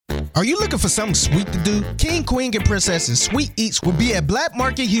Are you looking for something sweet to do? King, Queen, and Princess's Sweet Eats will be at Black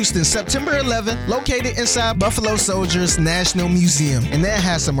Market Houston September 11th, located inside Buffalo Soldiers National Museum, and that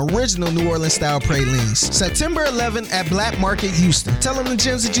has some original New Orleans style pralines. September 11th at Black Market Houston. Tell them the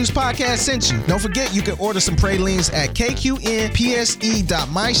Gems and Juice podcast sent you. Don't forget you can order some pralines at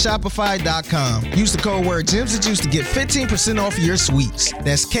kqnpse.myshopify.com. Use the code word Gems and Juice to get 15% off your sweets.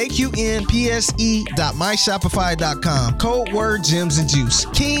 That's kqnpse.myshopify.com. Code word Gems and Juice.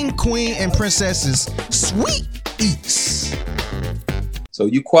 King, Queen, and Princess's Sweet Eats. So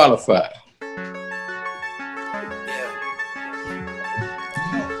you qualify.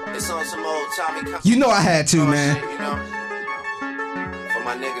 It's on some old Tommy. You know I had to, man. Shit, you know? For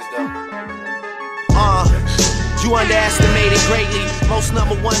my niggas though. You underestimated greatly. Most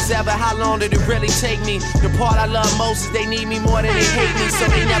number ones ever. How long did it really take me? The part I love most is they need me more than they hate me, so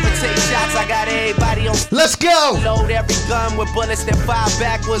they never take shots. I got everybody on. Let's go. Load every gun with bullets that fire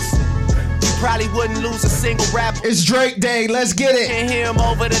backwards. You probably wouldn't lose a single rapper. It's Drake Day. Let's get it. Can't hear him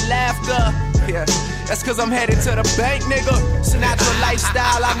over the laughter. Yeah, that's cause I'm headed to the bank, nigga. Sinatra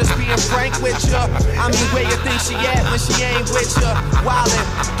lifestyle, I'm just being frank with ya. I mean, where you think she at when she ain't with ya? Wildin',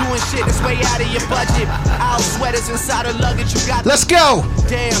 doing shit that's way out of your budget. Owl sweaters inside her luggage, you got. Let's go.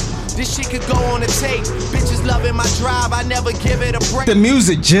 Damn, this shit could go on a tape. Bitches loving my drive, I never give it a break. The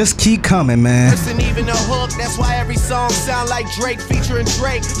music just keep coming, man. Listen, even the hook, that's why every song sound like Drake featuring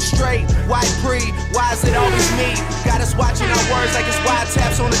Drake. Straight, white pre, why is it always me? Got us watching our words like it's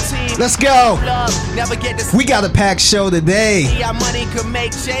wiretaps on the team. Let's go. Love, never get this. We got a packed show today. Our money could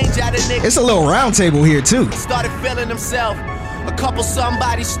make change out of niggas. It's a little round table here too. Started feeling himself. A couple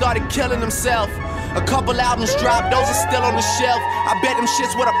somebody started killing himself. A couple albums dropped, those are still on the shelf. I bet them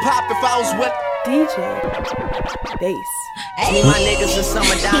shits would've popped if I was with DJ Bass. Hey, my niggas in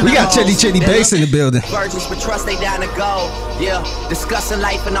summer down. We got Chitty Bass in the building. Virgins, but trust they down to go. Yeah, discussing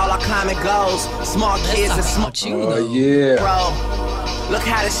life and all our common goals. Small kids and small. Oh yeah. Bro, look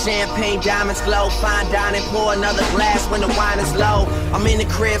how the champagne diamonds glow. Fine dining, pour another glass when the wine is low. I'm in the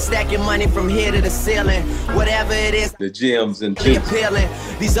crib stacking money from here to the ceiling. Whatever it is, The Gems and really Juice. appealing.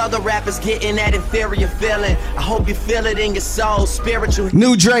 These other rappers getting that inferior feeling. I hope you feel it in your soul, spiritual.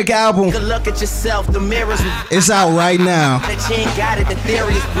 New Drake album. Good look at yourself, the mirrors. It's out right now. That you ain't got it, the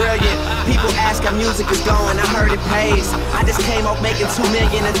theory is brilliant. People ask how music is going, I heard it pays. I just came up making $2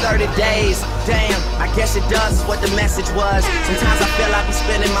 million in 30 days. Damn, I guess it does is what the message was. Sometimes I feel I be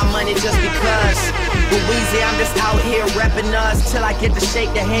spending my money just because. But Weezy, I'm just out here repping us till I get to shake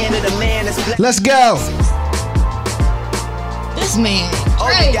the hand of the man that's blessed. Let's go. This man, Oh,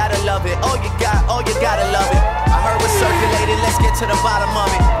 you gotta love it. Oh, you gotta love it. I heard what's circulated, let's get to the bottom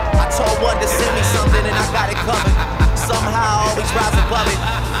of it. I told one to send me something and I got it covered. Somehow I always rise above it.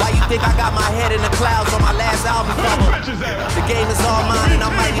 Why you think I got my head in the clouds on my last album cover? The game is all mine and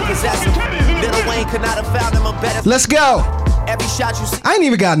I might be possessive. Lil Wayne could not have found him a better. Let's go. Every shot you see. I ain't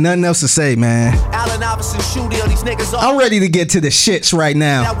even got nothing else to say, man. Allen Iverson, Shooty, these niggas all. I'm ready to get to the shits right I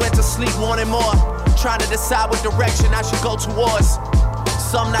now. went to sleep wanting more, trying to decide what direction I should go towards.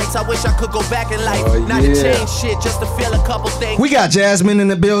 Some nights I wish I could go back in life, not to change shit, just to feel a couple things. We got Jasmine in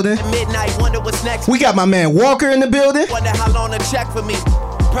the building. Midnight, wonder what's next. We got my man Walker in the building. Wonder how long to check for me.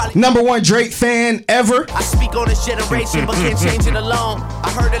 Probably #1 Drake fan ever. I speak on this generation, but can't change it alone.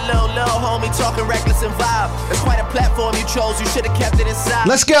 I heard a little homie talking reckless and vibe. That's quite a platform you chose, you should have kept it inside.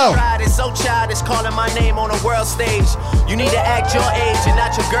 Let's go. Pride is so childish, calling my name on a world stage. You need to act your age and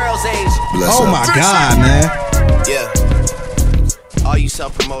not your girl's age. Oh my God, man. Yeah. All you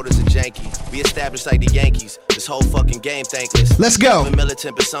self-promoters are janky. We established like the Yankees. This whole fucking game thankless. Let's go. I'm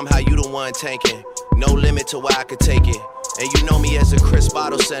militant, but somehow you the one tanking. No limit to where I could take it. And you know me as a Chris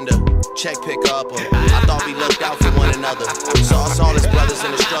bottle sender, check picker upper. I thought we looked out for one another. Saw us all as brothers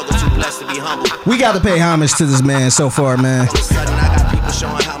in the struggle, too blessed to be humble. We got to pay homage to this man so far, man. All of a sudden I got people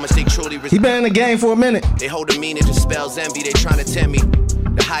showing how much they truly He been in the game for a minute. They hold a meaning to spells envy, they trying to tempt me.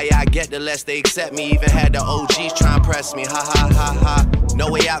 The higher I get, the less they accept me. Even had the OGs try and press me. Ha ha ha ha. No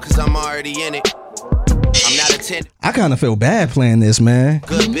way out cause I'm already in it. I'm not a 10. I kind of feel bad playing this, man.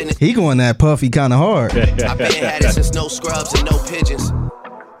 Good business. He going that Puffy kind of hard. I've been had it since no scrubs and no pigeons.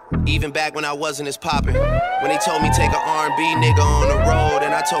 Even back when I wasn't as poppin'. When they told me take an R&B nigga on the road,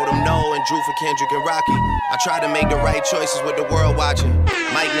 and I told them no and drew for Kendrick and Rocky. I tried to make the right choices with the world watching.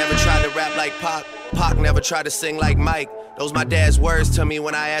 Mike never tried to rap like Pac. Pac never tried to sing like Mike. Those my dad's words to me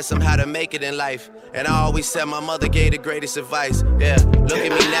when I asked him how to make it in life. And I always said my mother gave the greatest advice. Yeah, look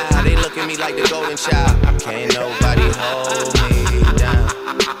at me now, they look at me like the golden child. Can't nobody hold me down,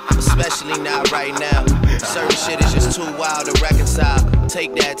 especially not right now. Certain shit is just too wild to reconcile.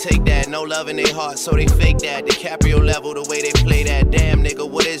 Take that, no love in their heart, so they fake that. DiCaprio level, the way they play that. Damn nigga,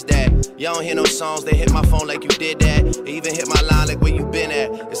 what is that? don't hear no songs, they hit my phone like you did that. They even hit my line like where you been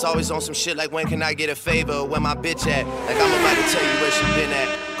at. It's always on some shit like when can I get a favor, where my bitch at. Like I'm about to tell you where she been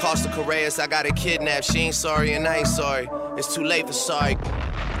at. Costa Correas, I got her kidnapped. She ain't sorry and I ain't sorry. It's too late for sorry.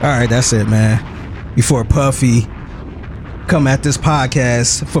 All right, that's it, man. Before Puffy come at this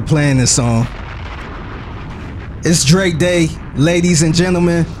podcast for playing this song. It's Drake Day, ladies and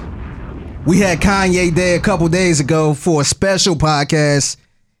gentlemen. We had Kanye Day a couple days ago for a special podcast,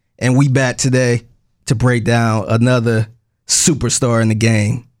 and we back today to break down another superstar in the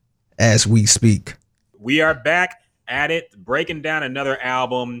game as we speak. We are back at it, breaking down another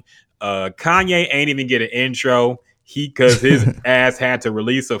album. Kanye ain't even get an intro. Cause his ass had to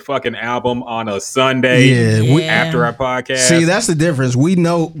release a fucking album on a Sunday after our podcast. See, that's the difference. We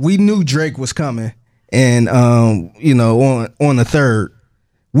knew Drake was coming, and on the 3rd,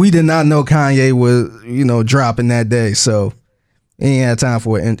 we did not know Kanye was dropping that day, so he ain't had time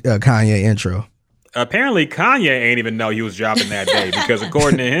for a Kanye intro. Apparently, Kanye ain't even know he was dropping that day because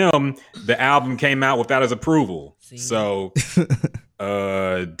according to him, the album came out without his approval. So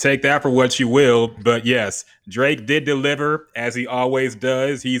take that for what you will. But yes, Drake did deliver as he always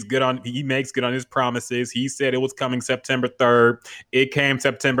does. He makes good on his promises. He said it was coming September 3rd. It came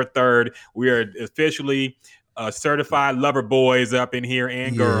September 3rd. We are officially certified lover boys up in here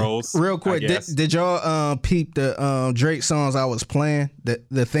and girls. Real quick, did y'all peep the Drake songs I was playing?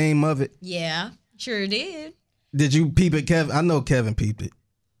 The theme of it? Yeah, sure did. Did you peep it, Kevin? I know Kevin peeped it.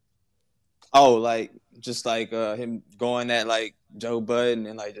 Oh, just him going at like Joe Budden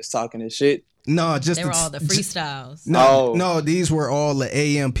and like just talking his shit. No, they were all the freestyles. No, these were all the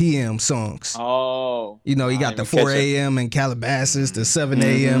AM PM songs. Oh, you got the 4 a.m. in Calabasas, the 7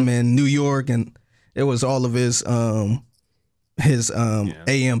 a.m. in New York, and it was all of his AM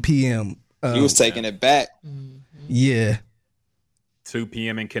PM. He was taking it back. Yeah. 2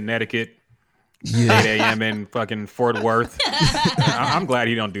 p.m. in Connecticut. Yeah. 8 a.m. in fucking Fort Worth. I'm glad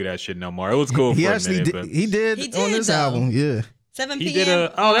he don't do that shit no more. It was cool for a minute. But he did on this album, yeah. 7 p.m. He did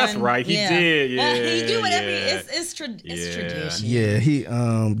that's right. He did. Yeah. He do whatever. It's tradition. Yeah, he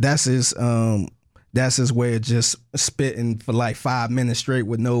that's his way of just spitting for like 5 minutes straight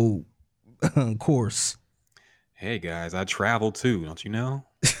with no course. Hey guys, I travel too, don't you know?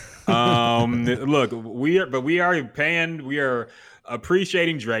 Look, we are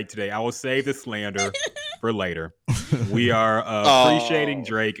appreciating Drake today. I will save the slander for later. We are appreciating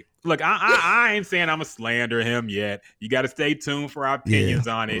Drake. Look, I ain't saying I'm gonna slander him yet. You got to stay tuned for our opinions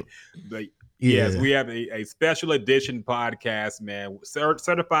on it. But yes, we have a special edition podcast, man.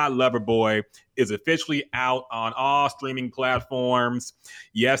 Certified Lover Boy is officially out on all streaming platforms.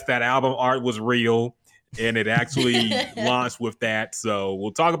 Yes, that album art was real, and it actually launched with that. So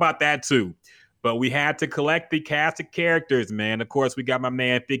we'll talk about that too. But we had to collect the cast of characters, man. Of course, we got my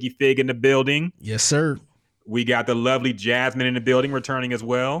man Figgy Fig in the building. Yes, sir. We got the lovely Jasmine in the building returning as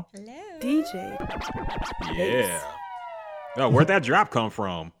well. Hello. DJ. Yeah. Oh, where'd that drop come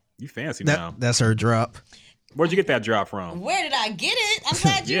from? You fancy now. That's her drop. Where'd you get that drop from? Where did I get it? I'm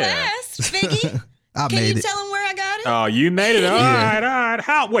glad you asked, Figgy. Can you tell him where I got it? Oh, you made it. All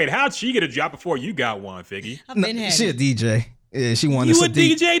right. How'd she get a drop before you got one, Figgy? She a DJ. Yeah, she wanted some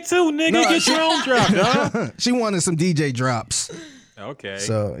DJ too, nigga. No, get your own drop, dog. She wanted some DJ drops. Okay.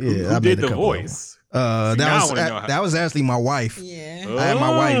 So yeah, who did the voice? That was actually my wife. Yeah. I had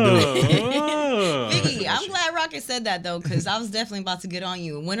my wife do it. Figgy, I'm glad Rocket said that though, because I was definitely about to get on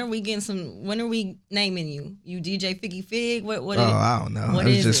you. When are we naming you? You DJ Figgy Fig? What I don't know.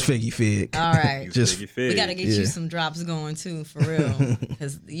 It's just Figgy Fig. All right. Just Figgy Fig. We gotta get you some drops going too, for real.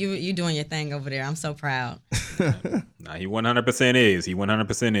 Because you doing your thing over there. I'm so proud. Nah, he 100% is. He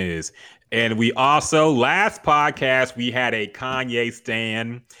 100% is. And we also, last podcast, we had a Kanye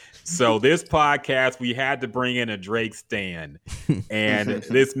stan. So this podcast, we had to bring in a Drake stan. And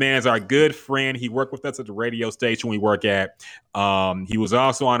this man's our good friend. He worked with us at the radio station we work at. He was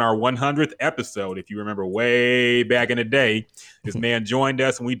also on our 100th episode, if you remember way back in the day. This man joined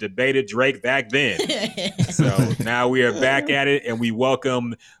us and we debated Drake back then. So now we are back at it and we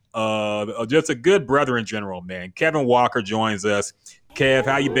welcome just a good brother in general, man. Kevin Walker joins us. Kev,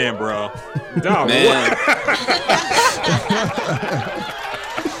 how you been, bro? Dog, man.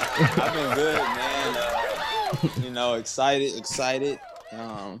 I've been good, man. Excited.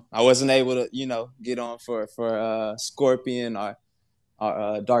 I wasn't able to, get on for Scorpion or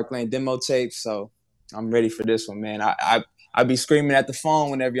Dark Lane demo tape, so I'm ready for this one, man. I be screaming at the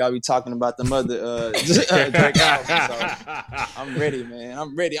phone whenever y'all be talking about the mother Drake album. So I'm ready, man.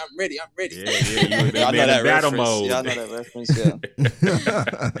 I'm ready. Yeah, Y'all know that battle reference. mode. Y'all know that reference,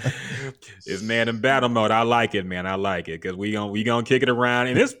 yeah. It's man in battle mode. I like it, man. I like it because we gonna kick it around,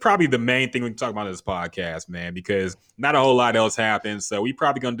 and it's probably the main thing we can talk about in this podcast, man. Because not a whole lot else happens, so we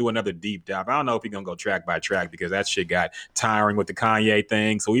probably gonna do another deep dive. I don't know if we're gonna go track by track because that shit got tiring with the Kanye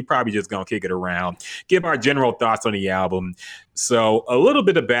thing. So we probably just gonna kick it around, give our general thoughts on the album. So a little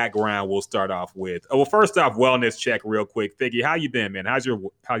bit of background we'll start off with. Well, first off, wellness check real quick. Figgy, how you been, man? How's your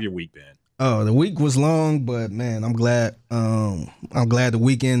week been? Oh, the week was long, but man, I'm glad the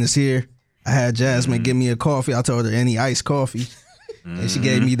weekend is here. I had Jasmine give me a coffee. I told her any iced coffee. And she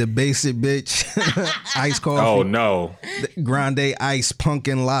gave me the basic bitch iced coffee. Oh no. The grande ice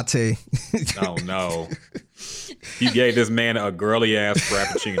pumpkin latte. Oh no. You gave this man a girly ass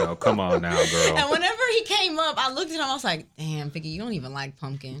frappuccino. Come on now, girl. And whenever he came up, I looked at him. I was like, "Damn, Vicky, you don't even like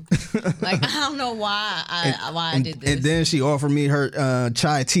pumpkin." Like I don't know why I did this. And then she offered me her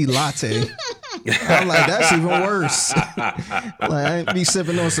chai tea latte. I'm like, that's even worse. Like I ain't be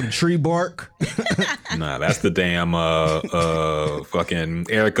sipping on some tree bark. Nah, that's the damn fucking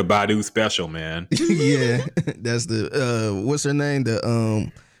Erykah Badu special, man. Yeah, that's the what's her name?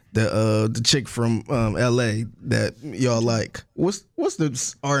 The chick from LA that y'all like. What's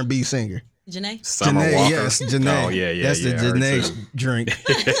the R&B singer? Janae? Summer Janae, Walker. yes, Janae. Oh, yeah. That's the her Janae too. drink.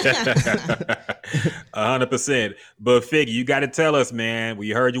 100%. But Figgy, you got to tell us, man. We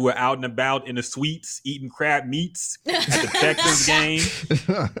heard you were out and about in the suites eating crab meats at the Texans game.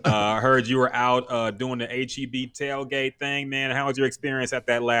 Heard you were out doing the HEB tailgate thing, man. How was your experience at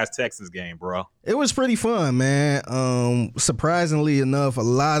that last Texans game, bro? It was pretty fun, man. Surprisingly enough, a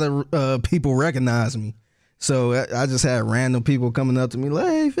lot of people recognize me. So I just had random people coming up to me like,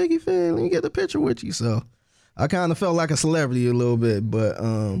 "Hey, Figgy Fig, let me get a picture with you." So I kind of felt like a celebrity a little bit, but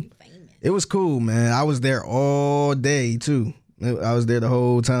it was cool, man. I was there all day too. I was there the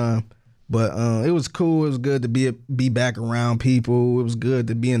whole time, but it was cool. It was good to be back around people. It was good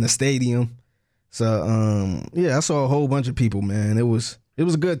to be in the stadium. So yeah, I saw a whole bunch of people, man. It was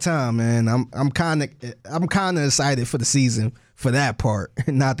a good time, man. I'm kind of excited for the season for that part,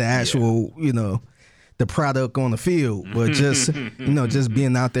 not the actual, the product on the field, but just just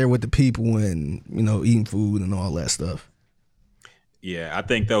being out there with the people and eating food and all that stuff. Yeah, I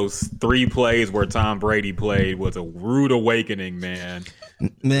think those 3 plays where Tom Brady played was a rude awakening, man.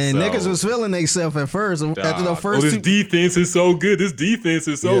 Man, So- niggas was feeling themselves at first. After the first this two, defense is so good. This defense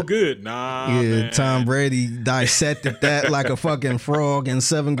is so good. Nah, yeah, man. Tom Brady dissected that like a fucking frog in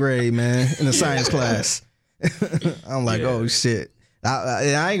 7th grade, man, in a science class. I'm like, Yeah. oh shit.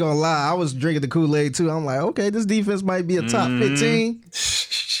 I ain't gonna lie, I was drinking the Kool-Aid too. I'm like, okay, this defense might be a top 15.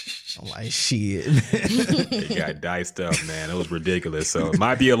 I'm like, shit. It got diced up, man. It was ridiculous. So it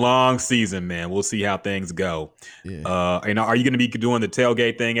might be a long season, man. We'll see how things go. Yeah. Are you going to be doing the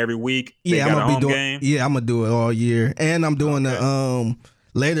tailgate thing every week? Yeah, They I'm got a gonna home be doing. game? Yeah, I'm gonna do it all year, and I'm doing the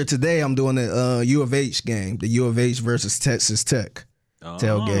later today. I'm doing the U of H game, the U of H versus Texas Tech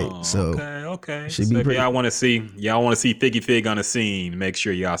tailgate. So okay. should So be if pretty- y'all want to see Figgy Fig on the scene, make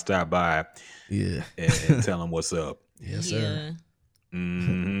sure y'all stop by yeah, and tell them what's up. yes sir. Yeah.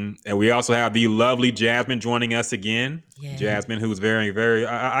 And we also have the lovely Jasmine joining us again. Yeah. Jasmine, who's very, very.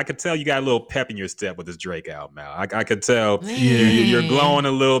 I could tell you got a little pep in your step with this Drake album now. I could tell you're glowing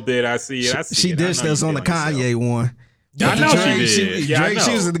a little bit. I see it. She dished us on the Kanye one. I know Drake, she did. Yeah, I Drake, know.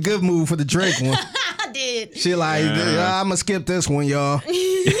 she was in the good mood for the Drake one. I did. She like, I'm gonna skip this one, y'all.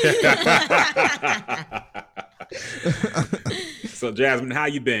 So Jasmine, how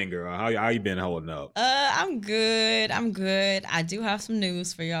you been, girl? How you been holding up? I'm good. I do have some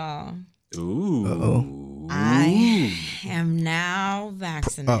news for y'all. Ooh. I am now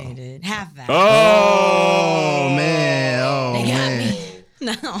vaccinated. Half vaccinated. Oh man, They got man. me.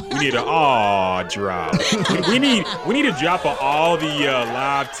 No. We need an aw drop. we need a drop of all the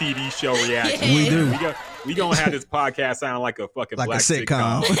live TV show reactions. We do. We gonna have this podcast sound like a fucking Like a black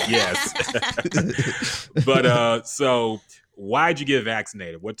sitcom. Yes. But so why'd you get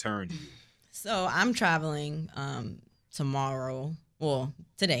vaccinated? What turned you? So I'm traveling tomorrow. Well,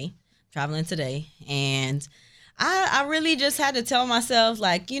 today. Traveling today. And I really just had to tell myself,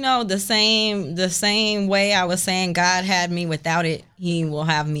 like, the same way I was saying God had me without it, he will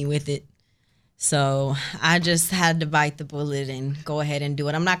have me with it. So I just had to bite the bullet and go ahead and do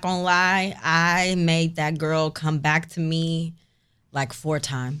it. I'm not gonna lie, I made that girl come back to me like 4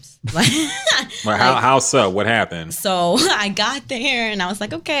 times. Like, Well, how so? What happened? so I got there and I was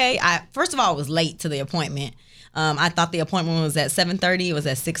like, okay. First of all, I was late to the appointment. I thought the appointment was at 7:30. It was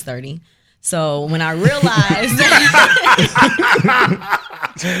at 6:30. So when I realized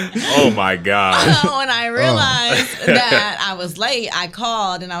Oh my God. when I realized that I was late, I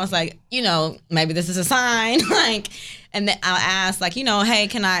called and I was like, maybe this is a sign. And then I asked, hey,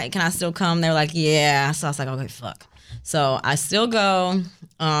 can I still come? They're like, yeah. So I was like, okay, fuck. So I still go.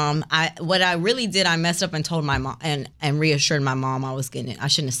 What I really did, I messed up and told my mom and reassured my mom I was getting it. I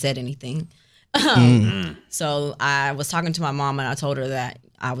shouldn't have said anything. So I was talking to my mom and I told her that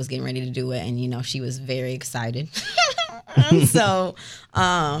I was getting ready to do it, and she was very excited. So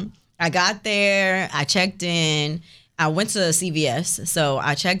I got there, I checked in. I went to CVS, so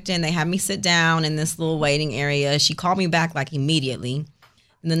I checked in. They had me sit down in this little waiting area. She called me back immediately.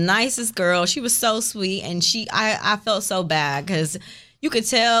 And the nicest girl, she was so sweet, and I felt so bad because you could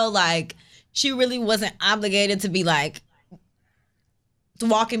tell she really wasn't obligated to be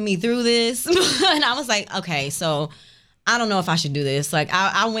walking me through this. And I was like, okay, so I don't know if I should do this.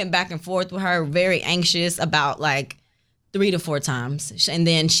 I went back and forth with her, very anxious about 3 to 4 times. And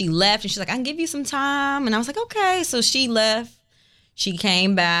then she left and she's like, I can give you some time. And I was like, okay. So she left. She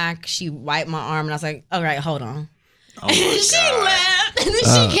came back. She wiped my arm and I was like, all right, hold on. Oh And my she God. left and then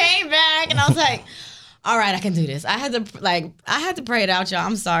she came back and I was like, all right, I can do this. I had to pray it out, y'all.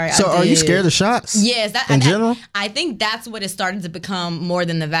 I'm sorry. So are you scared of shots? Yes, in general? I think that's what it started to become more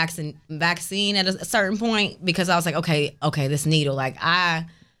than the vaccine at a certain point, because I was like, okay, this needle.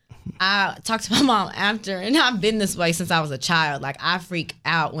 I talked to my mom after, and I've been this way since I was a child. I freak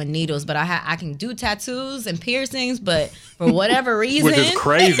out when needles, but I can do tattoos and piercings, but for whatever reason, Which is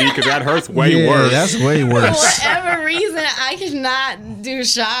crazy because that hurts way worse. That's way for worse. whatever reason, I cannot do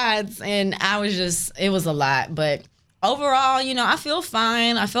shots, and it was a lot. But overall, I feel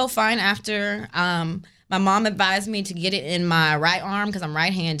fine. I felt fine after. My mom advised me to get it in my right arm because I'm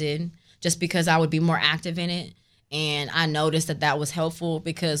right-handed, just because I would be more active in it. And I noticed that was helpful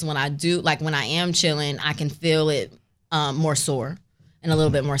because when I am chilling, I can feel it more sore and a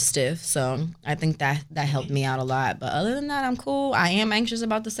little bit more stiff. So I think that helped me out a lot. But other than that, I'm cool. I am anxious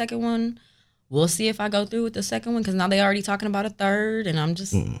about the second one. We'll see if I go through with the second one because now they're already talking about a third, and I'm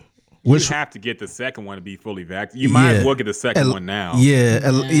just... You have to get the second one to be fully vaccinated. You might as well get the second one now.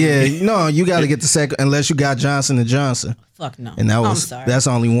 No, you got to get the second unless you got Johnson & Johnson. Fuck no. And I'm sorry. that's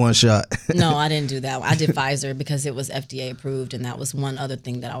only one shot. No, I didn't do that. I did Pfizer because it was FDA approved, and that was one other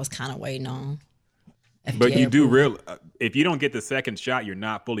thing that I was kind of waiting on. But you do if you don't get the second shot, you're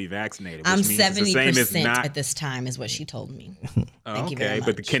not fully vaccinated. Which I'm means 70% at this time, is what she told me. Thank you very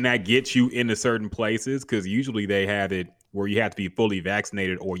much. But can that get you into certain places? Because usually they have it where you have to be fully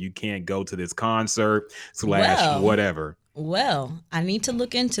vaccinated, or you can't go to this concert / whatever. Well, I need to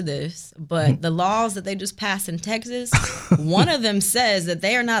look into this, but the laws that they just passed in Texas, one of them says that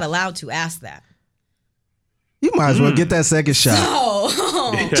they are not allowed to ask that. You might as well get that second shot. So,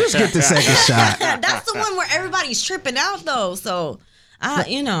 just get the second shot. That's the one where everybody's tripping out, though. So, But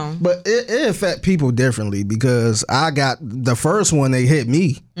it affect people differently because I got the first one, they hit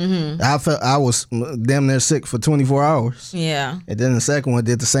me. Mm-hmm. I felt I was damn near sick for 24 hours. Yeah. And then the second one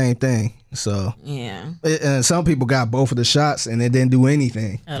did the same thing. So yeah. And some people got both of the shots and it didn't do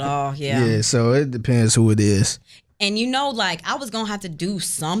anything at all. Yeah. Yeah. So it depends who it is. And I was gonna have to do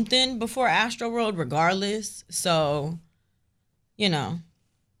something before Astroworld regardless. So, yeah,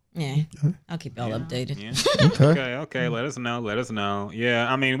 I'll keep y'all updated. Yeah. Okay. Let us know. Yeah,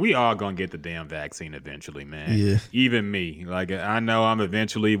 I mean, we all gonna get the damn vaccine eventually, man. Yeah. Even me. I know I'm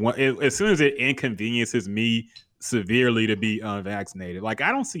eventually. As soon as it inconveniences me severely to be unvaccinated.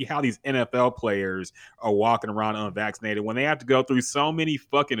 I don't see how these NFL players are walking around unvaccinated when they have to go through so many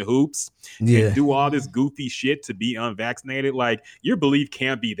fucking hoops and do all this goofy shit to be unvaccinated. Your belief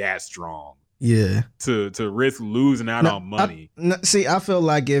can't be that strong. Yeah. To risk losing out on money. I feel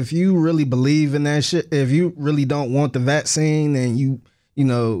like if you really believe in that shit, if you really don't want the vaccine and you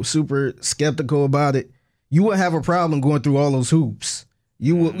super skeptical about it, you wouldn't have a problem going through all those hoops.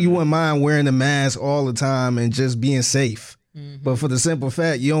 You wouldn't mind wearing the mask all the time and just being safe. Mm-hmm. But for the simple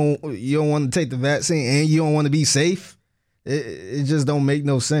fact you don't want to take the vaccine and you don't want to be safe, it just don't make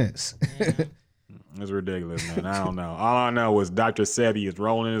no sense. Yeah. It's ridiculous, man. I don't know. All I know is Dr. Sebi is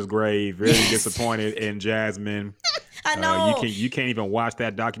rolling in his grave, very disappointed in Jasmine. I know. You can't even watch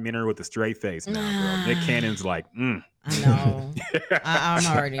that documentary with a straight face now, bro. Nick Cannon's like, I know. I'm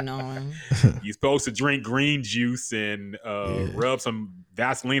already knowing. You're supposed to drink green juice and rub some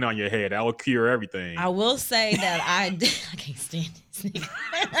Vaseline on your head. That will cure everything. I will say that I can't stand this nigga.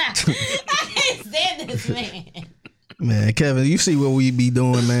 I can't stand this man. Man, Kevin, you see what we be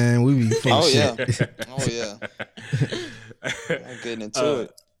doing, man. We be full shit. Oh, yeah. I'm getting into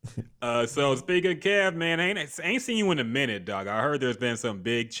it. So speaking of Kev, man, ain't seen you in a minute, dog. I heard there's been some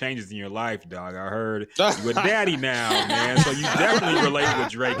big changes in your life, dog. I heard you a daddy now, man. So you definitely relate with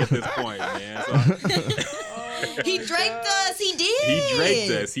Drake at this point, man. So, He draked us. He did. he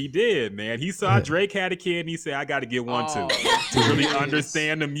Draked us. He did, man. He saw Drake had a kid and he said, I got to get one too to really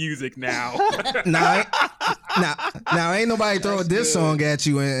understand the music now. Now, ain't nobody throw That's this good. song at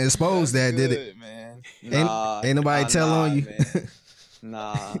you and expose that, did it? Good, man. Ain't nobody tell on you. Man.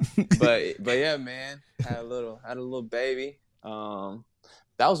 Nah, but yeah, man. Had a little baby.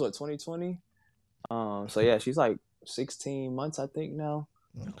 That was what 2020. So yeah, she's like 16 months, I think now.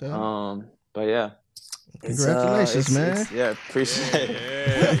 Okay. But yeah. Congratulations, man. Yeah, appreciate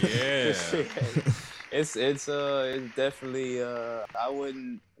it. Yeah. It's definitely I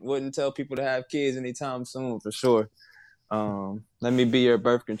wouldn't tell people to have kids anytime soon for sure. Let me be your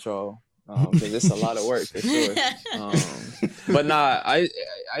birth control. Because it's a lot of work for sure. But nah,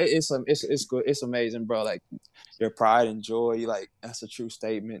 it's good. It's amazing, bro. Like your pride and joy, like that's a true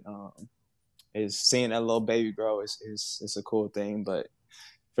statement. Is seeing that little baby grow is a cool thing, but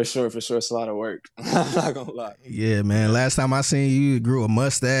for sure, it's a lot of work. I'm not gonna lie. Yeah, man. Last time I seen you, you grew a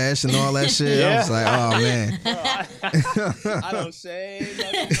mustache and all that shit. I was like, oh man. Bro, I don't shave.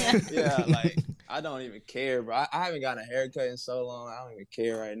 Nothing. Yeah, like I don't even care, bro. I haven't gotten a haircut in so long. I don't even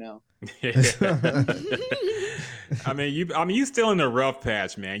care right now. I mean, you still in the rough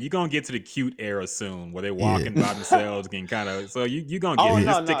patch, man. You're gonna get to the cute era soon, where they're walking by themselves, getting kind of. So you gonna get it.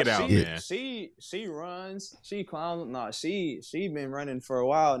 Just stick it out, man. She runs. She clowns. No, she been running for a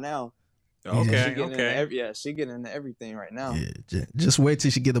while now. Okay, She getting into everything right now. Yeah, just wait till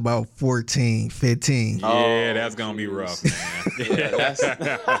she get about 14, 15. Yeah, that's gonna be rough, man. Yeah.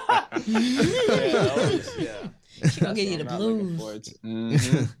 She gonna give you the blues.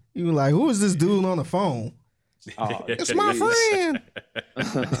 Mm-hmm. You were like, who is this dude on the phone? Oh, It's my friend.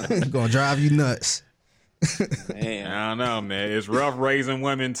 Gonna drive you nuts. Man. I don't know, man. It's rough raising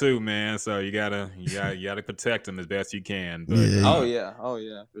women too, man. So you gotta protect them as best you can. But, Yeah. Oh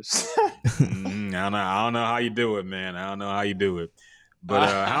yeah. For sure. I don't know how you do it, man. I don't know how you do it. But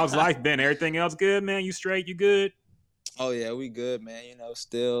how's life been? Everything else good, man? You straight? You good? Oh yeah, we good, man. You know,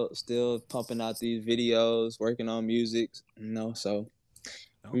 still pumping out these videos, working on music. You know, so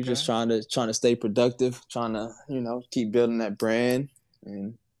we just trying to stay productive, trying to keep building that brand,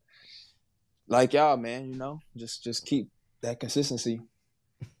 and like y'all, man. You know, just keep that consistency.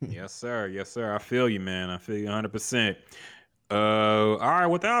 Yes, sir. Yes, sir. I feel you, man. I feel you 100%. All right.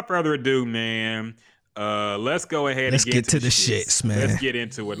 Without further ado, man, let's go ahead Let's and get to the shits, man. Let's get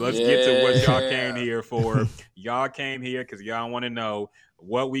into it. Let's get to what y'all came here for. Y'all came here because y'all want to know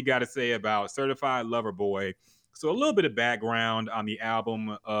what we got to say about Certified Lover Boy. So a little bit of background on the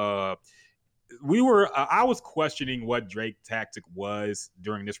album. I was questioning what Drake tactic was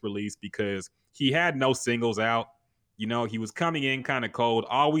during this release because he had no singles out. You know, he was coming in kind of cold.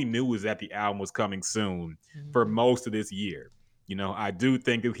 All we knew was that the album was coming soon for most of this year. You know, I do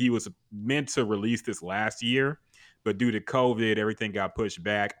think that he was meant to release this last year, but due to COVID, everything got pushed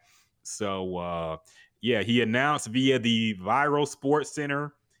back. So, he announced via the Viral Sports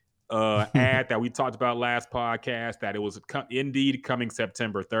Center ad that we talked about last podcast that it was indeed coming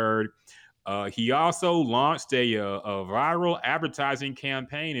September 3rd. He also launched a viral advertising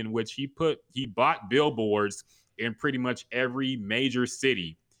campaign in which he bought billboards in pretty much every major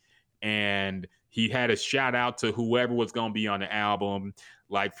city, and he had a shout out to whoever was going to be on the album.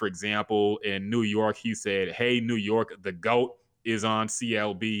 Like, for example, in New York, he said, "Hey, New York, the GOAT is on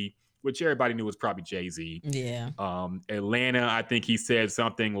CLB," which everybody knew was probably Jay-Z. Yeah. Atlanta, I think he said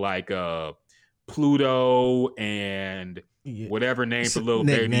something like Pluto and whatever name for Lil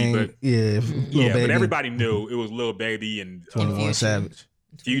Baby. But Baby. But everybody knew it was Lil Baby and 21 Savage.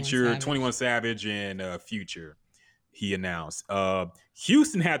 Future, 21 Savage and Future. He announced.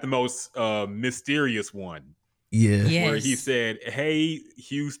 Houston had the most mysterious one. Yeah. Yes. Where he said, "Hey,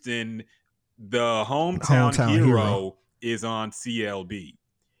 Houston, the hometown hero is on CLB."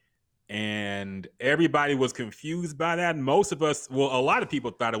 And everybody was confused by that. Most of us, a lot of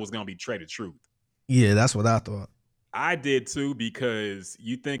people thought it was going to be Trey the Truth. Yeah, that's what I thought. I did too, because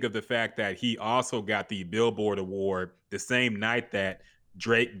you think of the fact that he also got the Billboard Award the same night that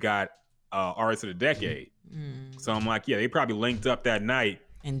Drake got Artist of the Decade. So I'm like, yeah, they probably linked up that night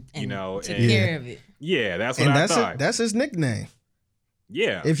and took care of it. Yeah, that's what I thought. That's his nickname.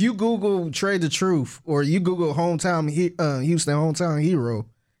 Yeah. If you Google Trey the Truth or you Google Houston hometown hero,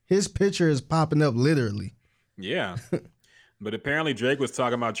 his picture is popping up literally. Yeah. But apparently Drake was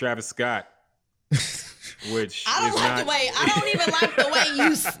talking about Travis Scott. which I is don't like not. the way. I don't even like the way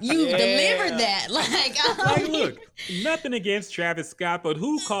you Yeah. delivered that. Like, I Like, don't look, nothing against Travis Scott, but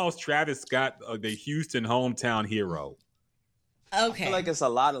who calls Travis Scott the Houston hometown hero? I okay. feel like it's a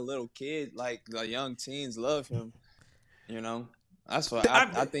lot of little kids, like the young teens, love him. That's what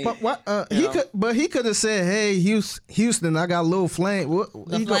I think. But what? You know? He could have said, "Hey, Houston, I got Lil Flame." Lil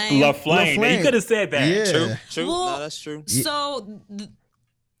Flame. La Flame. Flame. He could have said that. Yeah. True. Well, No, that's true. So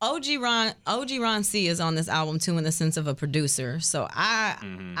OG Ron C is on this album too, in the sense of a producer. So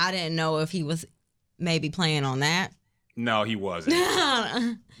I didn't know if he was maybe playing on that. No, he wasn't.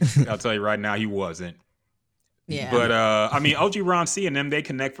 Yeah. I'll tell you right now, he wasn't. But I mean, OG Ron C and them, they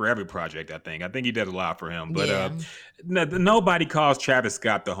connect for every project. I think he did a lot for him. But nobody calls Travis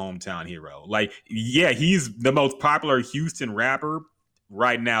Scott the hometown hero. Like, yeah, he's the most popular Houston rapper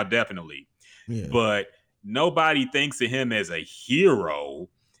right now, definitely. Yeah. But nobody thinks of him as a hero.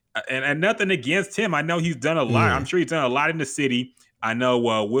 And nothing against him. I know he's done a lot. Yeah. I'm sure he's done a lot in the city. I know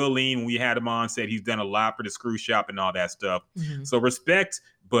Will Lean, when we had him on, said he's done a lot for the Screw Shop and all that stuff. Mhm. So respect,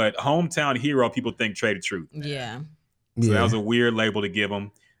 but hometown hero, people think Trey the Truth. Yeah. So that was a weird label to give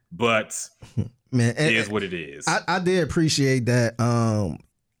him, but Man, it is what it is. I did appreciate that.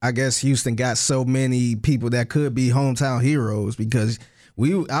 I guess Houston got so many people that could be hometown heroes because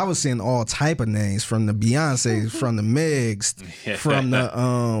I was seeing all type of names from the Beyonces, from the Megs, from the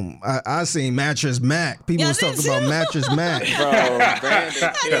I seen Mattress Mac. People was talking about Mattress Mac. Bro,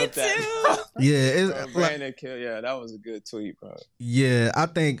 Brandon killed that. Yeah, it's Bro, Brandon killed. Yeah, that was a good tweet, bro. yeah. I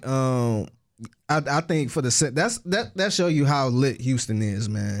think I think for that show you how lit Houston is,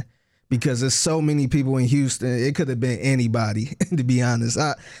 man. Because there's so many people in Houston, it could have been anybody. To be honest,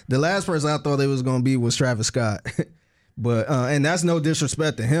 the last person I thought it was gonna be was Travis Scott. But and that's no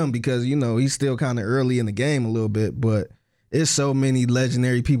disrespect to him because he's still kind of early in the game a little bit. But it's so many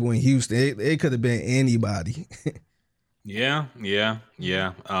legendary people in Houston. It could have been anybody. Yeah.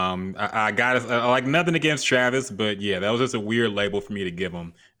 I got like nothing against Travis, but yeah, that was just a weird label for me to give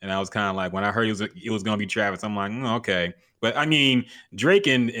him. And I was kind of like, when I heard it was gonna be Travis, I'm like, okay. But I mean, Drake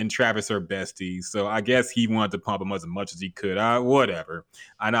and Travis are besties, so I guess he wanted to pump him as much as he could. Whatever.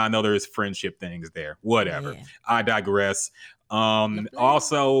 I know there's friendship things there. Whatever. Yeah. I digress.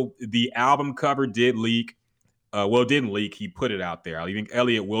 Also, the album cover did leak. Well, it didn't leak. He put it out there. I think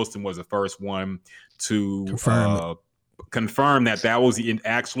Elliot Wilson was the first one to confirm that was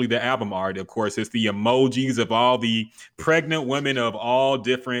actually the album art. Of course, it's the emojis of all the pregnant women of all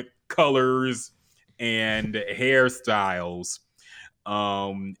different colors and hairstyles.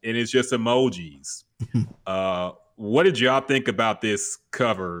 And it's just emojis. What did y'all think about this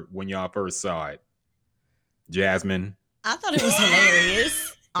cover when y'all first saw it? Jasmine? I thought it was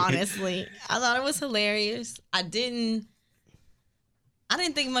hilarious. Honestly, I thought it was hilarious. I didn't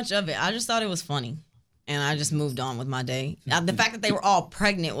think much of it. I just thought it was funny. And I just moved on with my day. The fact that they were all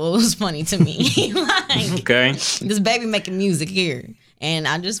pregnant was funny to me. Like, Okay. this baby making music here. And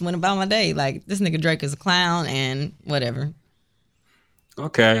I just went about my day. Like, this nigga Drake is a clown and whatever.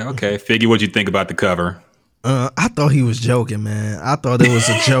 Okay. Figgy, what'd you think about the cover? I thought he was joking, man. I thought it was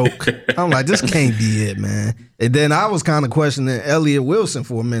a joke. I'm like, this can't be it, man. And then I was kind of questioning Elliot Wilson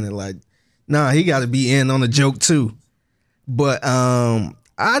for a minute. Like, nah, he got to be in on the joke too. But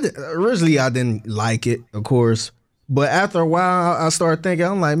originally I didn't like it, of course. But after a while, I started thinking,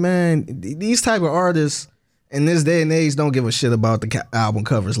 I'm like, man, these type of artists in this day and age don't give a shit about the album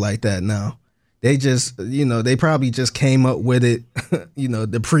covers like that now. They just, they probably just came up with it,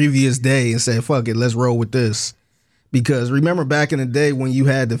 the previous day and said, fuck it, let's roll with this. Because remember back in the day when you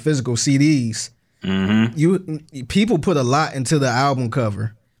had the physical CDs, people put a lot into the album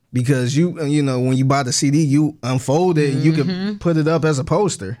cover. Because when you buy the CD, you unfold it and you can put it up as a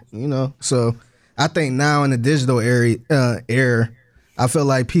poster, So I think now in the digital era, I feel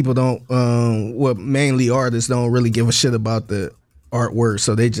like people don't, mainly artists don't really give a shit about the artwork.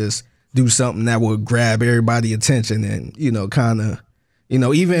 So they just do something that will grab everybody's attention and, kind of,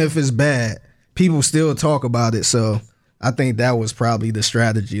 even if it's bad, people still talk about it. So I think that was probably the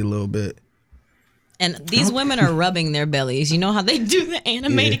strategy a little bit. And these women are rubbing their bellies. You know how they do the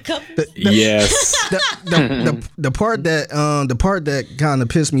animated covers? Yes. The part that kind of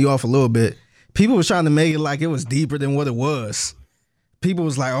pissed me off a little bit, people was trying to make it like it was deeper than what it was. People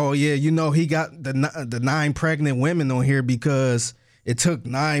was like, oh yeah, he got the 9 pregnant women on here because it took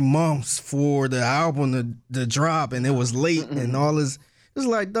 9 months for the album to drop and it was late and all this. It's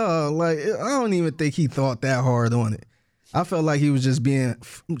like, dog, like I don't even think he thought that hard on it. I felt like he was just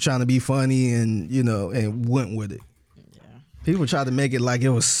trying to be funny and, and went with it. Yeah. People tried to make it like it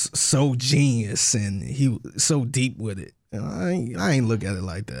was so genius and he was so deep with it. And I ain't look at it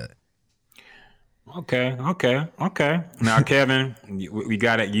like that. Okay. Now, Kevin, we you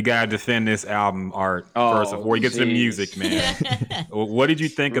gotta defend this album art first Oh, before we get to the jeez. music, man. What did you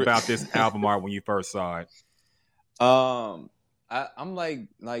think about this album art when you first saw it? I'm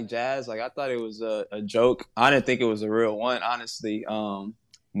like Jazz. Like I thought it was a joke. I didn't think it was a real one, honestly.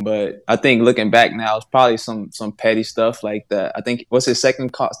 But I think looking back now, it's probably some petty stuff like that. I think what's his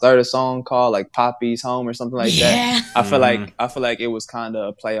third song called like Poppy's Home or something like that. I feel like it was kind of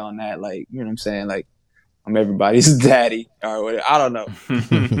a play on that. Like you know what I'm saying? Like I'm everybody's daddy or whatever. I don't know.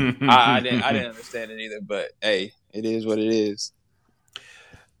 I didn't understand it either. But hey, it is what it is.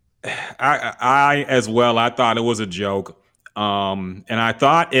 I as well. I thought it was a joke. And I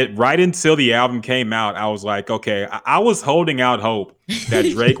thought it right until the album came out, I was like, okay, I was holding out hope that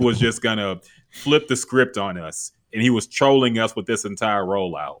Drake was just gonna flip the script on us and he was trolling us with this entire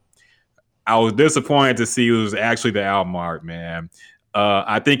rollout. I was disappointed to see it was actually the album art, man.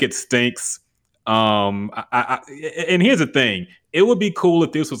 I think it stinks. And here's the thing: it would be cool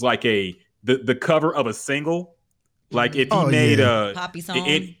if this was like the cover of a single, like if he made a Poppy's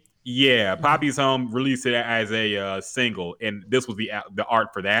Home. Poppy's Home released it as a single, and this was the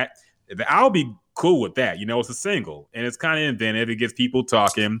art for that. I'll be cool with that. You know, it's a single, and it's kind of inventive. It gets people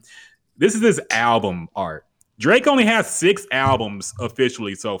talking. This is his album art. Drake only has 6 albums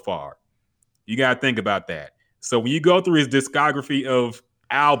officially so far. You got to think about that. So when you go through his discography of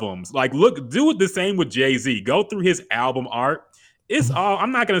albums, like do it the same with Jay-Z. Go through his album art. It's all,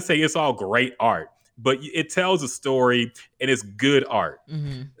 I'm not going to say it's all great art, but it tells a story and it's good art.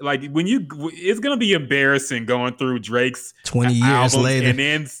 Mm-hmm. Like it's gonna be embarrassing going through Drake's 20 years albums later, and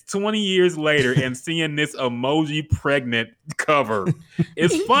then 20 years later and seeing this emoji pregnant cover.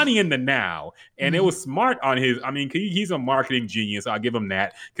 It's funny in the now, and it was smart on his. I mean, he's a marketing genius. I'll give him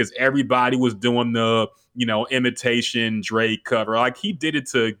that because everybody was doing the imitation Drake cover. Like he did it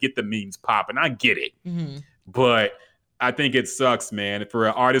to get the memes popping. I get it, but I think it sucks, man, for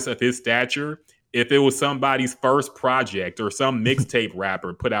an artist of his stature. If it was somebody's first project or some mixtape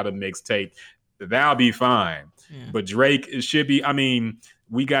rapper put out a mixtape, that'll be fine. Yeah. But Drake, it should be, I mean,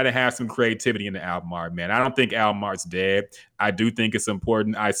 we got to have some creativity in the album art, man. I don't think album art's dead. I do think it's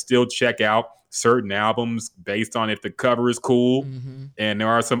important. I still check out certain albums based on if the cover is cool. Mm-hmm. And there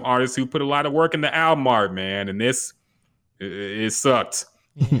are some artists who put a lot of work in the album art, man. And this, it sucked.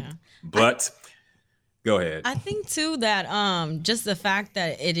 Yeah. But... Go ahead. I think too that just the fact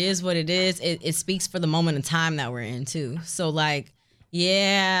that it is what it is, it speaks for the moment in time that we're in too. So like,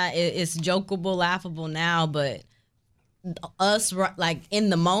 yeah, it's jokeable, laughable now, but us like in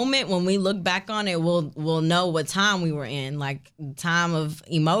the moment when we look back on it, we'll know what time we were in. Like the time of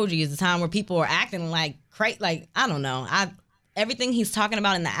emojis, the time where people were acting like like I don't know. Everything he's talking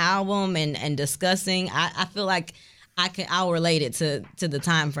about in the album and discussing, I feel like I'll relate it to the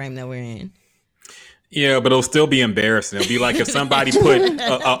time frame that we're in. Yeah, but it'll still be embarrassing. It'll be like if somebody put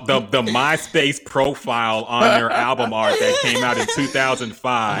the MySpace profile on their album art that came out in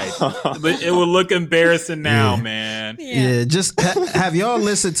 2005. But it will look embarrassing now, man. Yeah, just have y'all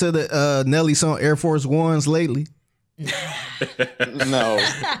listened to the Nelly song Air Force Ones lately? No,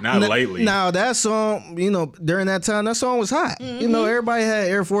 not lately. Now that song, during that time, that song was hot. Mm-hmm. Everybody had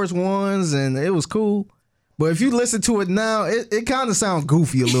Air Force Ones and it was cool. But if you listen to it now, it kind of sounds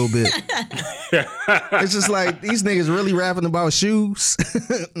goofy a little bit. It's just like these niggas really rapping about shoes,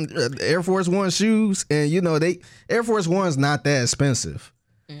 Air Force One shoes, and Air Force One's not that expensive,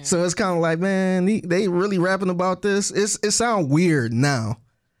 so it's kind of like, man, they really rapping about this. It sounds weird now,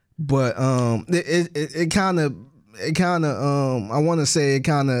 but it kind of I want to say it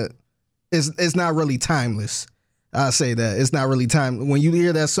kind of it's not really timeless. I say that it's not really time. When you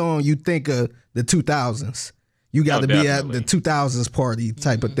hear that song, you think of the 2000s. You got to be at the 2000s party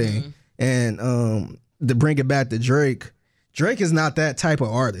type of thing. And to bring it back to Drake is not that type of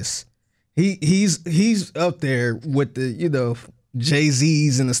artist. He's up there with the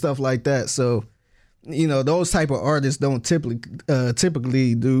Jay-Z's and the stuff like that. So those type of artists don't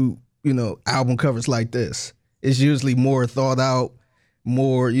typically do album covers like this. It's usually more thought out,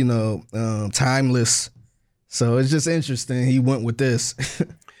 more timeless. So it's just interesting he went with this.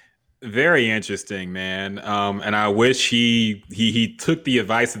 Very interesting, man. And I wish he took the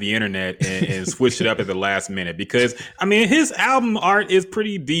advice of the internet and switched it up at the last minute, because I mean his album art is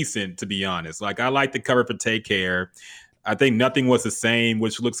pretty decent, to be honest. Like I like the cover for Take Care. I think Nothing Was the Same,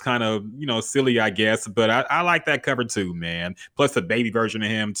 which looks kind of silly, I guess, but I like that cover too, man. Plus the baby version of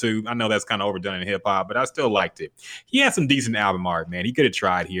him too. I know that's kind of overdone in hip hop, but I still liked it. He had some decent album art, man. He could have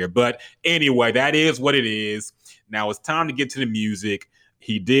tried here, but anyway, that is what it is. Now it's time to get to the music.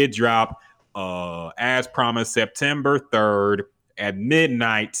 He did drop, as promised, September 3rd at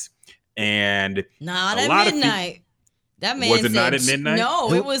midnight. And Not a at lot of midnight. That man Was it said, not at midnight?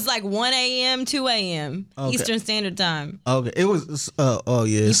 No, it was like 1 a.m., 2 a.m. Okay. Eastern Standard Time. Okay, it was. Oh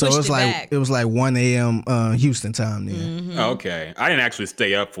yeah, He so pushed it's it like back. it was like 1 a.m. Houston time. Then. Mhm. Okay. I didn't actually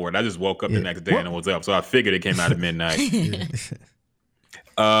stay up for it. I just woke up the next day and it was up. So I figured it came out at midnight.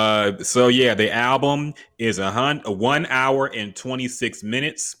 So yeah, the album is 1 hour and 26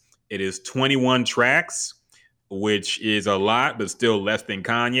 minutes. It is 21 tracks, which is a lot, but still less than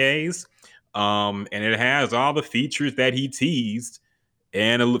Kanye's. And it has all the features that he teased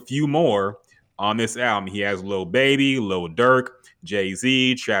and a few more on this album. He has Lil Baby, Lil Durk,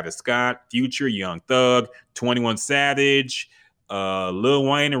 Jay-Z, Travis Scott, Future, Young Thug, 21 Savage, Lil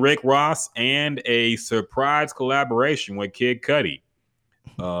Wayne and Rick Ross, and a surprise collaboration with Kid Cudi,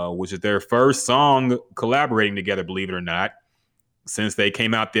 which is their first song collaborating together, believe it or not, since they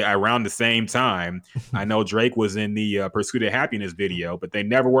came out around the same time. I know Drake was in the Pursuit of Happiness video, but they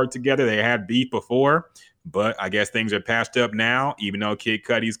never worked together. They had beef before, but I guess things are patched up now, even though Kid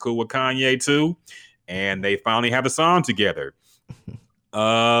Cudi's cool with Kanye too, and they finally have a song together. So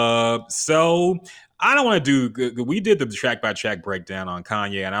I don't want to do. We did the track by track breakdown on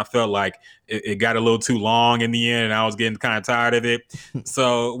Kanye, and I felt like it got a little too long in the end, and I was getting kind of tired of it.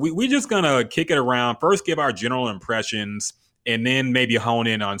 So we're just gonna kick it around. First, give our general impressions, and then maybe hone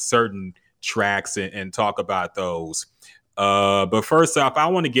in on certain tracks and talk about those. But first off, I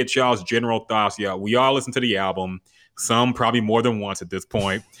want to get y'all's general thoughts. Yeah, we all listened to the album. Some probably more than once at this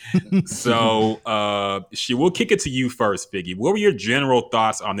point. So we'll kick it to you first, Figgy. What were your general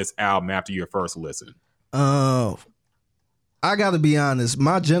thoughts on this album after your first listen? I gotta be honest.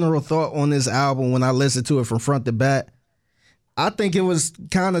 My general thought on this album when I listened to it from front to back, I think it was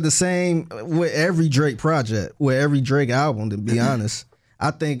kind of the same with every Drake project, with every Drake album, to be honest.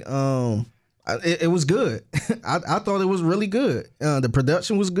 I think it was good. I thought it was really good. The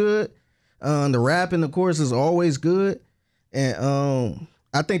production was good. The rapping, of course, is always good. And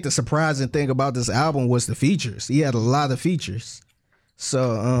I think the surprising thing about this album was the features. He had a lot of features.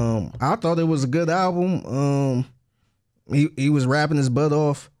 So I thought it was a good album. He was rapping his butt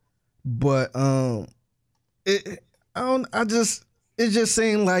off. But it just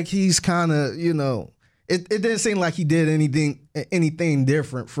seemed like he's kind of, it didn't seem like he did anything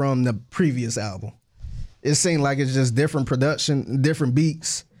different from the previous album. It seemed like it's just different production, different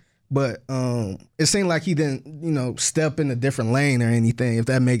beats. But it seemed like he didn't, step in a different lane or anything, if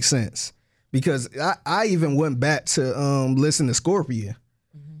that makes sense. Because I even went back to listen to Scorpion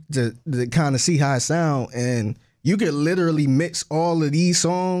to kind of see how it sound. And you could literally mix all of these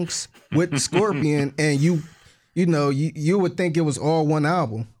songs with Scorpion and you would think it was all one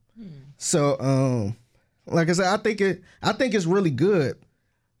album. So like I said, I think it's really good.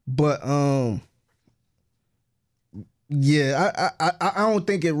 But yeah, I don't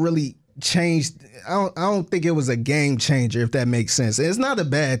think it really changed. I don't think it was a game changer, if that makes sense. It's not a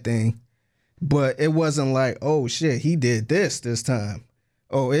bad thing, but it wasn't like, oh shit, he did this time.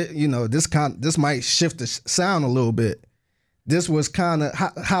 Oh, this might shift the sound a little bit. This was kind of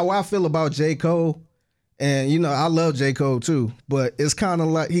how I feel about J. Cole, and I love J. Cole too. But it's kind of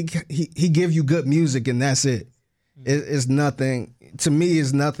like he give you good music and that's it. It's nothing to me.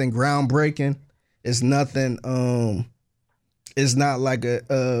 It's nothing groundbreaking. It's nothing. It's not like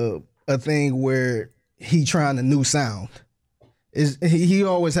a thing where he trying a new sound. He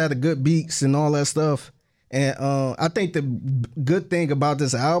always had the good beats and all that stuff. And I think the good thing about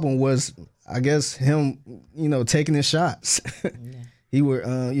this album was, I guess, him, taking his shots. Yeah. He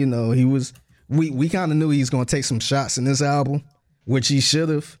was. We kind of knew he was gonna take some shots in this album, which he should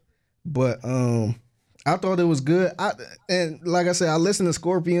have. But I thought it was good. And like I said, I listened to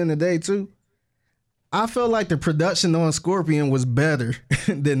Scorpion today too. I felt like the production on Scorpion was better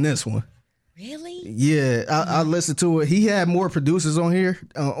than this one. Really? Yeah, I listened to it. He had more producers on here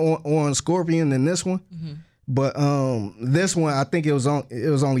on Scorpion than this one. Mm-hmm. But this one, I think it was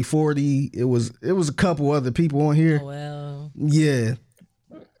only 40. It was a couple other people on here. Oh, well. Yeah.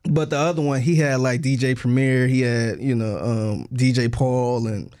 But the other one, he had like DJ Premier, he had, DJ Paul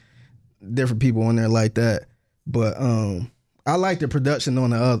and different people on there like that. But I like the production on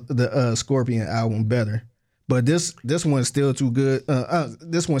the Scorpion album better, but this one's still too good.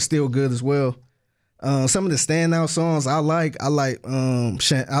 This one's still good as well. Some of the standout songs I like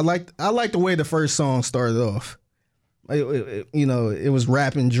the way the first song started off. It was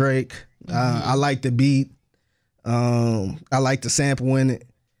rapping Drake. I like the beat. I like the sample in it.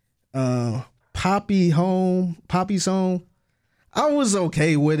 Poppy Song. I was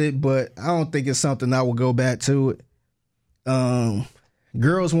okay with it, but I don't think it's something I would go back to it.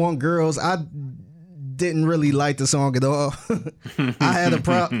 Girls Want Girls. I didn't really like the song at all. I had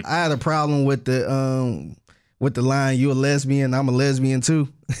a problem with the line, "You a lesbian, I'm a lesbian too."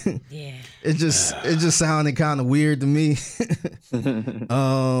 Yeah. It just sounded kind of weird to me.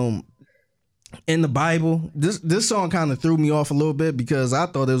 In the Bible, this song kind of threw me off a little bit because I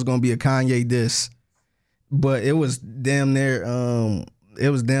thought it was gonna be a Kanye diss, but it was damn near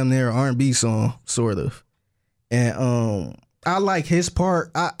R&B song sort of. And I like his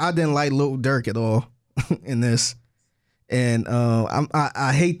part. I didn't like Lil Durk at all in this, and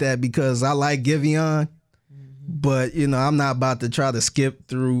I hate that because I like Giveon, but I'm not about to try to skip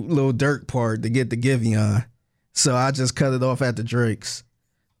through Lil Durk part to get to Giveon, so I just cut it off at the Drakes.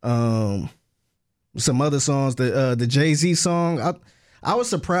 Some other songs, the Jay-Z song, I was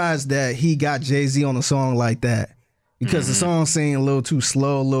surprised that he got Jay-Z on a song like that because the song seemed a little too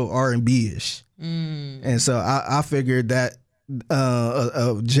slow, a little R&B-ish. And so I figured that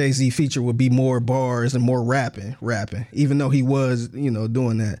a Jay-Z feature would be more bars and more rapping, even though he was,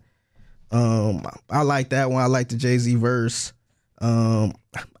 doing that. I like that one. I like the Jay-Z verse. I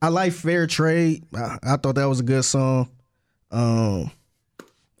like Fair Trade. I thought that was a good song.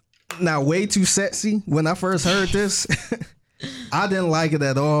 Now, Way Too Sexy, when I first heard this, I didn't like it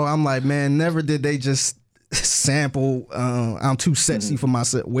at all. I'm like, man, never did they just sample I'm too sexy for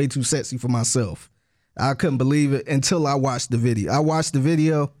myself, way too sexy for myself. I couldn't believe it until I watched the video. I watched the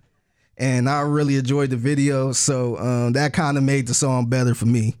video, and I really enjoyed the video, so that kind of made the song better for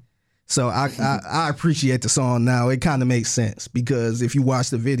me. So I appreciate the song now. It kind of makes sense because if you watch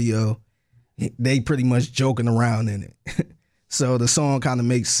the video, they pretty much joking around in it. So the song kind of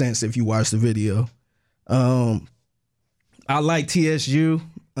makes sense if you watch the video. I like TSU.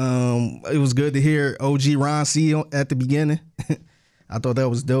 It was good to hear OG Ron C at the beginning. I thought that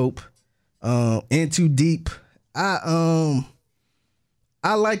was dope. In Too Deep. I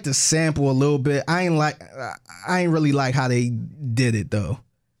like the sample a little bit. I ain't really like how they did it though.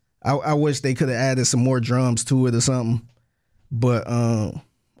 I wish they could have added some more drums to it or something. But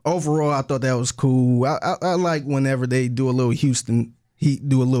overall, I thought that was cool. I like whenever they do a little Houston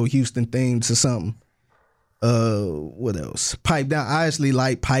theme to something. What else? Pipe Down. I actually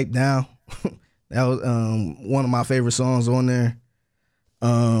like Pipe Down. That was one of my favorite songs on there.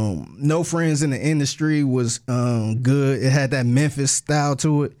 No Friends in the Industry was good. It had that Memphis style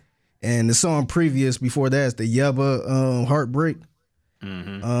to it. And the song previous before that is the Yebba Heartbreak.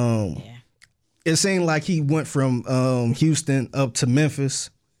 It seemed like he went from Houston up to Memphis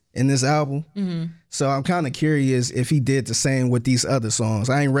in this album. So I'm kind of curious if he did the same with these other songs.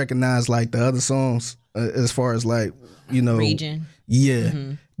 I ain't recognize like the other songs as far as like, region. Yeah.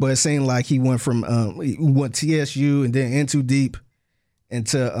 But it seemed like he went from he went TSU and then In Too Deep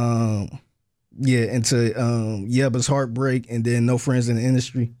into Yebba's Heartbreak and then No Friends in the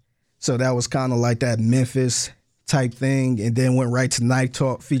Industry. So that was kind of like that Memphis type thing, and then went right to Knife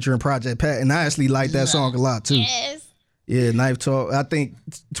Talk featuring Project Pat, and I actually like that song a lot too. Yes. Yeah, Knife Talk. I think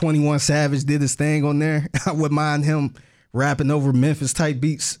 21 Savage did his thing on there. I wouldn't mind him rapping over Memphis type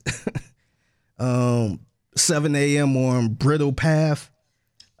beats. 7 a.m. on Brittle Path.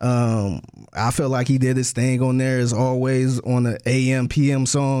 I feel like he did his thing on there as always on the AM PM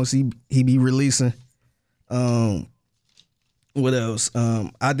songs he be releasing. What else?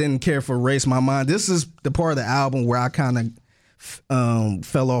 I didn't care for Race My Mind. This is the part of the album where I kind of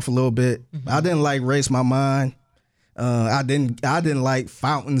fell off a little bit. I didn't like Race My Mind. I didn't like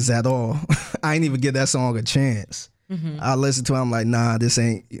Fountains at all. I ain't even give that song a chance. I listened to it, I'm like, nah, this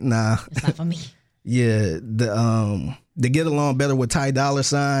ain't It's not for me. Yeah, the Get Along Better with Ty Dolla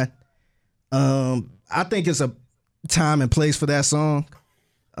 $ign. I think it's a time and place for that song.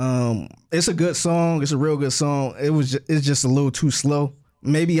 It's a good song. It's a real good song. It's just a little too slow.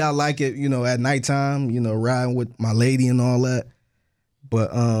 Maybe I like it, at nighttime, riding with my lady and all that.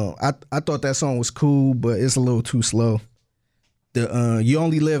 But I thought that song was cool, but it's a little too slow. The You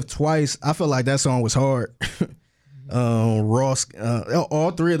Only Live Twice, I feel like that song was hard. Ross,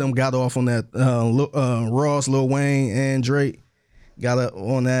 all three of them got off on that. Ross, Lil Wayne, and Drake got up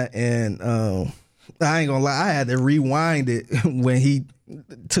on that, and I ain't gonna lie, I had to rewind it when he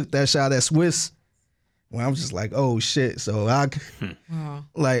took that shot at Swiss. When I was just like, oh shit! So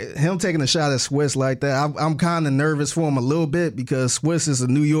like him taking a shot at Swiss like that, I'm kind of nervous for him a little bit because Swiss is a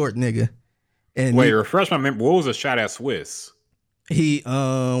New York nigga. And refresh my memory. What was a shot at Swiss? He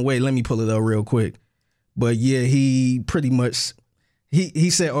let me pull it up real quick. But yeah, he pretty much he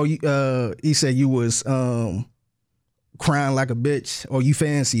said, he said you was crying like a bitch, or you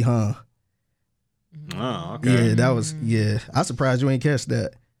fancy, huh? Oh, okay. Yeah, that was I'm surprised you ain't catch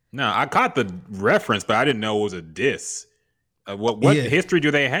that. No, I caught the reference, but I didn't know it was a diss. What history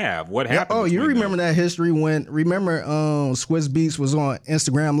do they have? What happened? Oh, you between remember them? that history when Swiss Beats was on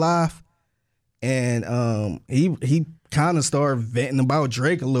Instagram Live, and he kind of started venting about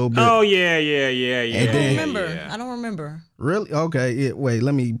Drake a little bit. Oh yeah. I don't remember. Really? Okay. Wait,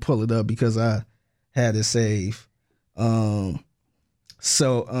 let me pull it up because I had it saved. Hold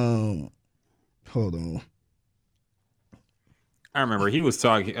on. I remember he was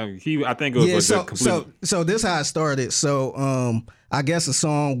talking. I think it was so this how it started. So I guess a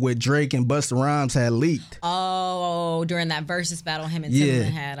song with Drake and Busta Rhymes had leaked. Oh, during that versus battle him and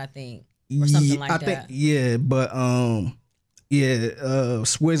Timbaland had, I think, or something like that.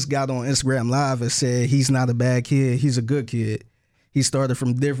 Swiss got on Instagram Live and said he's not a bad kid. He's a good kid. He started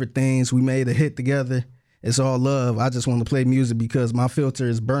from different things. We made a hit together. It's all love. I just want to play music because my filter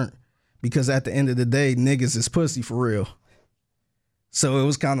is burnt. Because at the end of the day, niggas is pussy for real. So it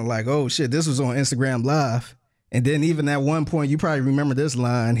was kind of like, oh shit, this was on Instagram Live. And then even at one point, you probably remember this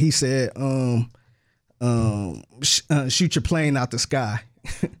line. He said, shoot your plane out the sky.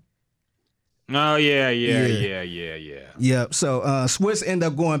 Oh yeah. Yeah. So Swiss ended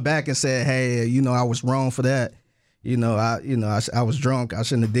up going back and said, hey, I was wrong for that. I was drunk. I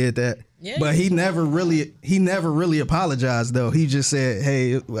shouldn't have did that. Yeah, but he never really apologized though. He just said,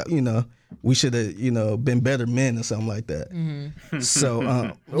 hey, we should have, been better men or something like that. Mm-hmm. So,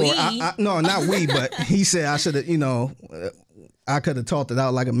 not we, but he said I should have, I could have talked it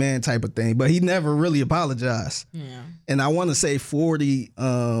out like a man type of thing, but he never really apologized. Yeah. And I want to say 40,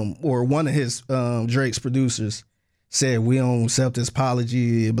 or one of his Drake's producers said we don't accept this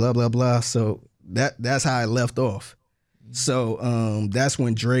apology, blah blah blah. So that's how it left off. So that's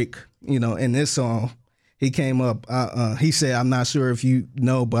when Drake, in this song, he came up. He said, "I'm not sure if you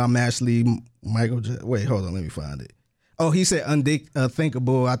know, but I'm actually Michael." Wait, hold on, let me find it. Oh, he said,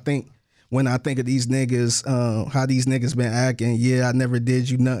 "Unthinkable." I think when I think of these niggas, how these niggas been acting. Yeah, I never did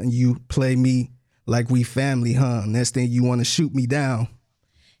you nothing. You play me like we family, huh? Next thing you want to shoot me down.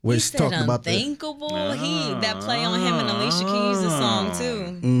 He said unthinkable. That play on him and Alicia Keys' song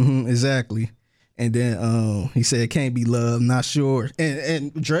too. Mm-hmm, exactly. And then he said, "Can't be love, not sure."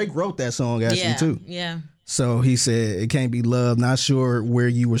 And Drake wrote that song actually too. Yeah. So he said, "It can't be love, not sure where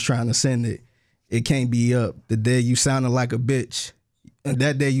you was trying to send it. It can't be up. The day you sounded like a bitch. And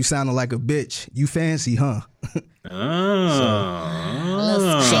that day you sounded like a bitch. You fancy, huh?" A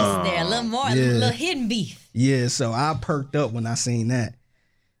little space there, a little more, a little hidden beef. Yeah, so I perked up when I seen that.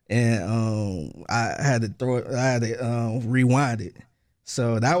 And I had to rewind it.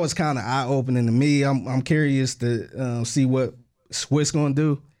 So that was kind of eye-opening to me. I'm curious to see what Swiss gonna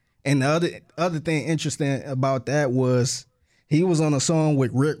do. And the other thing interesting about that was he was on a song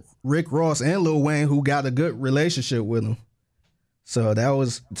with Rick Ross and Lil Wayne, who got a good relationship with him. So that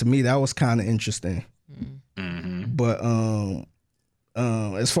was, to me, that was kind of interesting. Mm-hmm. But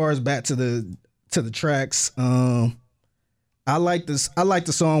as far as back to the tracks, I like the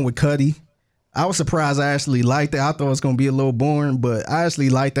song with Cudi. I was surprised I actually liked it. I thought it was gonna be a little boring, but I actually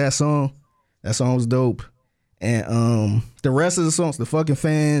liked that song. That song was dope. And the rest of the songs, the fucking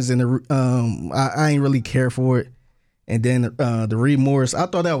fans and I ain't really care for it. And then the remorse, I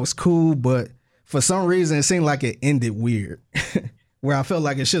thought that was cool, but for some reason it seemed like it ended weird, where I felt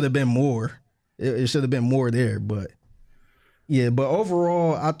like it should have been more. It should have been more there, but yeah. But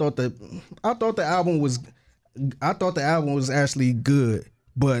overall, I thought the album was actually good.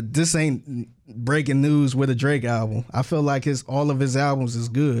 But this ain't breaking news with a Drake album. I feel like all of his albums is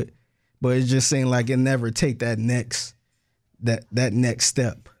good, but it just seemed like it never take that next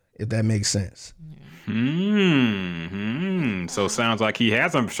step, if that makes sense. Mm-hmm. So sounds like he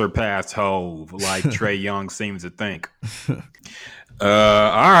hasn't surpassed Hove like Trey Young seems to think. All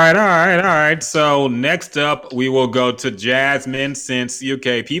right. So next up, we will go to Jasmine. Since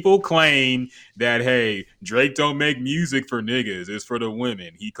people claim that Drake don't make music for niggas, it's for the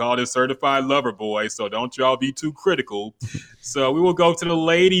women. He called it Certified Lover Boy, so don't y'all be too critical. So we will go to the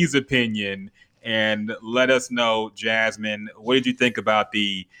ladies' opinion and let us know, Jasmine, what did you think about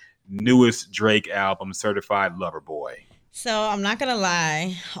the newest Drake album, Certified Lover Boy? So I'm not gonna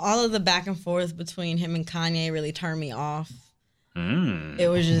lie, all of the back and forth between him and Kanye really turned me off. It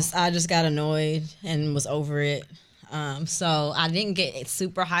was I just got annoyed and was over it. So I didn't get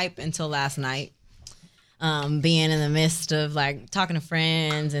super hype until last night. Being in the midst of talking to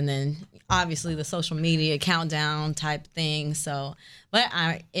friends and then obviously the social media countdown type thing. So, but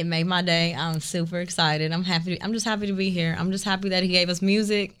it made my day. I'm super excited. I'm just happy to be here. I'm just happy that he gave us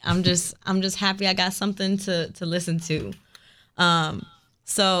music. I'm just happy I got something to listen to.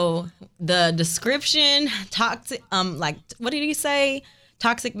 So the description, toxic, what did he say?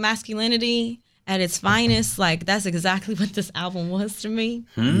 Toxic masculinity at its finest, like that's exactly what this album was to me.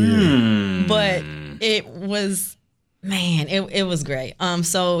 But it was, man, it was great.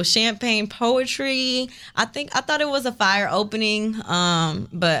 So Champagne Poetry, I thought it was a fire opening,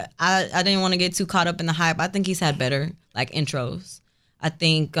 but I didn't want to get too caught up in the hype. I think he's had better like intros. I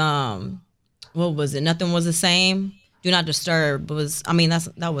think what was it? Nothing Was the Same. Do Not Disturb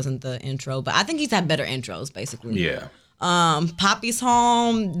that wasn't the intro, but I think he's had better intros basically. Yeah. Poppy's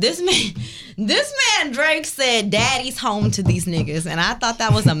Home. This man Drake said daddy's home to these niggas, and I thought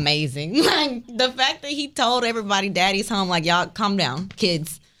that was amazing. Like the fact that he told everybody daddy's home, like y'all calm down,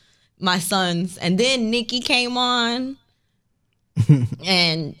 kids, my sons. And then Nicki came on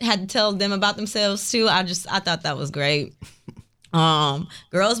and had to tell them about themselves too. I thought that was great.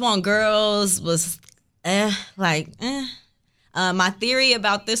 Girls Want Girls was my theory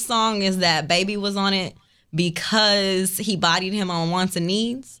about this song is that Baby was on it because he bodied him on Wants and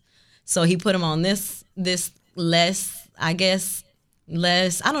Needs. So he put him on this less, I guess,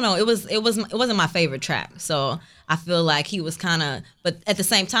 less. I don't know. It wasn't my favorite track. So I feel like he was kind of, but at the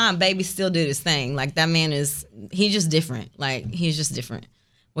same time, Baby still did his thing. Like that man he's just different. Like he's just different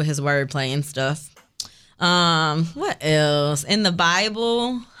with his wordplay and stuff. What else? In the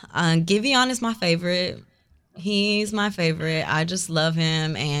Bible, Giveon is my favorite. He's my favorite. I just love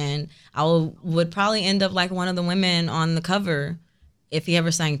him, and I would probably end up like one of the women on the cover if he ever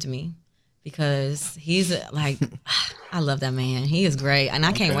sang to me, because he's like, I love that man. He is great, and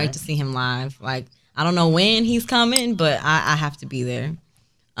I can't wait to see him live. Like, I don't know when he's coming, but I have to be there.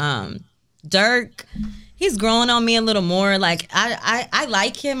 Dirk, he's growing on me a little more. Like I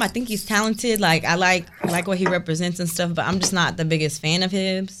like him. I think he's talented. Like I like what he represents and stuff, but I'm just not the biggest fan of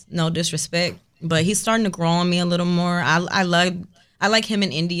his. No disrespect. But he's starting to grow on me a little more. I like him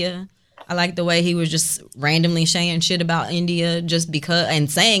in India. I like the way he was just randomly saying shit about India just because, and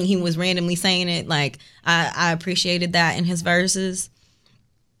saying he was randomly saying it. Like I appreciated that in his verses.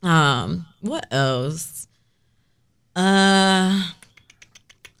 What else? I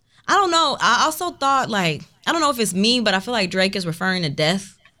don't know. I also thought like, I don't know if it's me, but I feel like Drake is referring to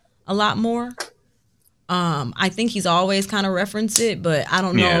death a lot more. I think he's always kind of referenced it, but I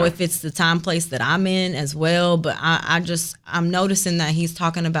don't know if it's the time place that I'm in as well. But I'm noticing that he's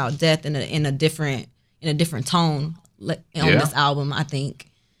talking about death in a different tone on this album, I think.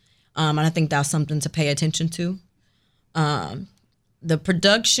 And I think that's something to pay attention to. The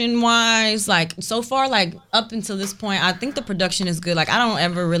production wise, like so far, like up until this point, I think the production is good. Like I don't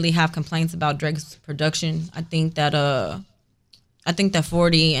ever really have complaints about Drake's production. I think that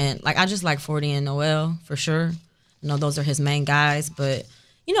 40 and like I just like 40 and Noel for sure. You know, those are his main guys, but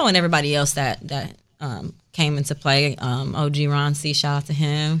you know, and everybody else that came into play. OG Ron C, shout out to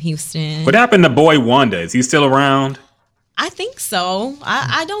him. Houston. What happened to Boy Wonder? Is he still around? I think so.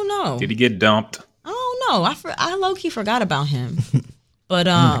 I don't know. Did he get dumped? I don't know. I low key forgot about him. But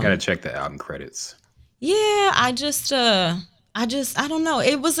I gotta check the album credits. Yeah, I don't know.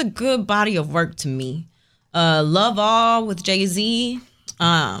 It was a good body of work to me. Love All with Jay-Z.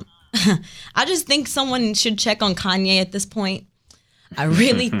 I just think someone should check on Kanye at this point. I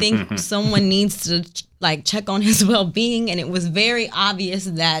really think someone needs to like check on his well-being, and it was very obvious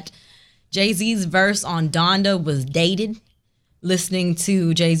that Jay-Z's verse on Donda was dated. Listening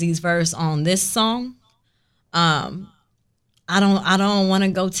to Jay-Z's verse on this song, I don't want to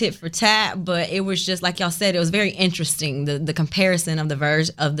go tit for tat, but it was just like y'all said, it was very interesting the comparison of the verse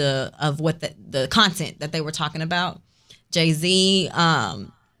of what the content that they were talking about. Jay-Z,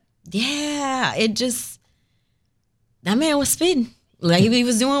 it just, that man was spitting. Like he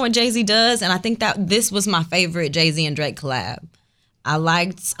was doing what Jay-Z does, and I think that this was my favorite Jay-Z and Drake collab.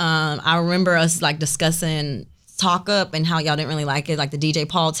 I remember us like discussing Talk Up and how y'all didn't really like it. Like the DJ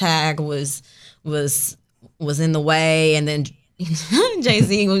Paul tag was in the way, and then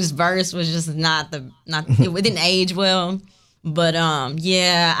Jay-Z's verse was just it didn't age well. But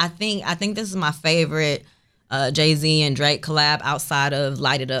I think this is my favorite Jay-Z and Drake collab outside of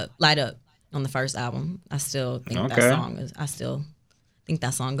Light Up on the first album. I still think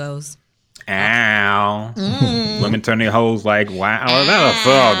that song goes. Ow. Women turn their hoes like, wow.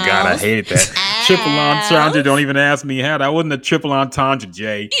 Oh, God, I hated that. Triple entendre, don't even ask me how. That wasn't a triple entendre,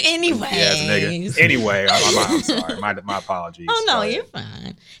 Jay. Anyway. Yes, nigga. Anyway, I'm sorry. My apologies. Oh, no, you're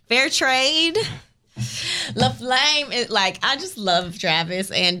fine. Fair Trade. La Flame is like, I just love Travis.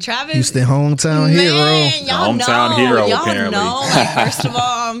 And Travis. Houston hometown hero. Apparently. Like, first of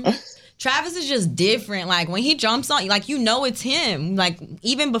all, Travis is just different. Like when he jumps on, like you know it's him. Like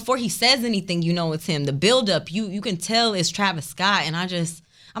even before he says anything, you know it's him. The build up, you can tell it's Travis Scott. And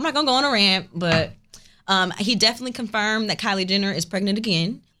I'm not gonna go on a rant, but He definitely confirmed that Kylie Jenner is pregnant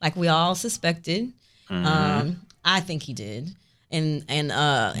again, like we all suspected. I think he did, and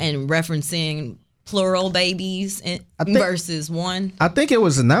referencing plural babies versus one. I think it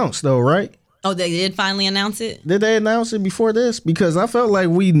was announced though, right? Oh, they did finally announce it? Did they announce it before this? Because I felt like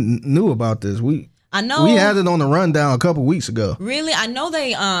we knew about this. I know we had it on the rundown a couple weeks ago. Really, I know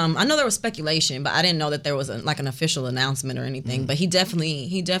there was speculation, but I didn't know that there was an official announcement or anything. But he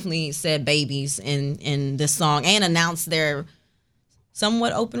definitely said babies in this song and announced their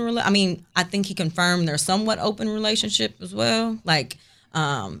somewhat open I think he confirmed their somewhat open relationship as well. Like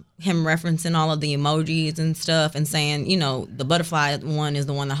him referencing all of the emojis and stuff and saying, the butterfly one is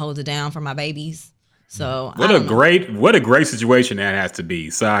the one that holds it down for my babies. So what a great situation that has to be.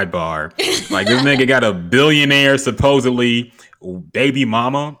 Sidebar, like this nigga got a billionaire supposedly baby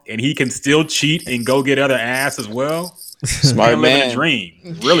mama, and he can still cheat and go get other ass as well. Smart man, living a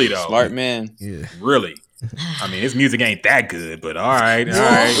dream. Really though, smart man. Yeah, really. I mean, his music ain't that good, but all right.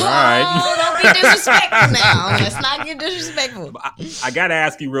 Don't be disrespectful now. Let's not get disrespectful. I gotta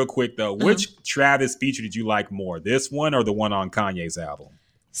ask you real quick though, which Travis feature did you like more, this one or the one on Kanye's album?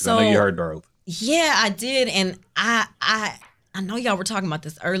 So I know you heard both. Yeah, I did, and I know y'all were talking about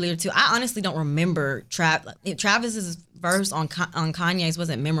this earlier too. I honestly don't remember Travis's verse on Kanye's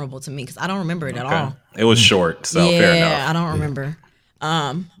wasn't memorable to me because I don't remember it at all. It was short, so fair enough. Yeah, I don't remember.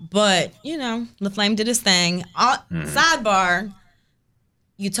 But LaFlame did his thing. Sidebar: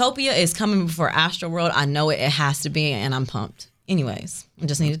 Utopia is coming before Astroworld. I know it has to be, and I'm pumped. Anyways, I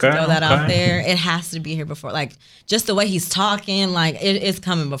just needed to throw that out there. It has to be here before, like, just the way he's talking, like, it's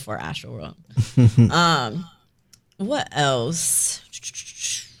coming before Astroworld. What else?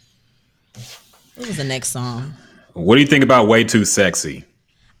 What was the next song? What do you think about Way Too Sexy?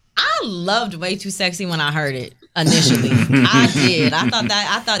 I loved Way Too Sexy when I heard it initially. I did.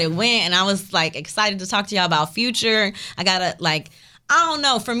 I thought it went, and I was, like, excited to talk to y'all about Future. I don't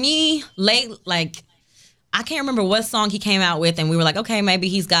know. For me, I can't remember what song he came out with, and we were like, okay, maybe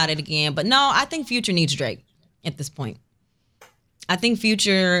he's got it again. But no, I think Future needs Drake at this point. I think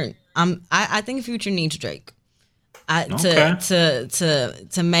Future. I think Future needs Drake.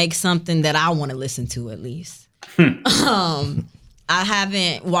 To make something that I want to listen to at least. I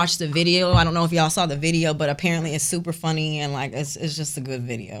haven't watched the video. I don't know if y'all saw the video, but apparently it's super funny and like it's just a good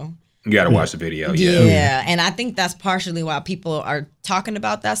video. You got to watch the video. Yeah, and I think that's partially why people are talking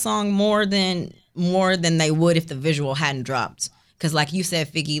about that song more than they would if the visual hadn't dropped. Because like you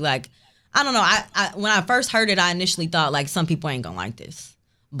said, Figgy, like, I don't know. I when I first heard it, I initially thought like some people ain't gonna like this.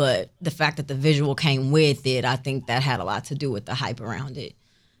 But the fact that the visual came with it, I think that had a lot to do with the hype around it.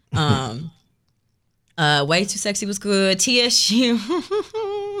 Way Too Sexy was good. TSU.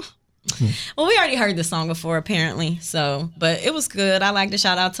 Well, we already heard this song before, apparently. But it was good. I like to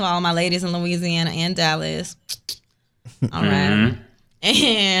shout out to all my ladies in Louisiana and Dallas. All right.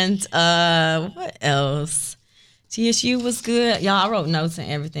 And what else? TSU was good. Y'all, I wrote notes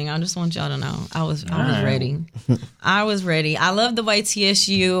and everything. I just want y'all to know. I was ready. I was ready. I love the way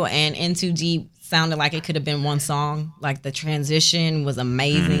TSU and In Too Deep sounded like it could have been one song. Like the transition was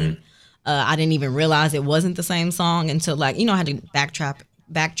amazing. I didn't even realize it wasn't the same song until I had to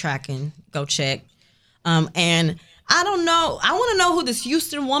backtrack and go check. And I don't know. I want to know who this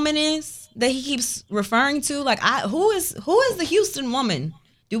Houston woman is that he keeps referring to. Like, who is the Houston woman?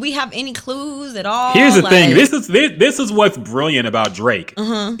 Do we have any clues at all? Here's the thing. This is what's brilliant about Drake.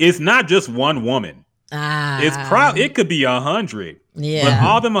 It's not just one woman. It could be 100. Yeah. But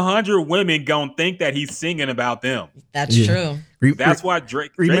all them 100 women gonna think that he's singing about them. That's true. That's why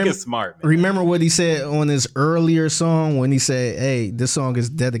Drake is smart. Man. Remember what he said on his earlier song when he said, "Hey, this song is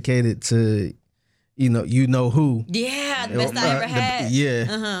dedicated to, you know who." Yeah, the best I ever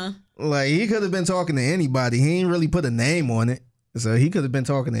had. Like he could have been talking to anybody. He ain't really put a name on it, so he could have been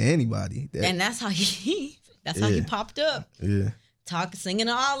talking to anybody. And that's how he popped up. Yeah, singing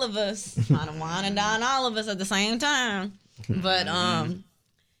to all of us, trying to wine and dine all of us at the same time. But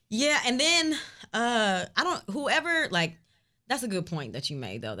yeah, and then that's a good point that you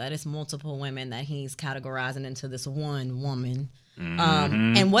made though. That it's multiple women that he's categorizing into this one woman.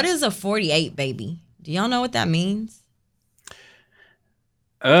 And what is a 48 baby? Do y'all know what that means?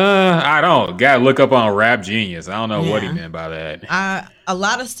 I don't. Gotta look up on Rap Genius. I don't know what he meant by that. A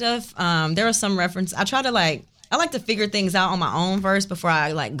lot of stuff. There was some reference. I like to figure things out on my own first before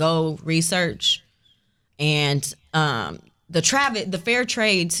I go research. And the fair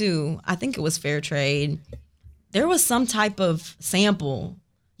trade too. I think it was fair trade. There was some type of sample.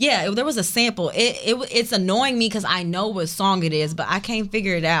 Yeah, there was a sample. It's annoying me because I know what song it is, but I can't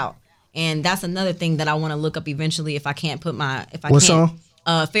figure it out. And that's another thing that I want to look up eventually if I can't put my What song?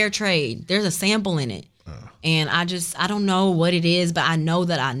 Fair Trade. There's a sample in it. And I don't know what it is, but I know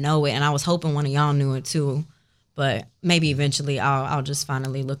that I know it. And I was hoping one of y'all knew it too. But maybe eventually I'll just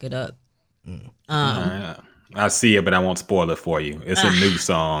finally look it up. I see it, but I won't spoil it for you. It's a new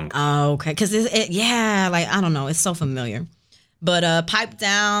song. Oh, okay. Because like, I don't know. It's so familiar. But Pipe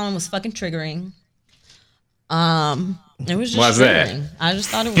Down was fucking triggering. It was just Why's triggering. that? I just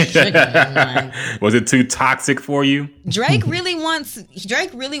thought it was triggering. Like, Was it too toxic for you? Drake really wants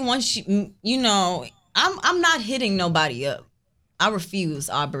you know, I'm not hitting nobody up. I refuse,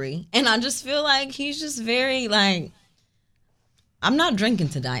 Aubrey. And I just feel like he's just very like, I'm not drinking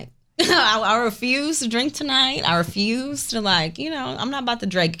tonight. I refuse to drink tonight. I refuse to like, you know, I'm not about to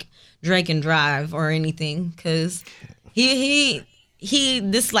Drake and drive or anything, because he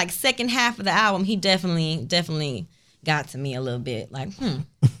this like second half of the album, he definitely got to me a little bit. Like,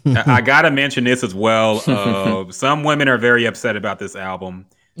 I gotta mention this as well. Some women are very upset about this album.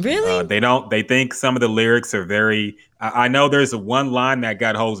 Really? They think some of the lyrics are very. I know there's one line that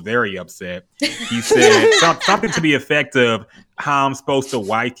got Hov very upset. He said something to the effect of, "How I'm supposed to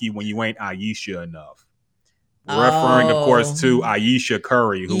wife you when you ain't Aisha enough," referring, of course, to Aisha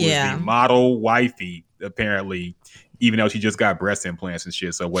Curry, who is the model wifey, apparently, even though she just got breast implants and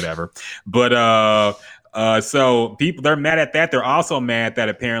shit. So whatever. But so people, they're mad at that. They're also mad that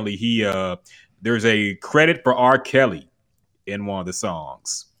apparently there's a credit for R. Kelly in one of the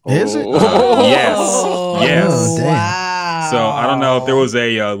songs. Is it? Yes. Oh, damn. Wow. So I don't know if there was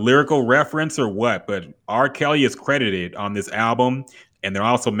a lyrical reference or what, but R. Kelly is credited on this album, and they're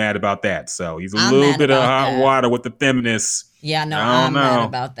also mad about that. So he's a little bit of hot water with the feminists. Yeah, no, I'm mad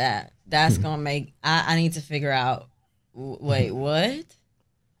about that. That's gonna make. I need to figure out. Wait, what?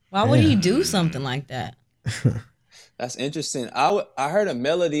 Why would he do something like that? That's interesting. I heard a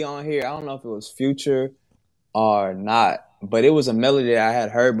melody on here. I don't know if it was Future or not, but it was a melody that I had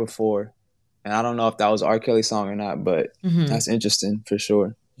heard before, and I don't know if that was R. Kelly's song or not. But that's interesting for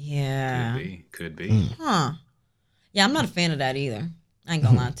sure. Yeah, could be. Huh? Yeah, I'm not a fan of that either. I ain't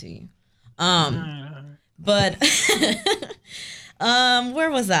gonna lie to you. But where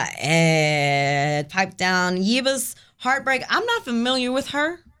was I at? Pipe Down, Yeba's Heartbreak. I'm not familiar with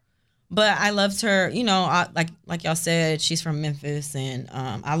her, but I loved her. You know, like y'all said, she's from Memphis, and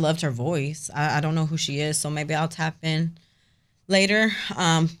I loved her voice. I don't know who she is, so maybe I'll tap in later.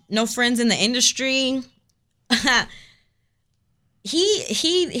 No Friends in the Industry.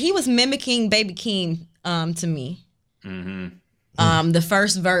 He was mimicking Baby Keem to me. The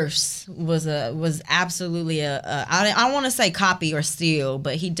first verse was absolutely I want to say copy or steal,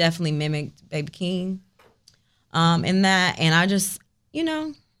 but he definitely mimicked Baby Keem in that, and I just, you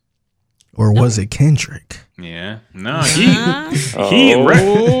know. Or was it Kendrick? Yeah, no,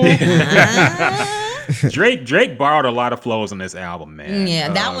 Drake borrowed a lot of flows on this album, man. Yeah,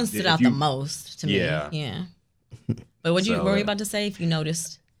 that one stood out the most to me. Yeah. But what were you about to say? If you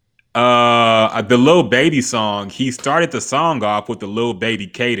noticed, the Lil Baby song, he started the song off with the Lil Baby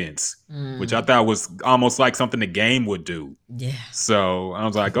cadence, which I thought was almost like something the Game would do. Yeah. So I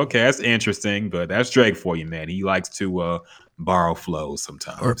was like, okay, that's interesting, but that's Drake for you, man. He likes to borrow flows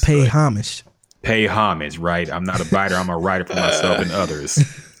sometimes. Or pay homage. Pay homage, right? I'm not a biter. I'm a writer for myself and others,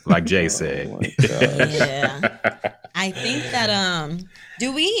 like Jay said. Yeah. I think that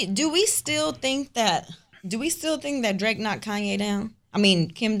do we still think that Drake knocked Kanye down? I mean,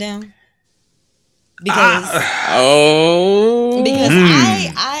 Kim down? Because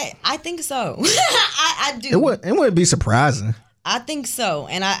I think so. I do. It wouldn't be surprising. I think so.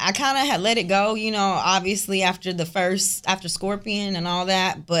 And I kind of had let it go, you know, obviously after Scorpion and all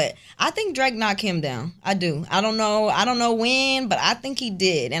that. But I think Drake knocked him down. I do. I don't know when, but I think he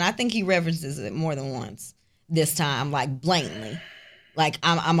did. And I think he references it more than once this time, like blatantly. Like,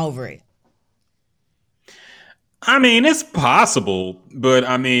 I'm over it. I mean, it's possible, but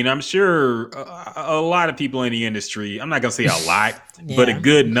I mean, I'm sure a lot of people in the industry, I'm not going to say a lot, but a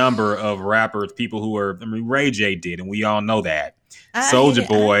good number of rappers, people who are, I mean, Ray J did, and we all know that. Soulja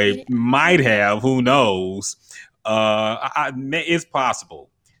Boy might have, who knows? It's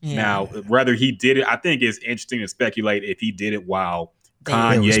possible. Yeah. Now, whether he did it, I think it's interesting to speculate if he did it while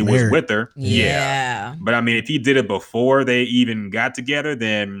Kanye was with her. Yeah. But I mean, if he did it before they even got together,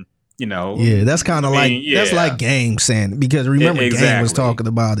 then, you know. Yeah, that's kind of that's like Game saying, because remember Game was talking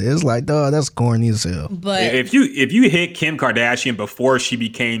about it. It's like, dog, that's corny as hell. But if you hit Kim Kardashian before she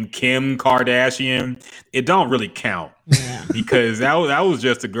became Kim Kardashian, it don't really count. Yeah. Because that was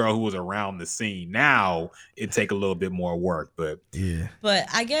just a girl who was around the scene. Now it take a little bit more work, but yeah. But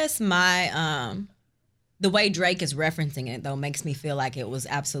I guess my the way Drake is referencing it though makes me feel like it was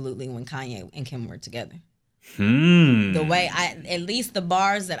absolutely when Kanye and Kim were together. The way at least the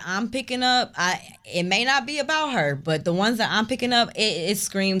bars that I'm picking up, it may not be about her, but the ones that I'm picking up, it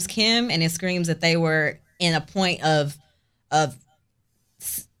screams Kim, and it screams that they were in a point of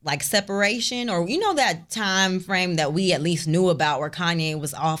like separation, or that time frame that we at least knew about where Kanye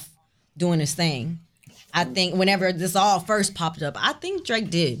was off doing his thing. I think whenever this all first popped up, I think Drake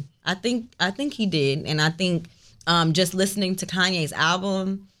did. I think he did, and I think just listening to Kanye's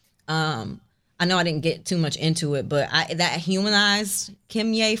album, I know I didn't get too much into it, but that humanized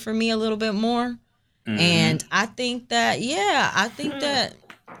Kim Ye for me a little bit more. Mm-hmm. And I think that,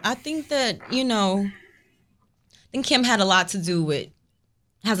 I think Kim has a lot to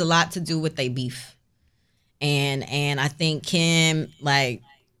do with their beef. And I think Kim, like,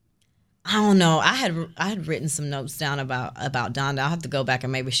 I don't know. I had written some notes down about Donda. I'll have to go back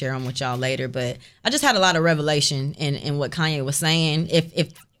and maybe share them with y'all later. But I just had a lot of revelation in what Kanye was saying.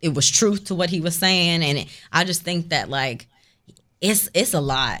 If it was truth to what he was saying, and I just think that like it's a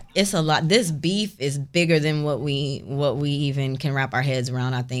lot. It's a lot. This beef is bigger than what we even can wrap our heads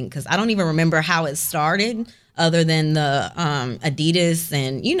around. I think because I don't even remember how it started, other than the Adidas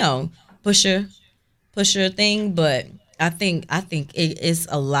and Pusha thing, but. I think it is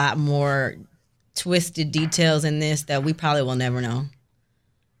a lot more twisted details in this that we probably will never know.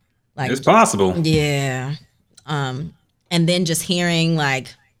 Like it's possible. Yeah. And then just hearing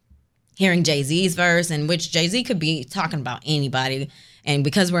Jay-Z's verse, in which Jay-Z could be talking about anybody. And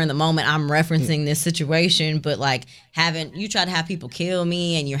because we're in the moment, I'm referencing this situation, but like you try to have people kill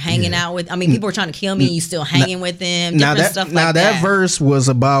me and you're hanging out with, people were trying to kill me and you still hanging with them, stuff like that. That verse was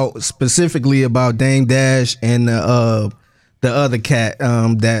specifically about Dame Dash and the other cat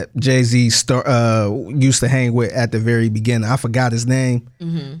that Jay-Z used to hang with at the very beginning. I forgot his name,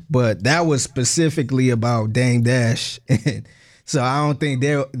 but that was specifically about Dame Dash. So I don't think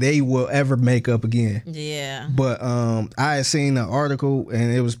they will ever make up again. Yeah. But I had seen the article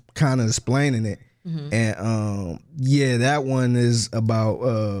and it was kind of explaining it. And that one is about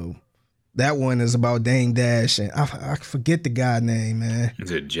Dame Dash, and I forget the guy's name, man.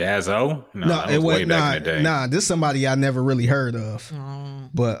 Is it Jaz-O? No, it was way back in the day. Nah, this is somebody I never really heard of.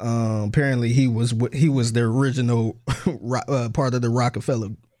 But apparently he was the original part of the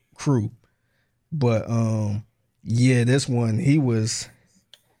Rockefeller crew. But this one he was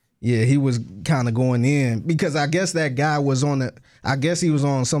kind of going in because I guess that guy was he was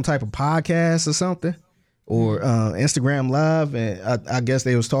on some type of podcast or something, or Instagram Live, and I guess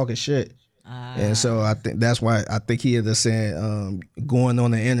they was talking shit. And so I think that's why I think he had saying going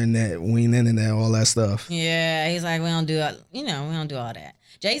on the internet, all that stuff. Yeah, he's like, we don't do all that.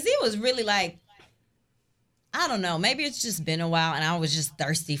 Jay-Z was really like, I don't know, maybe it's just been a while and I was just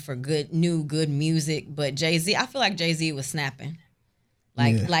thirsty for good music. But Jay-Z, I feel like Jay-Z was snapping.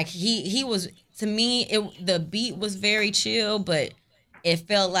 Like he was, to me, the beat was very chill, but it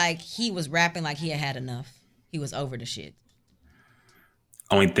felt like he was rapping like he had enough. He was over the shit.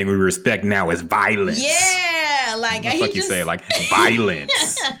 Only thing we respect now is violence. Yeah, like what the fuck you say, like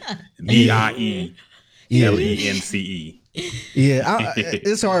violence. VIELENCE. Yeah,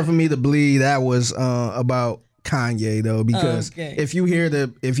 it's hard for me to believe that was about Kanye though, because if you hear the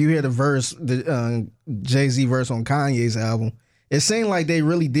verse, the Jay-Z verse on Kanye's album, it seemed like they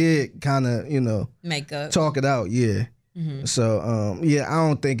really did kind of make up, talk it out. Yeah. Mm-hmm. So I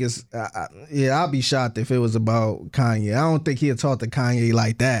don't think it's I'll be shocked if it was about Kanye. I don't think he'll talk to Kanye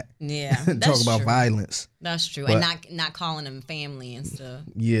like that. Yeah, talk about violence. That's true, but, and not calling him family and stuff.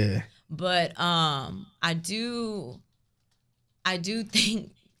 Yeah, but I do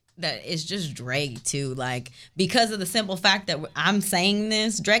think that it's just Drake too, like because of the simple fact that I'm saying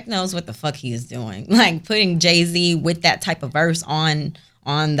this, Drake knows what the fuck he is doing, like putting Jay-Z with that type of verse on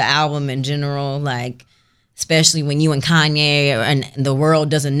the album in general, like. Especially when you and Kanye and the world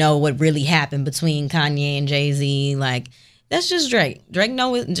doesn't know what really happened between Kanye and Jay-Z. Like, that's just Drake. Drake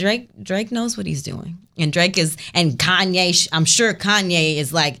knows what he's doing. And Kanye, I'm sure Kanye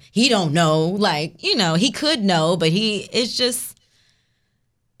is like, he don't know. Like, he could know, but it's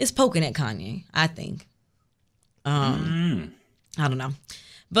poking at Kanye, I think. I don't know.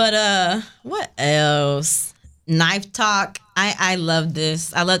 But what else? Knife Talk. I love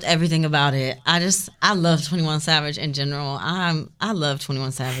this. I loved everything about it. I love 21 Savage in general. I love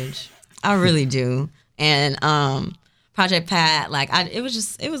 21 Savage. I really do. And Project Pat, like it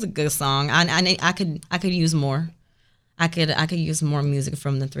was a good song. I could use more. I could use more music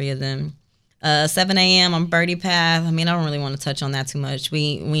from the three of them. 7 a.m. on Birdie Path. I don't really want to touch on that too much.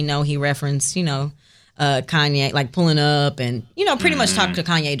 We know he referenced, Kanye like pulling up and pretty much talked to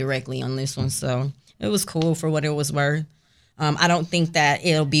Kanye directly on this one. So it was cool for what it was worth. I don't think that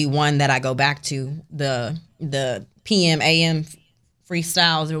it'll be one that I go back to the PM AM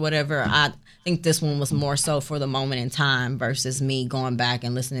freestyles or whatever. I think this one was more so for the moment in time versus me going back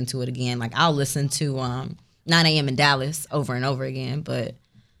and listening to it again. Like I'll listen to 9 a.m. in Dallas over and over again, but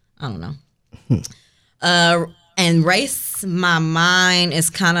I don't know. And Race My Mind is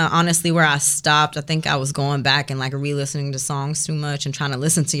kind of honestly where I stopped. I think I was going back and like re-listening to songs too much and trying to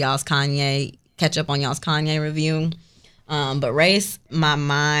listen to catch up on y'all's Kanye review. But Race My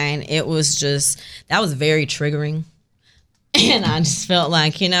Mind, that was very triggering. And I just felt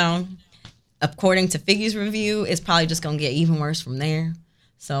like, according to Figgy's review, it's probably just going to get even worse from there.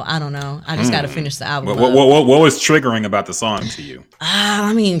 So I don't know. I just got to finish the album. What was triggering about the song to you?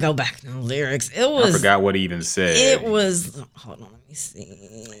 Let me go back to the lyrics. I forgot what he even said. It was, hold on, let me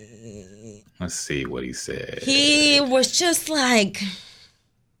see. Let's see what he said. He was just like,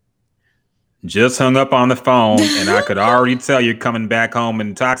 just hung up on the phone and I could already tell you're coming back home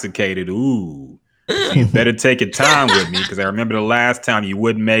intoxicated. Ooh, so you better take your time with me because I remember the last time you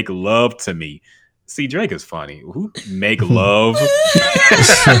wouldn't make love to me. See, Drake is funny. Who make love?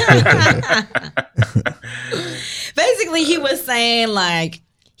 Basically, he was saying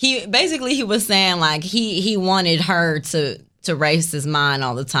he wanted her to race his mind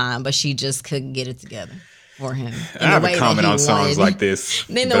all the time, but she just couldn't get it together for him. I have a comment on songs like this.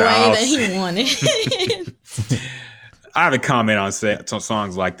 In the way that he wanted. I have a comment on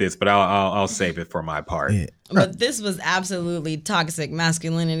songs like this, but I'll save it for my part. Yeah. But this was absolutely toxic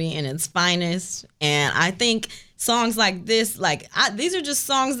masculinity in its finest, and I think songs like this, these are just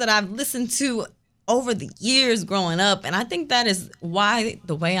songs that I've listened to over the years growing up, and I think that is why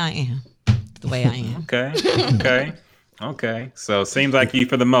the way I am. Okay. So it seems like you,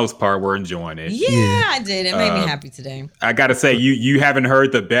 for the most part, were enjoying it. Yeah, I did. It made me happy today. I gotta say, you haven't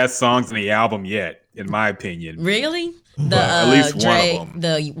heard the best songs in the album yet, in my opinion. Really? At least Drake, one of them.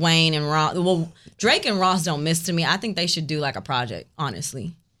 The Wayne and Ross. Well, Drake and Ross don't miss to me. I think they should do like a project,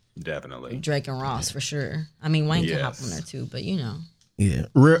 honestly. Definitely. Drake and Ross, for sure. I mean, Wayne can hop on there too, but Yeah,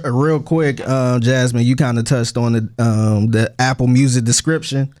 real quick, Jasmine, you kind of touched on the Apple Music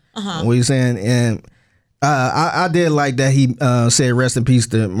description. What you saying? And I did like that he said rest in peace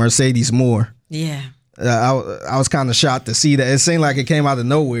to Mercedes Moore. Yeah. I was kind of shocked to see that. It seemed like it came out of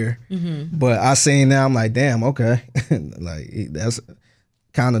nowhere, but I seen that, I'm like, damn, okay, like that's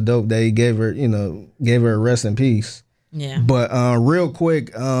kind of dope that he gave her a rest in peace. Yeah. But real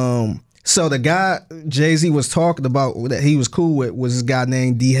quick, so the guy Jay-Z was talking about that he was cool with was this guy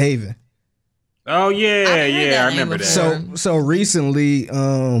named D Haven. Oh yeah, I remember that. So recently,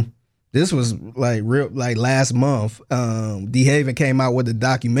 this was like last month, D Haven came out with a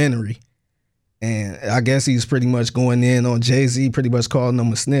documentary. And I guess he's pretty much going in on Jay-Z, pretty much calling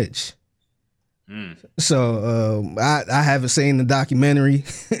him a snitch. So I haven't seen the documentary.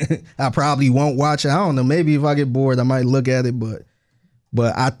 I probably won't watch it. I don't know. Maybe if I get bored, I might look at it. But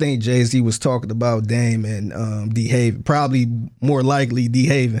I think Jay-Z was talking about Dame and D Haven. Probably more likely D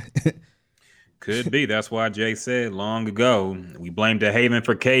Haven. Could be. That's why Jay said long ago, we blame DeHaven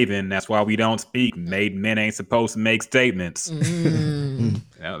for caving. That's why we don't speak. Made men ain't supposed to make statements.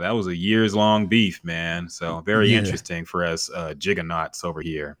 That was a years-long beef, man. So very interesting for us jiggernauts over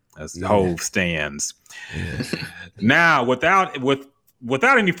here as Hove stands. Yeah. Now, without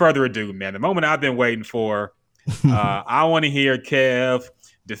any further ado, man, the moment I've been waiting for, I want to hear Kev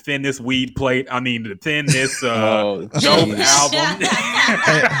defend this defend this dope album.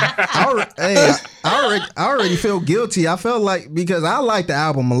 I already feel guilty. I felt like, because I like the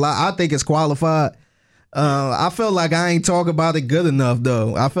album a lot. I think it's qualified. I felt like I ain't talk about it good enough,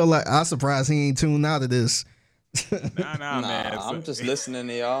 though. I feel like I'm surprised he ain't tuned out of this. Nah, man. I'm just listening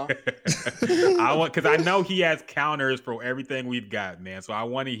to y'all. Because I know he has counters for everything we've got, man. So I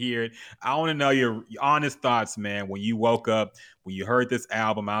want to hear it. I want to know your honest thoughts, man. When you woke up, when you heard this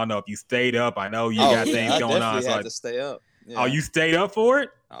album, I don't know if you stayed up. I know you got things going on. I had to stay up. Yeah. Oh, you stayed up for it?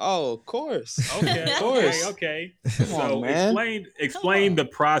 Oh, of course. Okay, of course. Okay. So explain the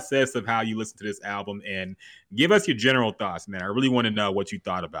process of how you listen to this album and give us your general thoughts, man. I really want to know what you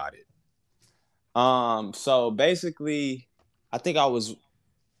thought about it. So basically, I think I was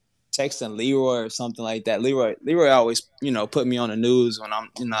texting Leroy or something like that. Leroy always, put me on the news when I'm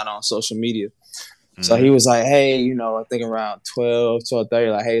not on social media. Mm-hmm. So he was like, hey, I think around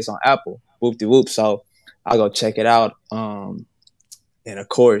 12:30, like, hey, it's on Apple. Whoop-de-whoop. So I'll go check it out. And of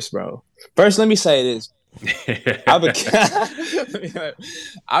course, bro. First, let me say this. I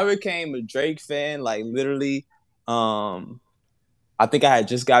became a Drake fan, like literally. I think I had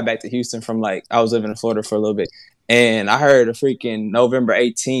just got back to Houston from I was living in Florida for a little bit. And I heard a freaking November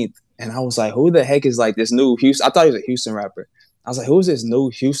 18th and I was like, who the heck is like this new Houston? I thought he was a Houston rapper. I was like, who's this new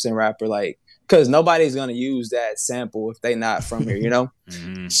Houston rapper? Like, because nobody's gonna use that sample if they not from here, you know.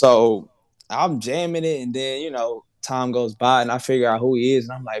 So I'm jamming it, and then time goes by, and I figure out who he is,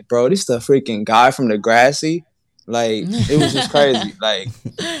 and I'm like, bro, this the freaking guy from Degrassi. Like, it was just crazy. Like,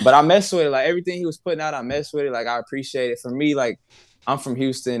 but I messed with it. Like, everything he was putting out, I messed with it. Like, I appreciate it. For me, like, I'm from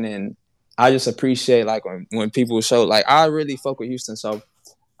Houston, and I just appreciate like when people show, like, I really fuck with Houston, so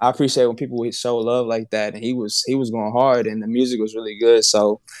I appreciate when people would show love like that. And he was going hard, and the music was really good,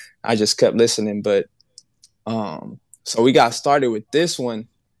 so I just kept listening. But so we got started with this one.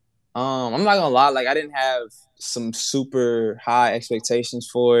 I'm not gonna lie, like, I didn't have some super high expectations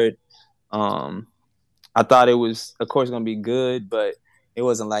for it. I thought it was, of course, gonna be good, but it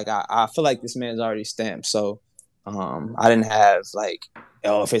wasn't like I feel like this man's already stamped. So I didn't have like,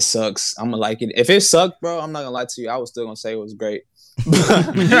 oh, if it sucks, I'm gonna like it. If it sucked, bro, I'm not gonna lie to you, I was still gonna say it was great.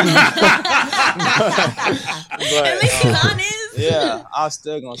 At least he's honest. Yeah, I was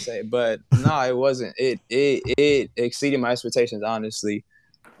still gonna say it, but no, it wasn't. It exceeded my expectations, honestly.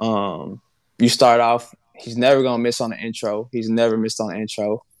 You start off, he's never gonna miss on the intro. He's never missed on the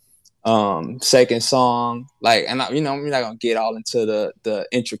intro. Second song, like, and I'm not gonna get all into the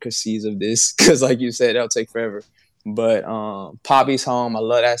intricacies of this because, like you said, that'll take forever. But Poppy's Home, I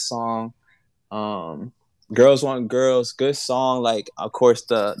love that song. Girls Want Girls, good song. Like, of course,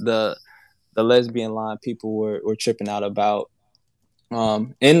 the lesbian line people were tripping out about.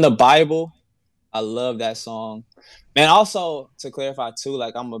 In the Bible, I love that song. And also, to clarify too,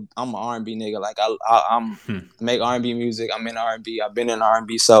 like, I'm an R&B nigga. Like, I make R&B music. I'm in R&B. I've been in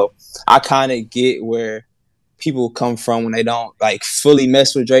R&B, so I kind of get where people come from when they don't like fully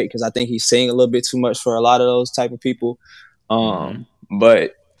mess with Drake, because I think he's saying a little bit too much for a lot of those type of people.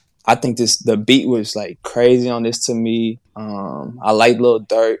 But I think the beat was like crazy on this to me. I like Lil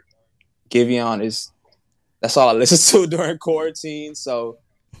Durk. Giveon that's all I listen to during quarantine, so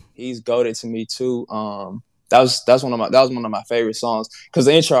he's goated to me too. That was one of my favorite songs, because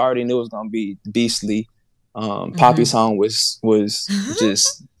the intro I already knew it was gonna be beastly. Poppy's Home was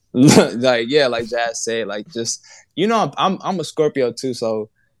just like, yeah, like Jazz said, like, just, I'm a Scorpio too, so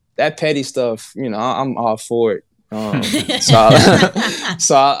that petty stuff, I'm all for it. So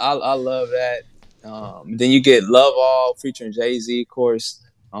I love that. Then you get Love All featuring Jay-Z, of course.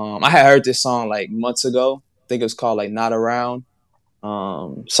 I had heard this song like months ago. I think it was called like Not Around.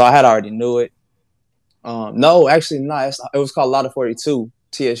 So I had already knew it. No, actually not. It was called Lotta 42.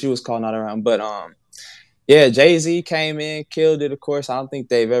 TSU was called Not Around. But yeah, Jay-Z came in, killed it, of course. I don't think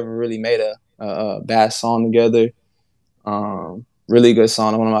they've ever really made a bad song together. Really good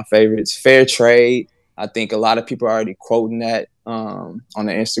song, one of my favorites. Fair Trade. I think a lot of people are already quoting that on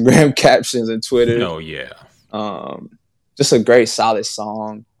the Instagram captions and Twitter. Oh, yeah. Just a great, solid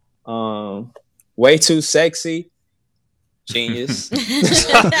song. Way Too Sexy. Genius.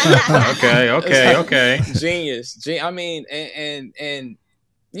 Okay. Genius. I mean, and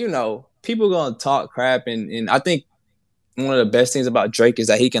people gonna talk crap, and I think one of the best things about Drake is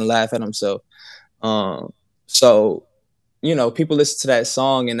that he can laugh at himself. So people listen to that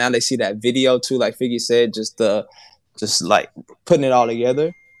song, and now they see that video too, like Figgy said, just like putting it all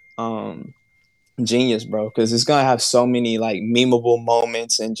together. Genius, bro, because it's gonna have so many like memeable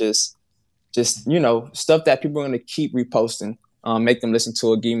moments, and just stuff that people are gonna keep reposting, make them listen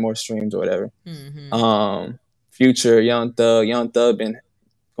to it, give more streams or whatever. Future, Young Thug been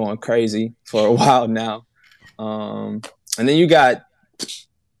going crazy for a while now. And then you got,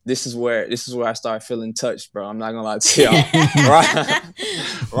 this is where I start feeling touched, bro. I'm not gonna lie to y'all.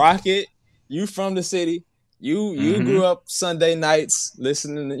 Rocket, you from the city. You grew up Sunday nights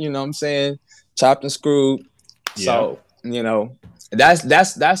listening to, what I'm saying, Chopped and Screwed. Yeah. So, that's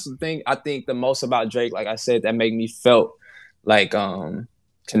the thing I think the most about Drake, like I said, that make me felt like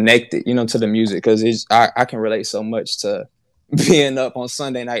connected, to the music, because I can relate so much to being up on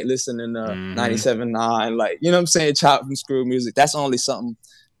Sunday night listening to 97.9, like, what I'm saying, Chopped and Screwed music. That's only something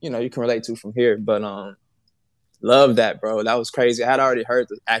you can relate to from here. But love that, bro. That was crazy. I had already heard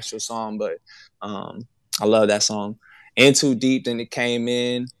the actual song, but I love that song. In Too Deep, then it came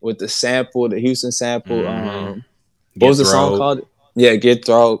in with the sample, the Houston sample. What was the song called? Yeah, Get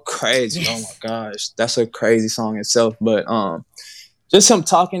Throw. Crazy. Yes. Oh my gosh. That's a crazy song itself. But just him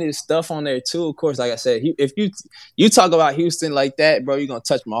talking his stuff on there too. Of course, like I said, if you talk about Houston like that, bro, you're gonna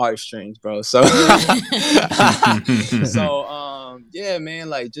touch my heartstrings, bro. So yeah, man,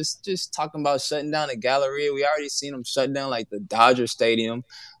 like just talking about shutting down the Galleria. We already seen them shut down like the Dodger Stadium.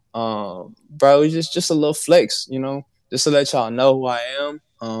 Bro, it's just a little flex, just to let y'all know who I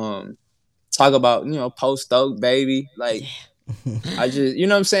am. Talk about, Post Oak, baby. Like, I just, you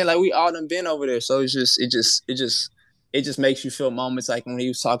know what I'm saying? Like we all done been over there, so it just makes you feel moments like when he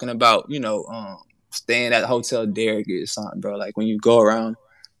was talking about, staying at Hotel Derrick or something, bro. Like when you go around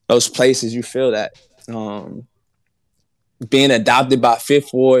those places, you feel that. Being adopted by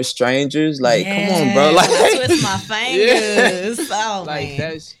Fifth Ward strangers, like come on, bro. Like I twist my fingers. Oh, like man.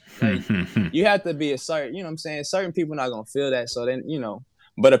 that's like you have to be a certain, you know what I'm saying? Certain people not gonna feel that. So then,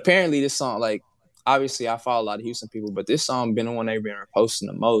 but apparently this song, like obviously I follow a lot of Houston people, but this song been the one they've been posting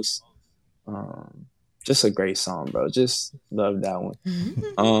the most. Just a great song, bro. Just love that one.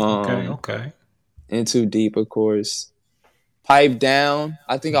 Okay. In Too Deep, of course. Pipe Down.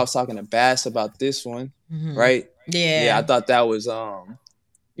 I think I was talking to Bass about this one, right? Yeah. I thought that was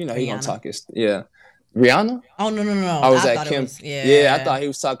he gonna talk his Rihanna? Oh no. I was at Kim. I I thought he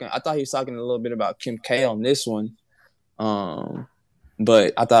was talking a little bit about Kim K on this one.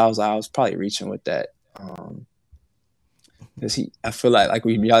 But I thought I was probably reaching with that. Cause I feel like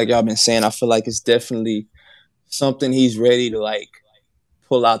y'all been saying, I feel like it's definitely something he's ready to like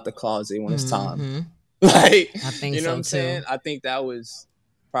pull out the closet when it's time. Like, I think you know so what I'm saying? I think that was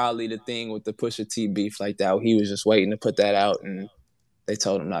probably the thing with the Pusha T beef like that. He was just waiting to put that out and they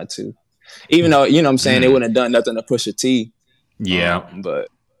told him not to. Even though, you know what I'm saying, they wouldn't have done nothing to Pusha T. Yeah. But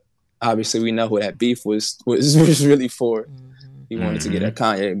obviously we know who that beef was really for. He wanted to get at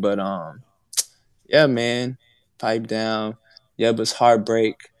Kanye. But yeah, man. Pipe Down. Yeah, but it's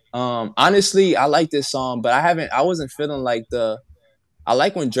Heartbreak. Honestly, I like this song, but I wasn't feeling like I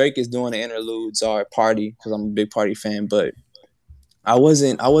like when Drake is doing the interludes or Party, because I'm a big Party fan, but I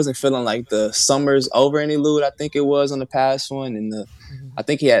wasn't feeling like the Summer's Over interlude, I think it was on the past one, and I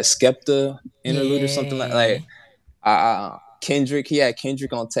think he had Skepta interlude or something like Kendrick. He had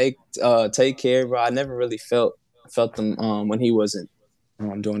Kendrick on Take Care, bro. I never really felt them when he wasn't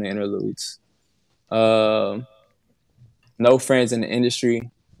doing the interludes. No Friends in the Industry.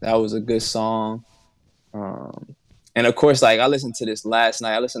 That was a good song. And of course, like I listened to this last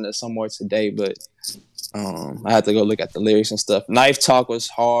night. I listened to some more today, but I had to go look at the lyrics and stuff. Knife Talk was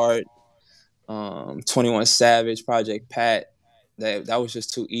hard. 21 Savage, Project Pat. That was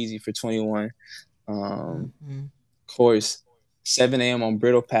just too easy for 21. Of course, 7 a.m. on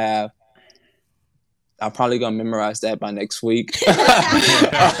Brittle Path. I'm probably gonna memorize that by next week.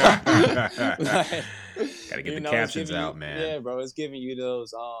 Gotta get the captions out, man. Yeah, bro, it's giving you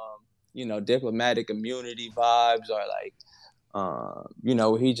those diplomatic immunity vibes, or like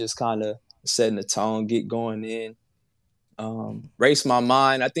he just kind of setting the tone, get going in. Race My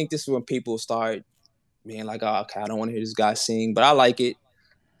Mind. I think this is when people start being like, oh, okay, I don't want to hear this guy sing, but I like it.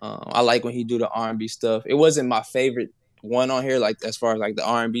 I like when he do the R&B stuff. It wasn't my favorite one on here, like as far as like the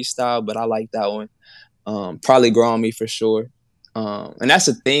R&B style, but I like that one. Probably Grow on Me for sure. And that's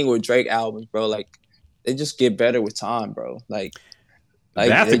the thing with Drake albums, bro. Like they just get better with time, bro. Like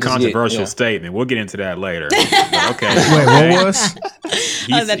that's a controversial statement. We'll get into that later. Okay. Wait, what was?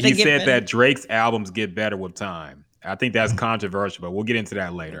 He said that Drake's albums get better with time. I think that's controversial, but we'll get into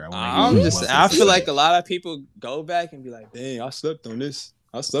that later. I feel like a lot of people go back and be like, dang, I slept on this.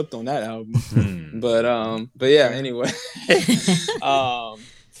 I slept on that album. But yeah, anyway.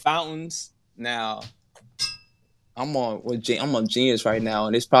 Fountains. Now, I'm on Genius right now,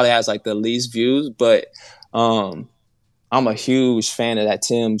 and this probably has like the least views, but I'm a huge fan of that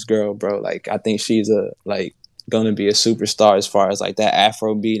Tim's girl, bro. Like I think she's gonna be a superstar as far as like that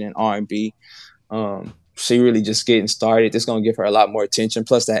Afrobeat and R&B. She really just getting started. It's gonna give her a lot more attention.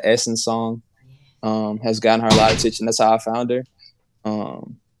 Plus that Essence song has gotten her a lot of attention. That's how I found her.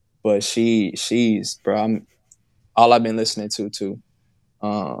 But she's bro. All I've been listening to too.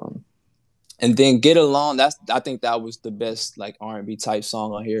 And then Get Along. I think that was the best like R&B type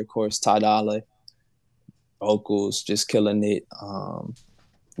song on here. Of course, Ty Dolla. Vocals just killing it.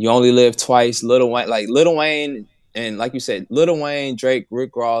 You Only Live Twice. Lil Wayne, and like you said, Lil Wayne, Drake,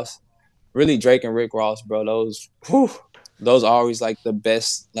 Rick Ross. Really, Drake and Rick Ross, bro. Those are always like the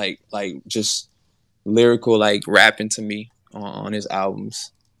best, like just lyrical, like rapping to me on his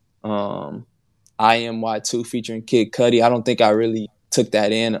albums. IMY2 featuring Kid Cudi. I don't think I really took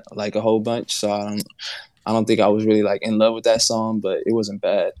that in like a whole bunch, so I don't think I was really like in love with that song, but it wasn't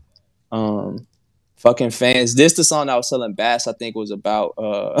bad. Fucking Fans. This the song I was telling Bass, I think was about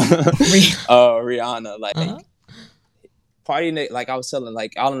Rihanna. Like Party Next, like I was telling,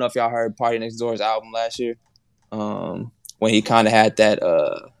 like I don't know if y'all heard Party Next Door's album last year. When he kind of had that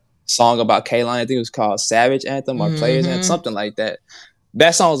song about Kehlani. I think it was called Savage Anthem or Players Anthem, something like that.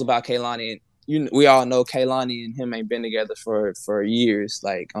 That song was about Kehlani, and we all know Kehlani and him ain't been together for years.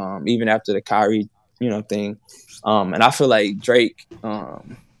 Like even after the Kyrie thing, and I feel like Drake,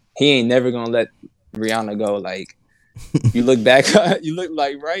 he ain't never gonna let Rihanna go. Like you look back, you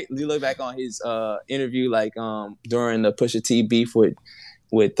look back on his interview like during the Pusha T beef with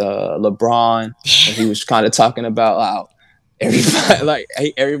LeBron, and he was kind of talking about how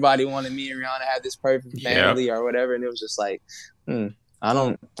everybody wanted me and Rihanna to have this perfect family or whatever, and it was just like, I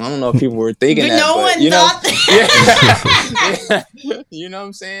don't know if people were thinking that, no but one thought that. Yeah. You know what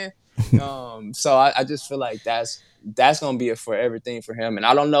I'm saying? So I just feel like that's gonna be a forever thing for him, and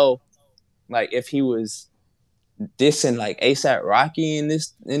I don't know, like if he was dissing like A$AP Rocky in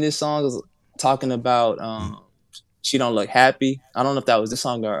this song, talking about She Don't Look Happy. I don't know if that was this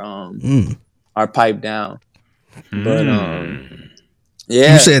song or Pipe Down. But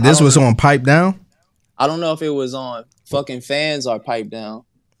yeah. You said this was on Pipe Down? I don't know if it was on Fucking Fans or Pipe Down.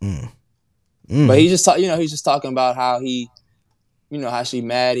 But he's just he's just talking about how he, how she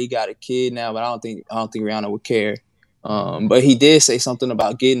mad he got a kid now, but I don't think Rihanna would care. But he did say something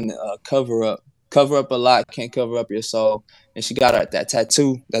about getting a cover up a lot, can't cover up your soul, and she got that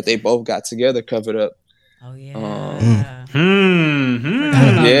tattoo that they both got together covered up. Oh yeah.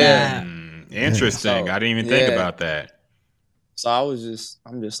 Yeah. Interesting. I didn't even think about that. So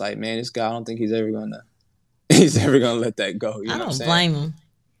I'm just like, man, this guy, I don't think he's ever gonna let that go. I don't blame him.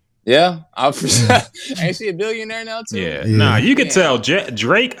 Yeah, ain't she a billionaire now too? Yeah. Nah, you could tell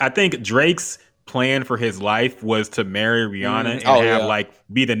Drake. I think Drake's plan for his life was to marry Rihanna and have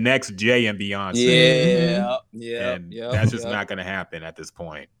be the next Jay and Beyonce. Yeah. That's just not gonna happen at this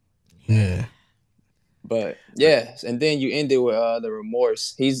point. Yeah. But and then you end it with the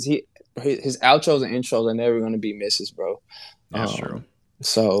remorse. His outros and intros are never gonna be misses, bro. That's true.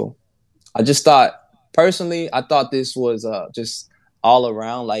 So I just thought this was just all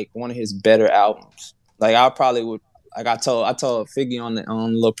around like one of his better albums. Like I probably would. Like I told Figgy on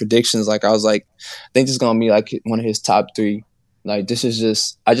little predictions. Like I was like, I think this is gonna be like one of his top 3. Like this is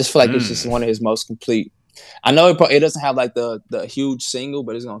just, I just feel like it's just one of his most complete. I know it doesn't have like the huge single,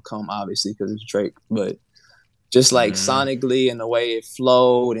 but it's gonna come obviously because it's Drake. But just like sonically and the way it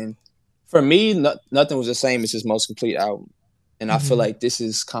flowed, and for me, nothing was the same as his most complete album. And I feel like this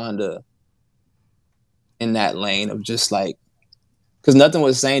is kind of in that lane of just like, because Nothing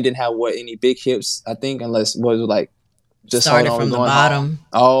Was the Same didn't have any big hits, I think, unless was like just started from the bottom.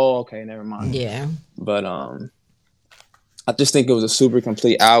 Oh, okay, never mind. Yeah, but I just think it was a super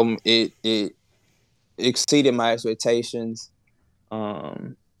complete album. It exceeded my expectations.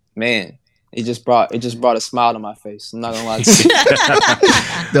 Man, it just brought a smile to my face. I'm not gonna lie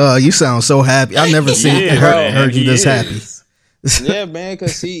to you. You sound so happy. I've never heard you this happy. Yeah, man,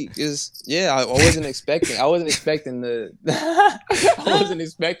 because he is. Yeah, I wasn't expecting. I wasn't expecting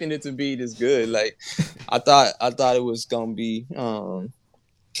it to be this good. Like, I thought it was gonna be kind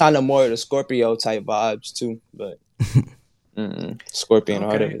of more of the Scorpio type vibes too. But Scorpion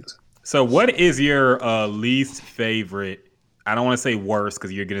harder. So, what is your least favorite? I don't want to say worst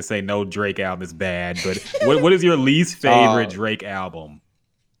because you're gonna say no Drake album is bad. But what is your least favorite Drake album?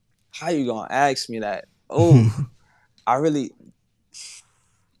 How you gonna ask me that? Oh, I really.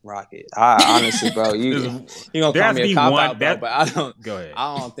 Rocket. Honestly, bro, you gonna call me a cop out, bro, but I don't. Go ahead.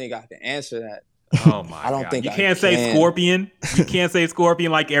 I don't think I can answer that. Oh my! I don't think you can't say Scorpion. You can't say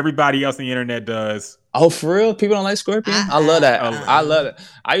Scorpion like everybody else on the internet does. Oh, for real? People don't like Scorpion? I love that. I love it.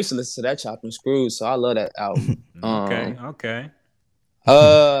 I used to listen to that Chopped and Screwed, so I love that album. Okay.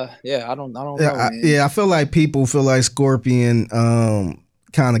 Yeah, I don't know. Man. I feel like people feel like Scorpion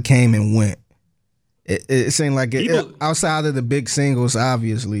kind of came and went. It seemed like outside of the big singles,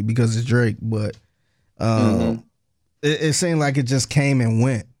 obviously, because it's Drake, but it seemed like it just came and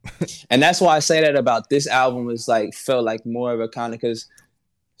went. And that's why I say that about this album is like felt like more of a kind of, because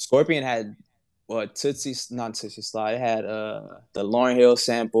Scorpion had not Tootsie Slide. It had the Lauryn Hill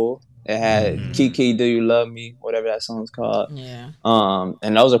sample. It had Kiki, Do You Love Me, whatever that song's called. Yeah.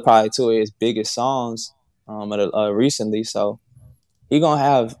 And those are probably 2 of his biggest songs recently. So he gonna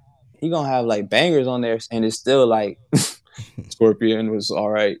have like bangers on there, and it's still like Scorpion was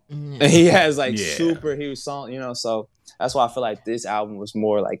all right. And he has like super huge song, so that's why I feel like this album was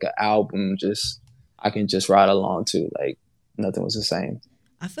more like an album I can just ride along to. Like Nothing Was the Same.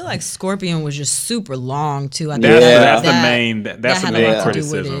 I feel like Scorpion was just super long too. I think that's the main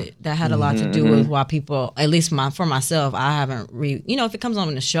criticism. That had a lot to do with why people, at least for myself, I haven't if it comes on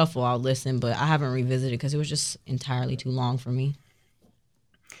in the shuffle, I'll listen, but I haven't revisited because it was just entirely too long for me.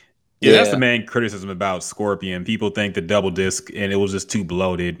 Yeah, that's the main criticism about Scorpion. People think the double disc and it was just too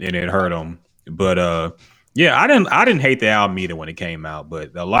bloated and it hurt them. But I didn't hate the album either when it came out.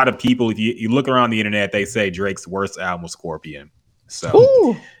 But a lot of people, if you look around the internet, they say Drake's worst album was Scorpion.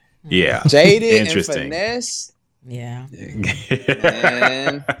 So yeah, Jaded and Finesse. Yeah.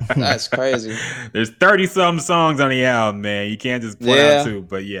 Man, that's crazy. There's 30-something songs on the album, man. You can't just point out two.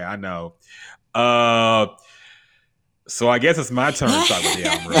 But yeah, I know. So I guess it's my turn to talk about the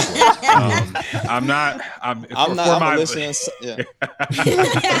album real quick. I'm listening. Yeah.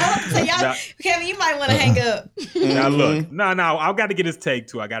 So Kevin, you might want to hang up. Now look, no, I've got to get his take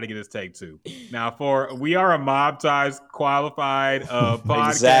too. Now, we are a Mob Ties qualified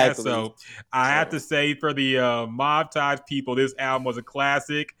podcast, Exactly. so I have to say for the Mob Ties people, this album was a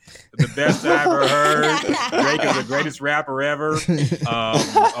classic, the best I ever heard. Drake is the greatest rapper ever.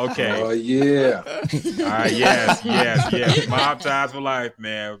 Okay. Oh yeah. All right. Yes. Mob Ties for life,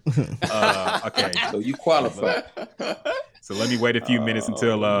 man. Okay. So you qualify. So let me wait a few minutes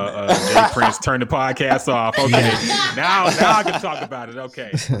until Jay Prince turned the podcast off. Okay. Now I can talk about it.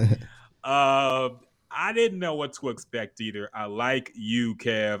 Okay. I didn't know what to expect either. I like you,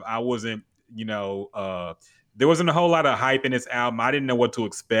 Kev. I wasn't, there wasn't a whole lot of hype in this album. I didn't know what to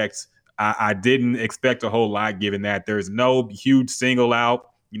expect. I didn't expect a whole lot given that there's no huge single out.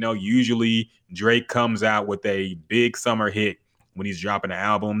 Usually Drake comes out with a big summer hit when he's dropping an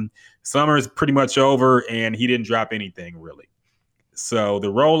album. Summer is pretty much over and he didn't drop anything really. So the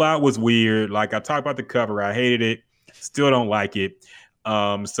rollout was weird. Like I talked about the cover, I hated it. Still don't like it.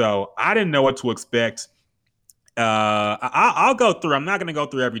 So I didn't know what to expect. I'll go through. I'm not going to go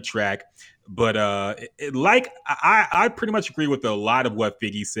through every track, but I pretty much agree with a lot of what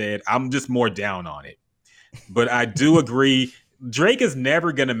Figgy said. I'm just more down on it. But I do agree. Drake is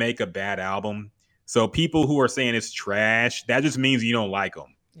never going to make a bad album. So people who are saying it's trash, that just means you don't like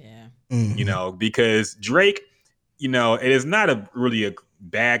him. Yeah. Mm-hmm. Because Drake, it is not really a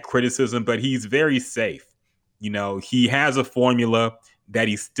bad criticism, but he's very safe. He has a formula that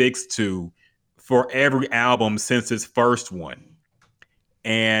he sticks to for every album since his first one.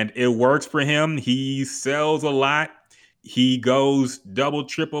 And it works for him. He sells a lot. He goes double,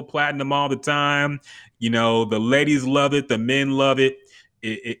 triple platinum all the time. The ladies love it. The men love it.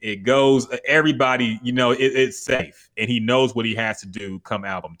 It goes, everybody, it's safe. And he knows what he has to do come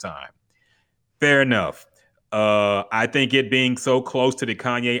album time. Fair enough. I think it being so close to the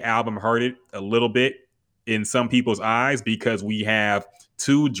Kanye album hurt it a little bit in some people's eyes because we have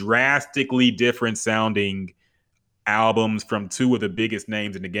two drastically different sounding albums from two of the biggest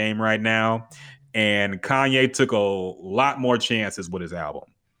names in the game right now. And Kanye took a lot more chances with his album.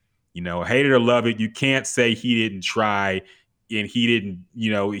 Hate it or love it, you can't say he didn't try and he didn't,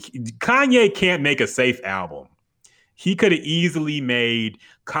 Kanye can't make a safe album. He could have easily made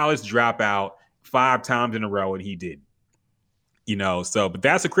College Dropout 5 times in a row and he didn't. But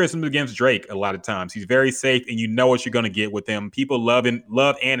that's a criticism against Drake a lot of times. He's very safe and you know what you're going to get with him. People love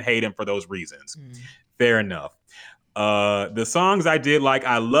and hate him for those reasons. Fair enough. The songs I did like,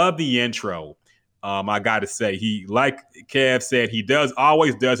 I love the intro. I got to say, he, like Kev said, he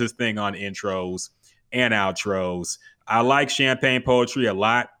always does his thing on intros and outros. I like Champagne Poetry a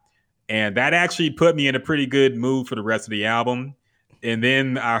lot. And that actually put me in a pretty good mood for the rest of the album. And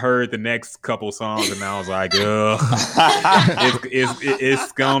then I heard the next couple songs and I was like,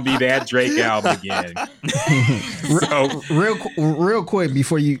 it's going to be that Drake album again. So real quick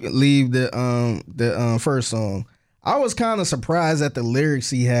before you leave the first song, I was kind of surprised at the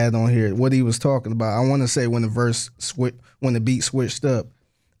lyrics he had on here, what he was talking about. I want to say when the beat switched up,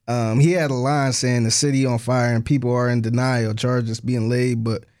 he had a line saying the city on fire and people are in denial, charges being laid,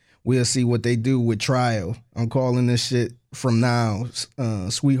 but we'll see what they do with trial. I'm calling this shit from now,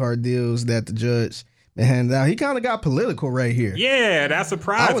 sweetheart deals that the judge been handed out. He kind of got political right here. Yeah, that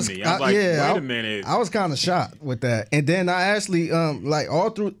surprised me. I was like, wait a minute. I was kind of shocked with that. And then I actually,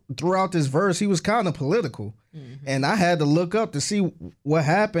 throughout this verse, he was kind of political. Mm-hmm. And I had to look up to see what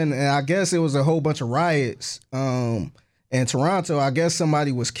happened. And I guess it was a whole bunch of riots in Toronto. I guess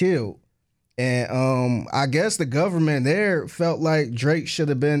somebody was killed. And I guess the government there felt like Drake should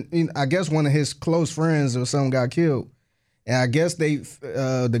have been, I guess one of his close friends or something got killed. And I guess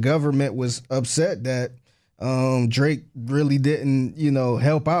the government was upset that Drake really didn't,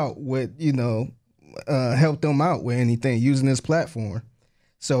 help out with, help them out with anything using his platform.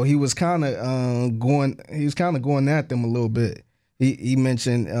 So he was kind of going at them a little bit. He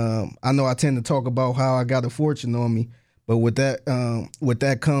mentioned, I know I tend to talk about how I got a fortune on me, but with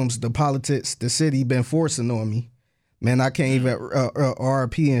that comes the politics the city been forcing on me. Man, I can't even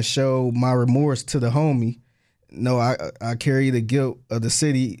RP and show my remorse to the homie. No, I carry the guilt of the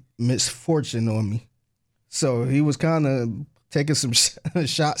city misfortune on me. So he was kind of taking some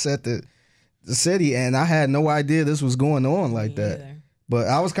shots at the city, and I had no idea this was going on like that. But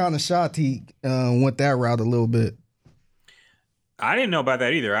I was kind of shocked he went that route a little bit. I didn't know about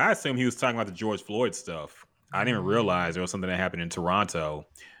that either. I assumed he was talking about the George Floyd stuff. I didn't even realize there was something that happened in Toronto.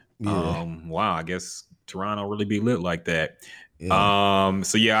 Yeah. Wow, I guess Toronto really be lit like that. Yeah.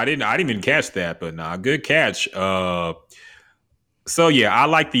 So yeah, I didn't even catch that, but nah, good catch. So yeah, I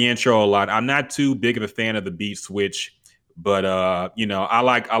like the intro a lot. I'm not too big of a fan of the beat switch, but you know, I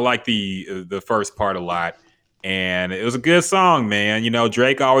like the first part a lot. And it was a good song, man. You know,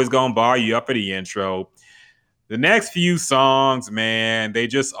 Drake always gonna bar you up for the intro. The next few songs, man, they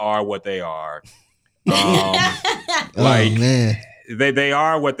just are what they are. Like, man. They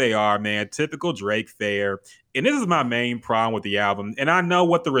are what they are, man. Typical Drake fare. And this is my main problem with the album. And I know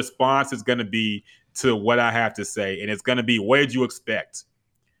what the response is going to be to what I have to say. And it's going to be, what did you expect?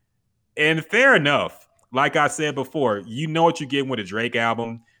 And fair enough. Like I said before, you know what you're getting with a Drake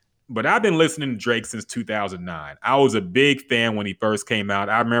album. But I've been listening to Drake since 2009. I was a big fan when he first came out.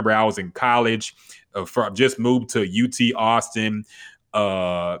 I remember I was in college, just moved to UT Austin.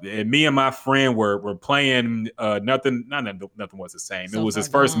 And me and my friend were playing nothing was the same. So it was his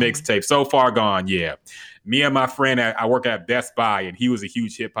Far first Gone. mixtape, So Far Gone. Yeah, me and my friend, I work at Best Buy, and he was a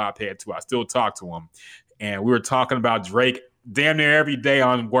huge hip hop head too. I still talk to him, and we were talking about Drake damn near every day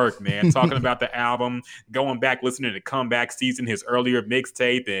on work, man. Talking about the album, going back listening to Comeback Season, his earlier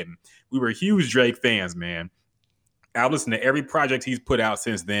mixtape, and we were huge Drake fans, man. I've listened to every project he's put out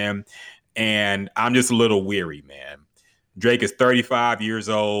since then, and I'm just a little weary, man. Drake is 35 years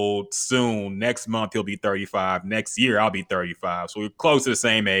old. Soon, next month, he'll be 35. Next year, I'll be 35. So we're close to the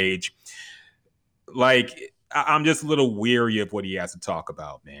same age. Like, I'm just a little weary of what he has to talk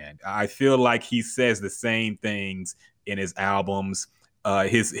about, man. I feel like he says the same things in his albums.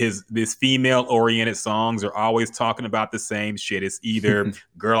 His female-oriented songs are always talking about the same shit. It's either,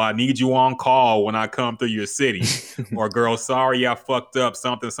 girl, I need you on call when I come through your city, or girl, sorry I fucked up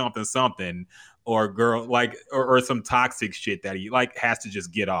something, something, something. Or girl, like, or some toxic shit that he like has to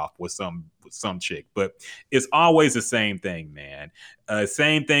just get off with some chick. But it's always the same thing, man.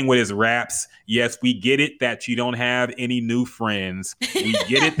 Same thing with his raps. Yes, we get it that you don't have any new friends. We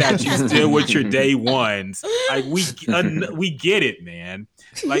get it that you still with your day ones. Like we get it, man.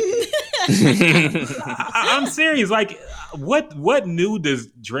 Like I'm serious. Like what new does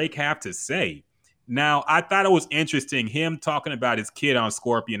Drake have to say? Now, I thought it was interesting, him talking about his kid on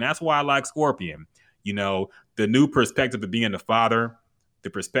Scorpion. That's why I like Scorpion. You know, the new perspective of being a father, the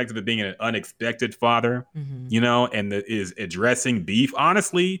perspective of being an unexpected father, you know, and is addressing beef.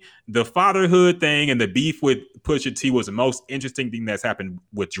 Honestly, the fatherhood thing and the beef with Pusha T was the most interesting thing that's happened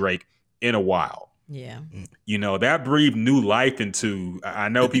with Drake in a while. Yeah. You know, that breathed new life into, I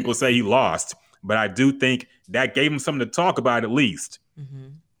know people say he lost, but I do think that gave him something to talk about at least.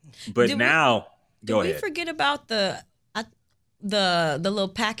 But Did now... Go ahead. We forget about the little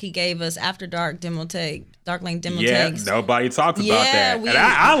pack he gave us after dark demo tape, Dark Lane demo takes. Nobody talked about that. And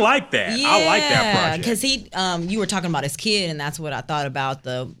I like that. Yeah, I like that project. Because you were talking about his kid, and that's what I thought about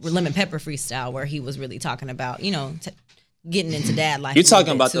the Lemon Pepper freestyle, where he was really talking about, you know, getting into dad life. You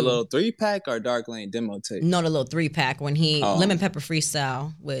talking about the little 3-pack or Dark Lane demo tape? No, the little 3-pack when he Lemon Pepper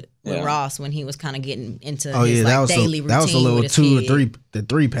freestyle with Ross when he was kind of getting into his daily routine. That was a little 2 or 3, the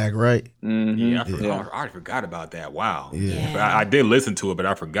 3-pack, right? Mm-hmm. I already forgot about that. Wow. Yeah. I did listen to it, but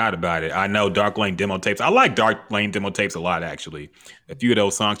I forgot about it. I know Dark Lane demo tapes. I like Dark Lane demo tapes a lot, actually. A few of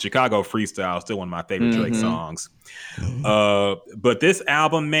those songs, Chicago Freestyle, is still one of my favorite Drake songs. But this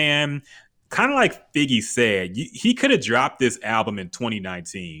album, man, kind of like Figgy said, he could have dropped this album in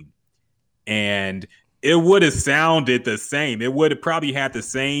 2019 and it would have sounded the same. It would have probably had the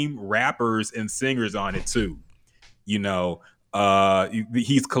same rappers and singers on it too. You know,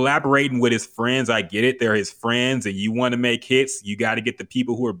 he's collaborating with his friends. I get it. They're his friends and you want to make hits. You got to get the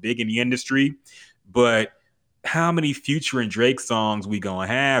people who are big in the industry. But how many Future and Drake songs we gonna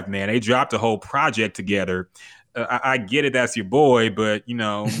have, man? They dropped a whole project together. I get it, that's your boy, but you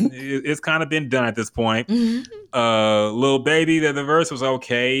know, it's kind of been done at this point. Lil Baby, the verse was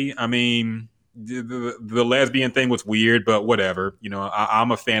okay. I mean, the lesbian thing was weird, but whatever. You know,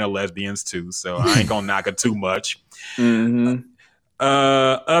 I'm a fan of lesbians too, so I ain't gonna knock it too much.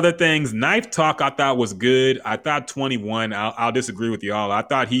 Other things, Knife Talk I thought was good. I thought 21, I'll disagree with y'all. I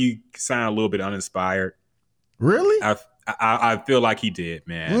thought he sounded a little bit uninspired. Really? I feel like he did,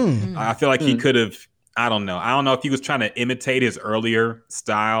 man. I feel like he could have. I don't know if he was trying to imitate his earlier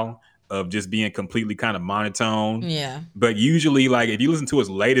style of just being completely kind of monotone. Yeah. But usually, like, if you listen to his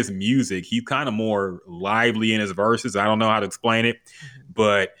latest music, he's kind of more lively in his verses. I don't know how to explain it,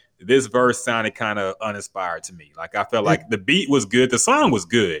 but this verse sounded kind of uninspired to me. Like, I felt like the beat was good. The song was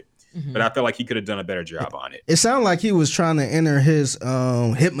good, but I felt like he could have done a better job on it. It sounded like he was trying to enter his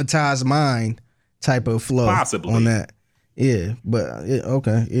hypnotized mind type of flow. Possibly. On that. Yeah, but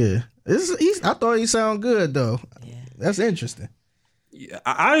okay, yeah. I thought he sounded good though. Yeah. That's interesting. Yeah,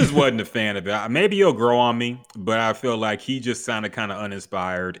 I just wasn't a fan of it. Maybe he'll grow on me, but I feel like he just sounded kind of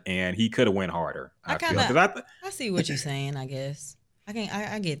uninspired, and he could have went harder. I see what you're saying. I guess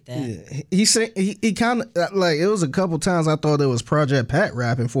I get that. Yeah. He said he kind of like it was a couple times I thought it was Project Pat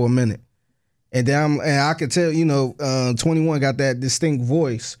rapping for a minute, and then I could tell 21 got that distinct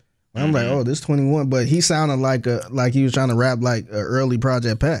voice. I'm like, oh, this 21, but he sounded like he was trying to rap like an early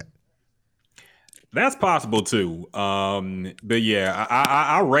Project Pat. That's possible too. But yeah,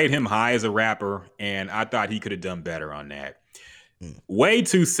 I rate him high as a rapper, and I thought he could have done better on that. Way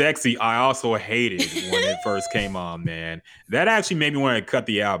Too Sexy, I also hated when it first came on, man. That actually made me want to cut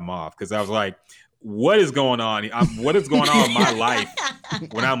the album off because I was like, what is going on? What is going on in my life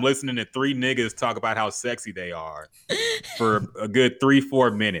when I'm listening to three niggas talk about how sexy they are for a good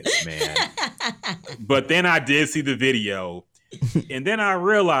 3-4 minutes, man. But then I did see the video. And then I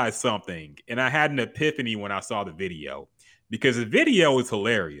realized something, and I had an epiphany when I saw the video because the video is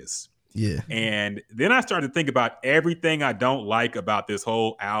hilarious. Yeah. And then I started to think about everything I don't like about this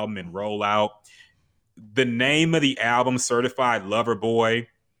whole album and rollout. The name of the album, Certified Lover Boy,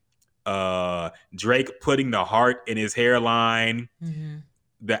 Drake putting the heart in his hairline,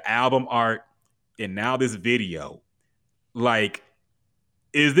 the album art, and now this video. Like,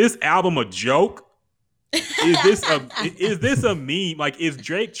 is this album a joke? Is this a meme? Like, is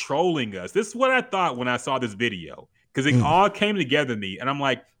Drake trolling us? This is what I thought when I saw this video because it all came together to me, and I'm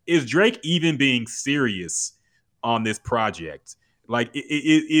like, is Drake even being serious on this project? Like,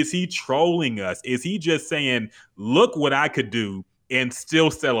 is he trolling us? Is he just saying, "Look what I could do and still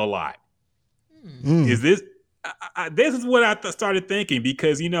sell a lot"? Is this? This is what I started thinking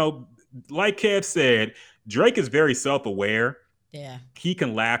because like Kev said, Drake is very self-aware. Yeah. He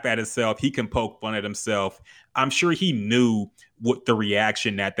can laugh at himself. He can poke fun at himself. I'm sure he knew what the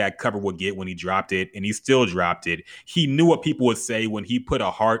reaction that cover would get when he dropped it, and he still dropped it. He knew what people would say when he put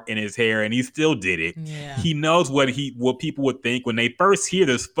a heart in his hair, and he still did it. Yeah. He knows what people would think when they first hear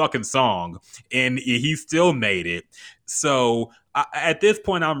this fucking song, and he still made it. So at this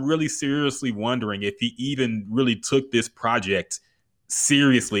point, I'm really seriously wondering if he even really took this project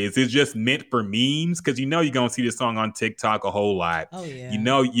seriously. Is it just meant for memes? Because you're going to see this song on TikTok a whole lot. Oh yeah.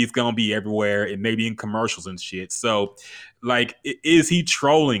 It's going to be everywhere and maybe in commercials and shit. So, like, is he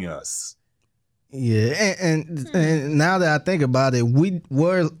trolling us? Yeah, and now that I think about it, we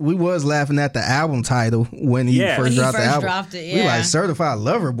was laughing at the album title when he first dropped the album. We like Certified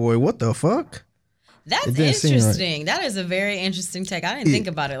Lover Boy. What the fuck? That's interesting. Right. That is a very interesting take. I didn't think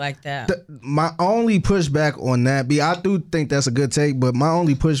about it like that. My only pushback on that, I do think that's a good take, but my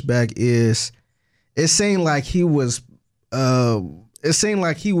only pushback is it seemed like he was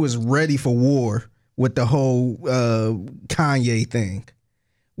ready for war with the whole Kanye thing.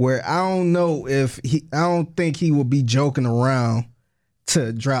 Where I don't think he would be joking around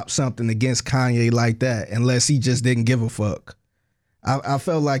to drop something against Kanye like that unless he just didn't give a fuck. I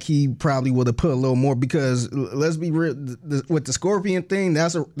felt like he probably would have put a little more because let's be real, with the Scorpion thing,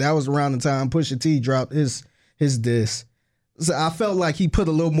 that was around the time Pusha T dropped his diss. So I felt like he put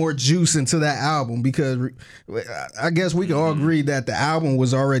a little more juice into that album because I guess we can all agree that the album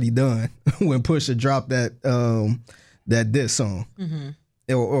was already done when Pusha dropped that diss song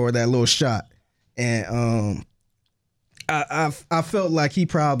or that little shot, and I felt like he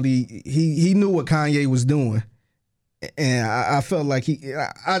probably he knew what Kanye was doing. And I felt like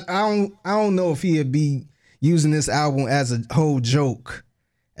I don't know if he'd be using this album as a whole joke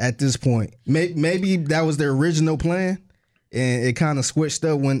at this point. Maybe that was their original plan, and it kind of switched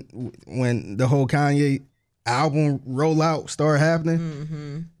up when the whole Kanye album rollout started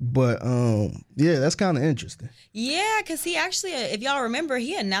happening. But yeah, that's kind of interesting. Yeah, because he actually, if y'all remember,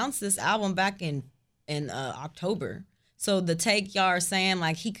 he announced this album back in October. So the take y'all are saying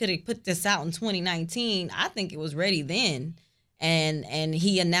like he could have put this out in 2019, I think it was ready then. And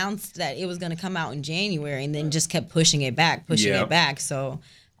he announced that it was going to come out in January and then just kept pushing it back. So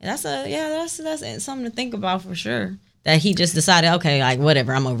that's something to think about for sure. That he just decided, okay, like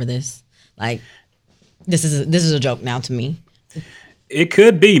whatever, I'm over this. Like this is a joke now to me. It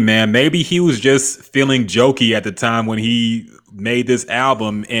could be, man. Maybe he was just feeling jokey at the time when he made this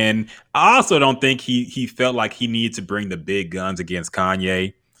album. And I also don't think he felt like he needed to bring the big guns against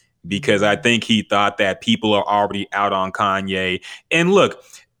Kanye because I think he thought that people are already out on Kanye. And look,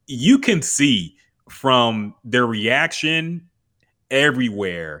 you can see from their reaction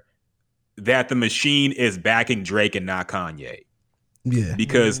everywhere that the machine is backing Drake and not Kanye. Yeah.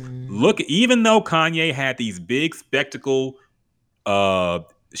 Because look, even though Kanye had these big spectacle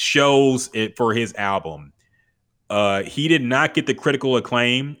shows for his album, He did not get the critical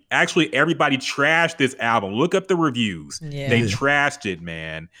acclaim. Actually, everybody trashed this album. Look up the reviews. Yeah. They trashed it,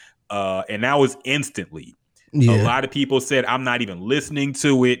 man. And that was instantly. Yeah. A lot of people said, I'm not even listening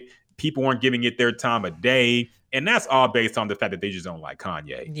to it. People weren't giving it their time of day. And that's all based on the fact that they just don't like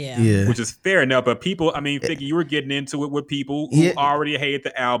Kanye. Yeah. Which is fair enough. But people, I mean, Figgy, you were getting into it with people who already hated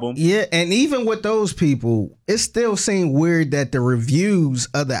the album. Yeah, and even with those people, it still seemed weird that the reviews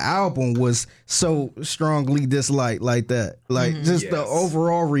of the album was so strongly disliked like that. Like just the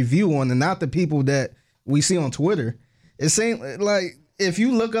overall review on it, not the people that we see on Twitter. It seemed like if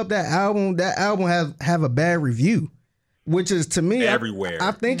you look up that album have a bad review. Which is, to me, everywhere.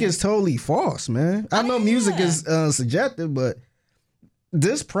 I think it's totally false, man. I know music is subjective, but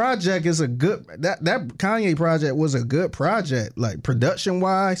this project is a good. That Kanye project was a good project, like production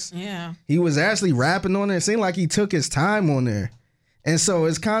wise. Yeah, he was actually rapping on it. It seemed like he took his time on there, and so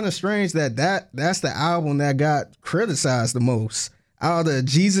it's kind of strange that's the album that got criticized the most out of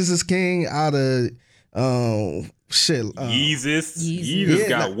Jesus is King, out of Yeezus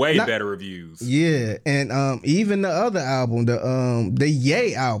got way better reviews. Yeah, and even the other album, the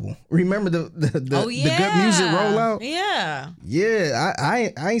Ye album. Remember the Good Music rollout? Yeah.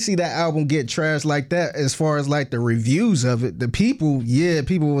 I ain't see that album get trashed like that. As far as like the reviews of it, the people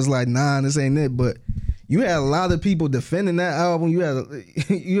was like, nah, this ain't it. But you had a lot of people defending that album.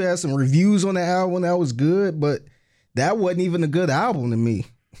 You had some reviews on the album that was good, but that wasn't even a good album to me.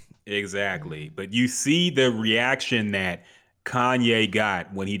 Exactly. But you see the reaction that Kanye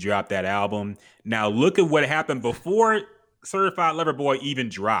got when he dropped that album. Now look at what happened before Certified Lover Boy even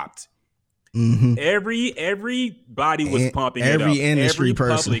dropped. Mm-hmm. Everybody was pumping it up. Every industry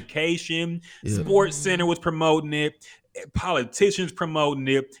person. Publication, Sports Center was promoting it. Politicians promoting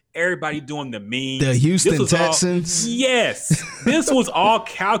it. Everybody doing the memes. The Houston Texans. This was all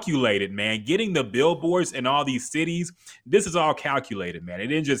calculated, man. Getting the billboards in all these cities. This is all calculated, man. It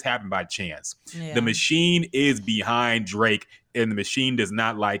didn't just happen by chance. Yeah. The machine is behind Drake, and the machine does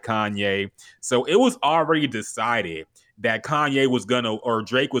not like Kanye. So it was already decided that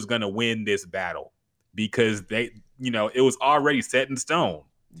Drake was gonna win this battle because it was already set in stone.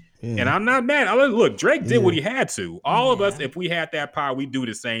 Yeah. And I'm not mad. Look, Drake did what he had to. All of us, if we had that power, we do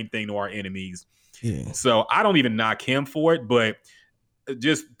the same thing to our enemies. Yeah. So I don't even knock him for it, but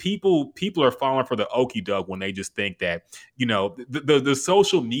just people are falling for the okie doke when they just think that, the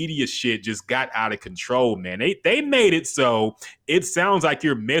social media shit just got out of control, man. They made it so it sounds like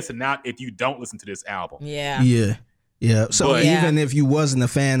you're missing out if you don't listen to this album. Yeah. Yeah. Yeah. So even if you wasn't a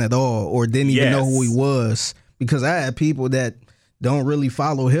fan at all or didn't even know who he was, because I had people that don't really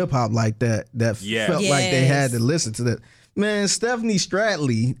follow hip hop like that felt like they had to listen to that. Man, Stephanie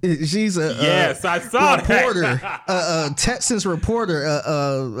Stradley, she's a I saw reporter, that. a Texas reporter,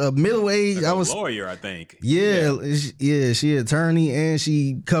 a middle-aged, a lawyer, I think. Yeah, she an attorney and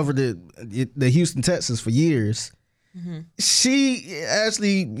she covered the Houston Texans for years. Mm-hmm. She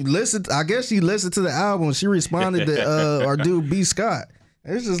actually listened. I guess she listened to the album. She responded to our dude B. Scott.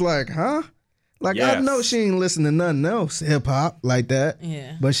 It's just like, huh? Like, I know she ain't listen to nothing else hip hop like that.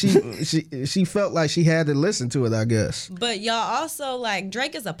 Yeah. But she felt like she had to listen to it, I guess. But y'all also, like,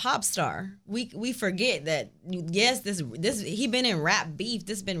 Drake is a pop star. We forget that, yes, this he been in rap beef.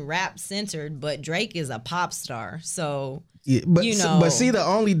 This been rap centered, but Drake is a pop star. So but see, the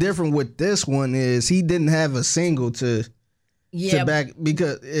only difference with this one is he didn't have a single to back,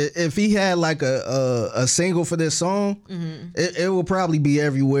 because if he had like a single for this song, it will probably be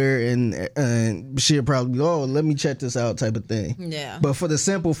everywhere and she'll probably be, oh, let me check this out type of thing. Yeah. But for the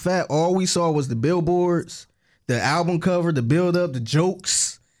simple fact, all we saw was the billboards, the album cover, the build up, the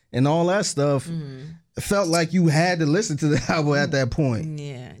jokes, and all that stuff. It felt like you had to listen to the album at that point.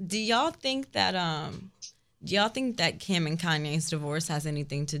 Yeah. Do y'all think that Kim and Kanye's divorce has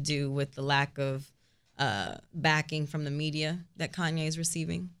anything to do with the lack of backing from the media that Kanye is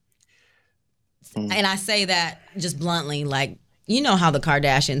receiving? And I say that just bluntly, like, you know how the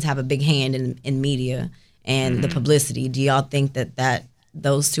Kardashians have a big hand in media and the publicity. Do y'all think that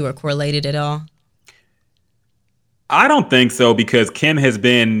those two are correlated at all? I don't think so, because Kim has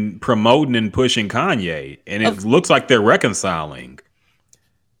been promoting and pushing Kanye, and it looks like they're reconciling.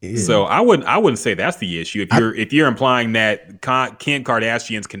 Yeah. So I wouldn't say that's the issue. If you're implying that Kim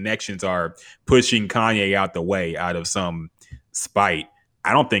Kardashian's connections are pushing Kanye out the way out of some spite,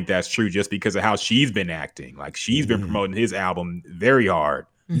 I don't think that's true, just because of how she's been acting. Like, she's been promoting his album very hard.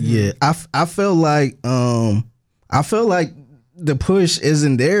 Yeah, I feel like the push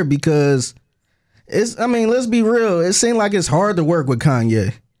isn't there because let's be real. It seemed like it's hard to work with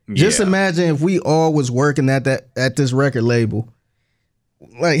Kanye. Just imagine if we all was working at this record label.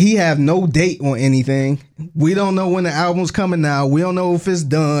 like he have no date on anything. We don't know when the album's coming out. We don't know if it's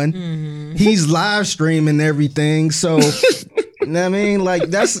done. Mm-hmm. He's live streaming everything. So you know what I mean, like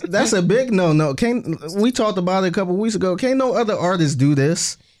that's a big no. We talked about it a couple weeks ago. Can't no other artist do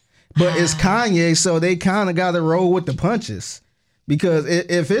this. But it's Kanye, so they kind of got to roll with the punches. Because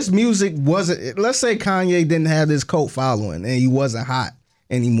if his music wasn't, let's say Kanye didn't have this cult following and he wasn't hot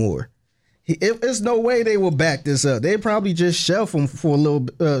anymore, there's no way they will back this up. They'd probably just shelf him for a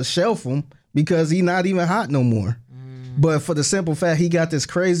little, shelf him because he's not even hot no more. But for the simple fact he got this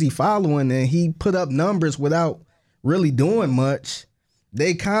crazy following and he put up numbers without really doing much,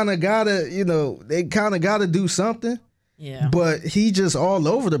 they kind of gotta do something. Yeah. But he just all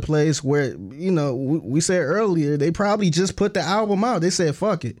over the place where, we said earlier, they probably just put the album out. They said,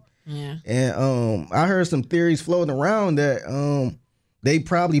 fuck it. Yeah. And I heard some theories floating around that they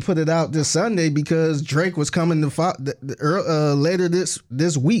probably put it out this Sunday because Drake was coming to later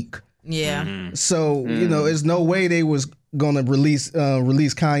this week. Yeah. Mm-hmm. So, there's no way they was going to release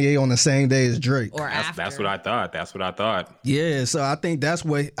Kanye on the same day as Drake. Or after. That's what I thought. Yeah, so I think that's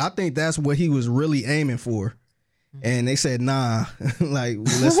what he was really aiming for. And they said, nah, like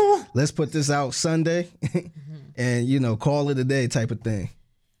let's put this out Sunday and call it a day type of thing.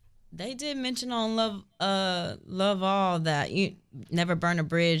 They did mention on Love All that you never burn a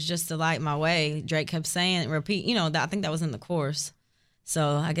bridge just to light my way. Drake kept saying, repeat, I think that was in the chorus.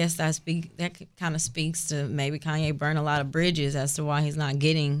 So I guess that kind of speaks to maybe Kanye burned a lot of bridges as to why he's not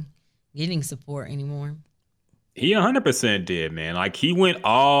getting support anymore. He 100% did, man. Like he went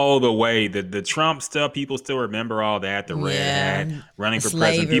all the way. The Trump stuff, people still remember all that. The red hat, running for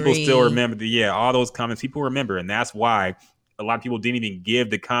president, people still remember all those comments. People remember, and that's why a lot of people didn't even give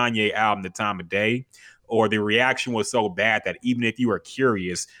the Kanye album the time of day, or the reaction was so bad that even if you were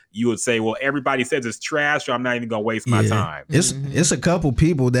curious, you would say, "Well, everybody says it's trash, so I'm not even gonna waste my time." It's a couple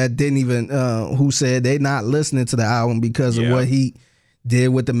people that didn't even who said they're not listening to the album because of what he did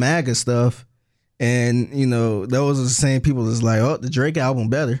with the MAGA stuff. And, those are the same people that's like, oh, the Drake album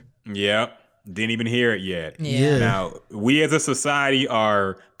better. Yep. Didn't even hear it yet. Yeah. Now, we as a society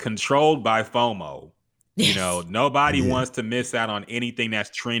are controlled by FOMO. Yes. Nobody wants to miss out on anything that's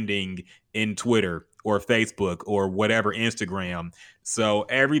trending in Twitter or Facebook or whatever, Instagram. So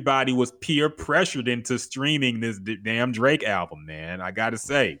everybody was peer pressured into streaming this damn Drake album, man. I got to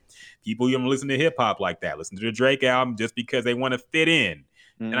say, people even listen to hip hop like that. Listen to the Drake album just because they want to fit in.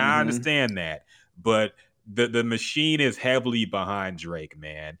 And I understand that. But the machine is heavily behind Drake,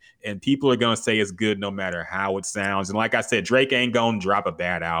 man. And people are going to say it's good no matter how it sounds. And like I said, Drake ain't going to drop a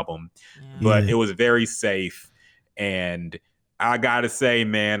bad album. But it was very safe. And I got to say,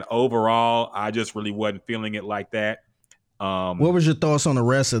 man, overall, I just really wasn't feeling it like that. What was your thoughts on the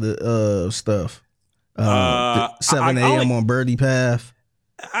rest of the stuff? 7 a.m. on Birdie Path?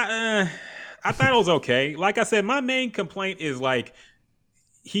 I thought it was okay. Like I said, my main complaint is like,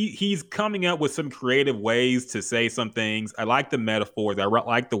 he's coming up with some creative ways to say some things. I like the metaphors. I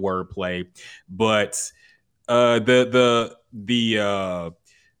like the wordplay, but the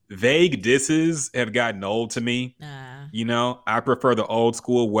vague disses have gotten old to me. I prefer the old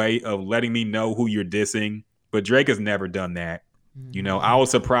school way of letting me know who you're dissing. But Drake has never done that. I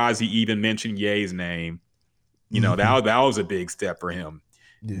was surprised he even mentioned Ye's name. That was a big step for him.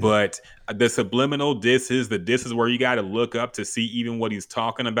 Yeah. But the subliminal disses, the disses where you got to look up to see even what he's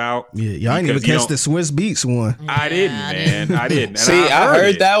talking about. Yeah, y'all ain't even catch the Swiss Beats one. I didn't, man. I didn't. See, I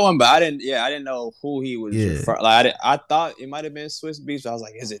heard that one, but I didn't know who he was. Like, I thought it might have been Swiss Beats. I was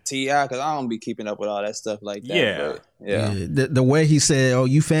like, is it T.I.? Because I don't be keeping up with all that stuff like that. Yeah. The way he said, "Oh,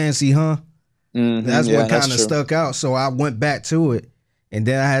 you fancy, huh?" That's what kind of stuck out. So I went back to it. And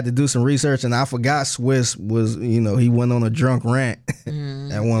then I had to do some research, and I forgot Swiss was, he went on a drunk rant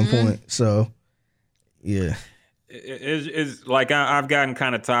at one point. So, yeah. It's like I've gotten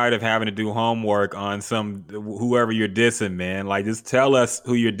kind of tired of having to do homework on whoever you're dissing, man. Like, just tell us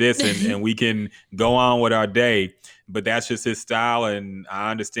who you're dissing, and we can go on with our day. But that's just his style, and I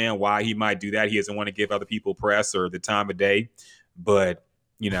understand why he might do that. He doesn't want to give other people press or the time of day. But,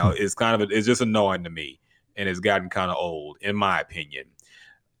 it's just annoying to me, and it's gotten kind of old, in my opinion.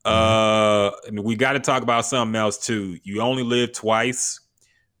 We got to talk about something else too. You Only Live Twice,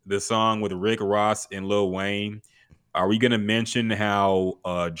 the song with Rick Ross and Lil Wayne. Are we going to mention how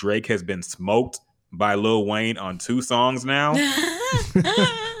Drake has been smoked by Lil Wayne on 2 songs now?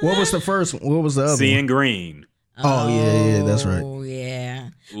 What was the first one? What was the other Seeing one? Green. Oh, yeah, that's right. Oh, yeah.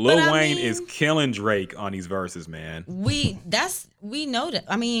 Lil Wayne is killing Drake on these verses, man. We know that.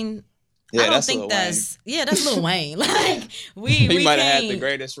 I mean, yeah, I don't think that's Lil Wayne. Like he might have had the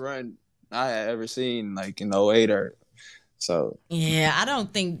greatest run I had ever seen, like in 08 or So Yeah, I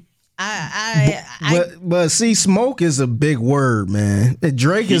don't think I But see, smoke is a big word, man.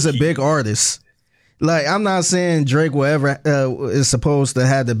 Drake is a big artist. Like, I'm not saying Drake will ever is supposed to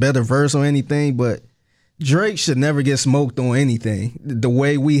have the better verse or anything, but Drake should never get smoked on anything. The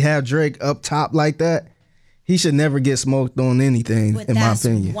way we have Drake up top like that, he should never get smoked on anything, but in my that's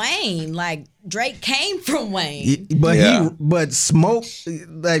opinion. Wayne. Like Drake came from Wayne. But smoke,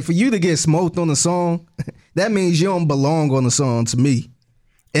 like for you to get smoked on a song, that means you don't belong on the song to me.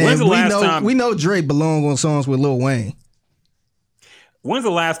 And When's the last time we know Drake belong on songs with Lil Wayne. When's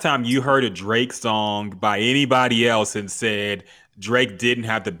the last time you heard a Drake song by anybody else and said Drake didn't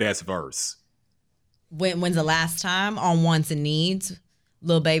have the best verse? When's the last time on Wants and Needs?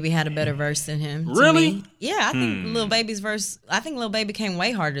 Lil Baby had a better verse than him. to Really? me. Yeah, I think Lil Baby's verse. I think Lil Baby came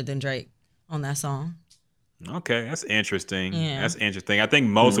way harder than Drake on that song. Okay, that's interesting. Yeah. That's interesting. I think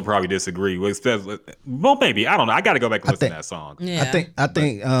most will probably disagree. Well, maybe. I don't know. I got to go back and listen to that song. Yeah, I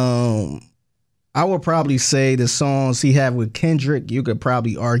think I would probably say the songs he had with Kendrick, you could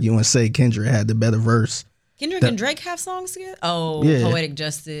probably argue and say Kendrick had the better verse. Kendrick and Drake have songs together. Oh, Yeah. Poetic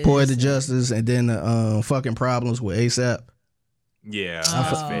Justice. Poetic Justice, and then fucking Problems with ASAP. Yeah,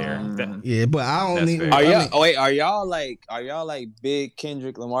 that's fair. Yeah, but I don't That's need. fair. are y'all like big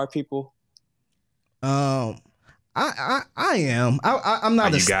Kendrick Lamar people? I am. I'm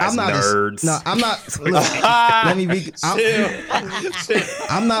not Are you guys nerds? No, I'm not. Look, let me be.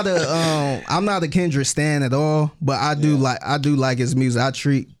 I'm not a Kendrick stan at all. But I do like his music. I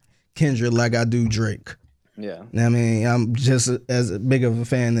treat Kendrick like I do Drake. Yeah. I mean, I'm just as big of a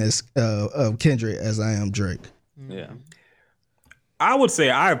fan as of Kendrick as I am Drake. Yeah. I would say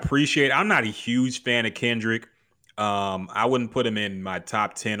I'm not a huge fan of Kendrick. I wouldn't put him in my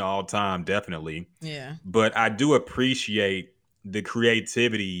top 10 all time, definitely. Yeah. But I do appreciate the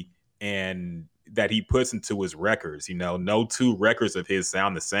creativity and that he puts into his records. You know, no two records of his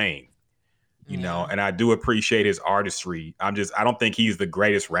sound the same. You know, and I do appreciate his artistry. I don't think he's the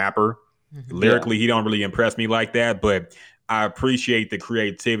greatest rapper. Lyrically, he don't really impress me like that, but I appreciate the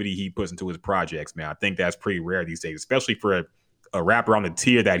creativity he puts into his projects, man. I think that's pretty rare these days, especially for a rapper on the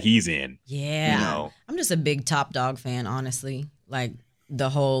tier that he's in. Yeah. You know? I'm just a big Top Dog fan, honestly. Like the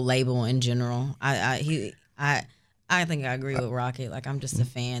whole label in general. I think I agree with Rocket. Like I'm just a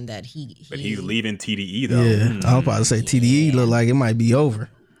fan that he But he's leaving TDE though. Yeah, I'm about to say TDE look like it might be over.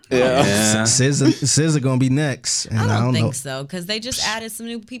 Yeah. SZA gonna be next, and I don't think know. so because they just added some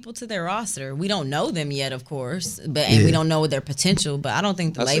new people to their roster. We don't know them yet, of course, and we don't know their potential. But I don't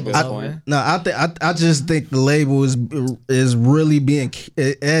think the That's a label's good over. point. No, I just think the label is really being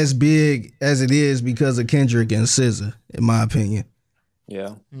as big as it is because of Kendrick and SZA, in my opinion.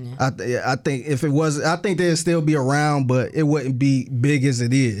 Yeah. I think if it was, I think they'd still be around, but it wouldn't be big as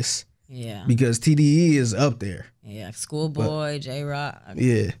it is Yeah, because TDE is up there. yeah. Schoolboy, J Rock,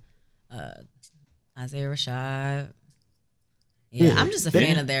 Yeah, Isaiah Rashad. Yeah, I'm just a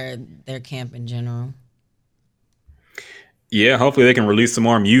fan of their camp in general. Yeah, hopefully they can release some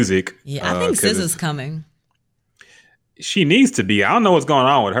more music. Yeah, I think 'cause SZA's coming. she needs to be. I don't know what's going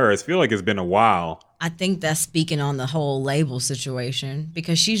on with her. I feel like it's been a while. I think that's speaking on the whole label situation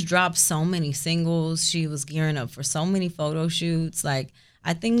because she's dropped so many singles. She was gearing up for so many photo shoots. Like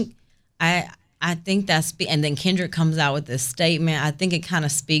I think that's and then Kendrick comes out with this statement. I think it kind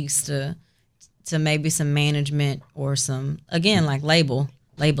of speaks to maybe some management or some again like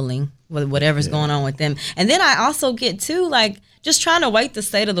labeling with whatever's going on with them. And then I also get too like just trying to weight the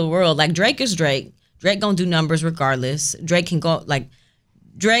state of the world. Like Drake is Drake. Drake gonna do numbers regardless. Drake can go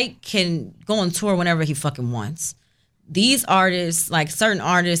on tour whenever he fucking wants. These artists, like certain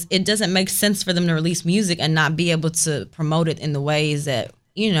artists, it doesn't make sense for them to release music and not be able to promote it in the ways that,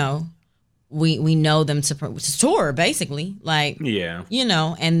 you know, we know them to tour, basically. Like, Yeah. you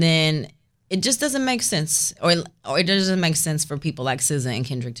know, and then it just doesn't make sense. Or it doesn't make sense for people like SZA and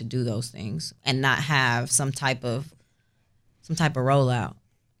Kendrick to do those things and not have some type of rollout.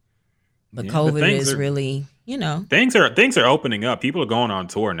 But Yeah, COVID but things is are- really, you know. Things are opening up. People are going on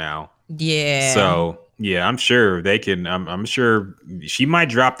tour now. Yeah. So yeah, I'm sure they can. I'm sure she might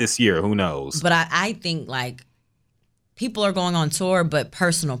drop this year. Who knows? But I think like people are going on tour, but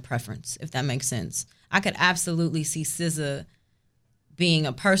personal preference, if that makes sense. I could absolutely see SZA being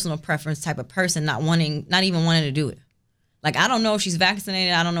a personal preference type of person, not even wanting to do it. Like I don't know if she's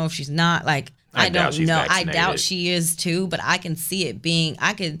vaccinated. I don't know if she's not. Like I doubt don't she's know. I vaccinated. doubt she is too. But I can see it being.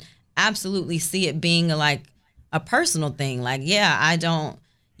 I could absolutely see it being like a personal thing. Like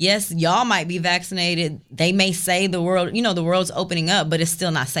yes, y'all might be vaccinated. They may say the world's opening up, but it's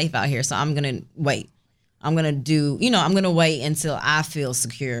still not safe out here. So I'm going to wait. I'm going to wait until I feel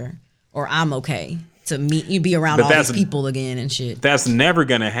secure or I'm okay. to meet you, be around But all that's- these people again and shit. That's never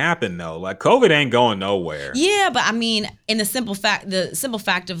gonna happen though. Like COVID ain't going nowhere. Yeah, but I mean, in the simple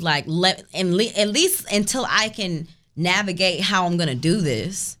fact of like, at least until I can navigate how I'm gonna do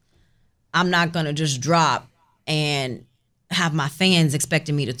this, I'm not gonna just drop and have my fans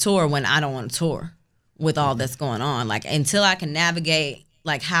expecting me to tour when I don't want to tour with all that's going on. Like until I can navigate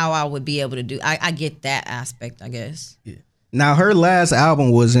like how I would be able to do, I get that aspect, I guess. Now her last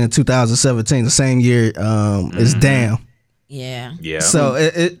album was in 2017, the same year as Damn. Yeah. Yeah. So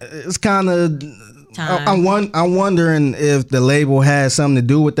it's kind of. Time. I'm wondering if the label has something to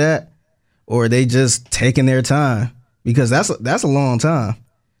do with that, or they just taking their time, because that's a long time,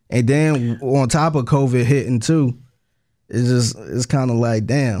 and then on top of COVID hitting too, it's kind of like,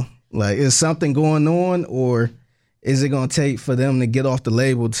 damn, like is something going on, or is it gonna take for them to get off the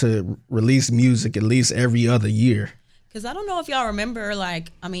label to release music at least every other year? Because I don't know if y'all remember,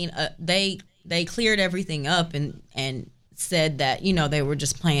 like, I mean, they cleared everything up and said that, you know, they were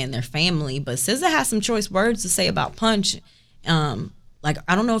just playing their family. But SZA has some choice words to say about Punch. Like,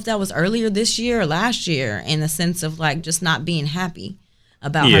 I don't know if that was earlier this year or last year, in the sense of, like, just not being happy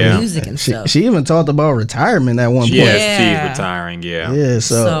about her music and stuff. She even talked about retirement at one point. Yes, Yeah. she's retiring. Yeah. Yeah,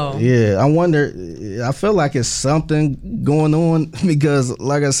 so yeah, I wonder. I feel like it's something going on because,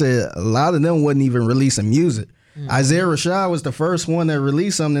 like I said, a lot of them wasn't even releasing music. Isaiah Rashad was the first one that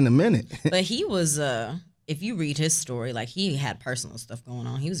released something in a minute. But he was, if you read his story, like, he had personal stuff going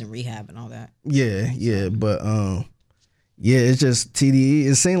on. He was in rehab and all that. Yeah, but yeah, it's just TDE.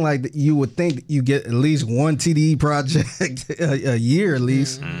 It seemed like you would think you get at least one TDE project a year at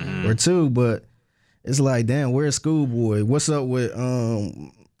least, or two, but it's like, damn, where's Schoolboy? What's up with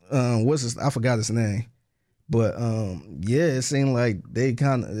I forgot his name. But yeah, it seemed like they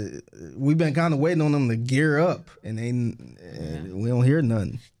we've been kind of waiting on them to gear up, and we don't hear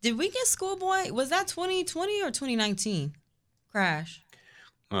nothing. Did we get Schoolboy? Was that 2020 or 2019? Crash.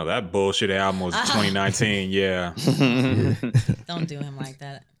 Oh, that bullshit album was 2019. Yeah. Don't do him like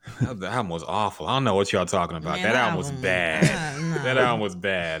that. That album was awful. I don't know what y'all talking about. Man, that album was bad. No. That album was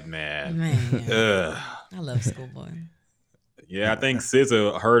bad, man. Ugh. I love Schoolboy. Yeah, I think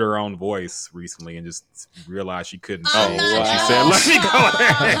SZA heard her own voice recently and just realized she couldn't Oh, say no. what she said. Let me go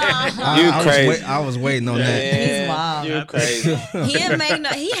ahead. You crazy. I was waiting on that. He's wild. You crazy.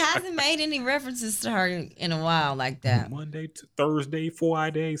 He hasn't made any references to her in a while like that. Monday, Thursday,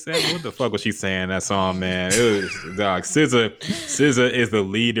 Friday, Saturday. What the fuck was she saying that song, man? It was, dog. SZA is the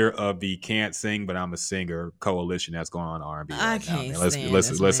leader of the Can't Sing But I'm a Singer coalition that's going on R&B right I now. can't Man. stand Let's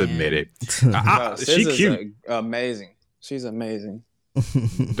this man. admit it. No, She SZA's cute. Amazing. She's amazing.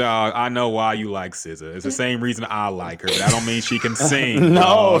 Dog, I know why you like SZA. It's the same reason I like her, but I don't mean she can sing.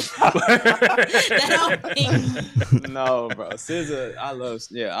 No. dog. That don't mean- No, bro. SZA,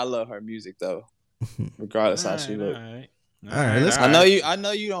 I love her music though. Regardless how she look. All right, let's- I know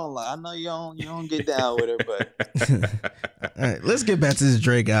you don't like. I know you don't get down with her, but All right, let's get back to this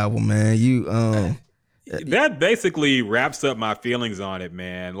Drake album, man. That basically wraps up my feelings on it,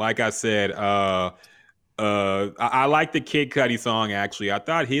 man. Like I said, I like the Kid Cudi song, actually. I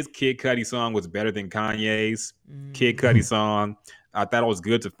thought his Kid Cudi song was better than Kanye's Kid Cudi song. I thought it was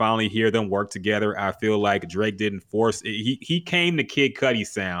good to finally hear them work together. I feel like Drake didn't force it. He came to Kid Cudi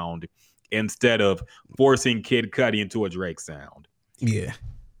sound instead of forcing Kid Cudi into a Drake sound. Yeah.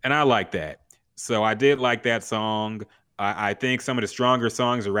 And I like that. So I did like that song. I think some of the stronger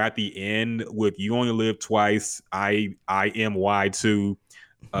songs are at the end with You Only Live Twice, I Am Y2.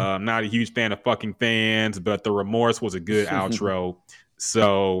 I'm not a huge fan of Fucking Fans, but The Remorse was a good outro.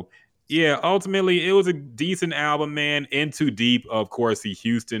 So, yeah, ultimately, it was a decent album, man. In Too Deep, of course, the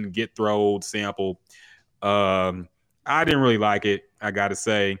Houston Get Throwed sample. I didn't really like it, I got to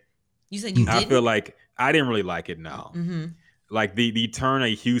say. You said you didn't? I feel like I didn't really like it, no. Mm-hmm. Like the turn a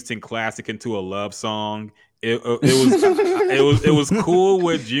Houston classic into a love song. It was cool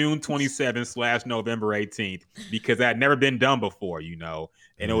with June 27th / November 18th because that had never been done before, you know.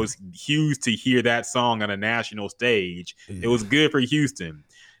 And it was huge to hear that song on a national stage. It was good for Houston.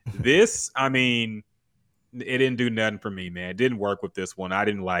 This, I mean, it didn't do nothing for me, man. It didn't work with this one. I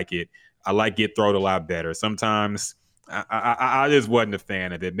didn't like it. I like Get Throwed a lot better. Sometimes I just wasn't a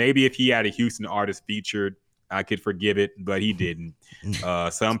fan of it. Maybe if he had a Houston artist featured, I could forgive it, but he didn't.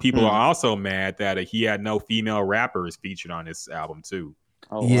 Some people are also mad that he had no female rappers featured on this album too.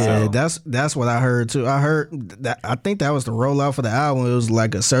 oh, Yeah, wow. that's what I heard too. I heard that. I think that was the rollout for the album. It was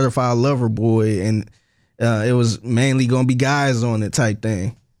like a certified lover boy, and it was mainly gonna be guys on it type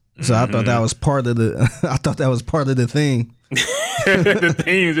thing. So I thought that was part of the. I thought that was part of the thing. The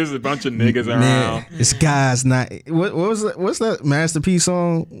thing is just a bunch of niggas around. Man, it's guys not. What was that? What's that Master P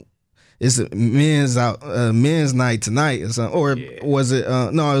song? it's a men's night tonight or something. Or was it?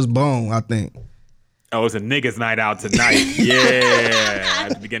 No, it was Bone, I think. Oh, it's a niggas night out tonight. Yeah,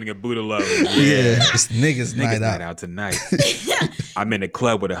 at the beginning of Buddha Love. Yeah, it's niggas night out tonight. I'm in a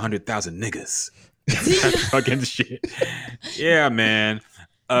club with 100,000 niggas. Fucking shit. Yeah, man.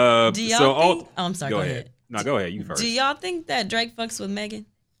 Do y'all think? I'm sorry. Go ahead. No, go ahead. You first. Do y'all think that Drake fucks with Megan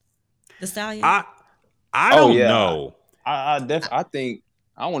Thee Stallion? I don't know. I think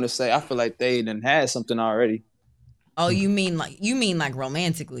I want to say I feel like they done had something already. Oh, you mean like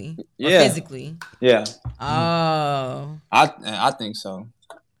romantically or Yeah. physically? Yeah. Oh. I think so.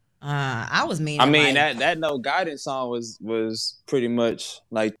 I was meaning. I mean like, that No Guidance song was pretty much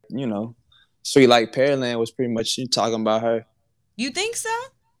like, you know, Sweet Like Pearland was pretty much she talking about her. You think so?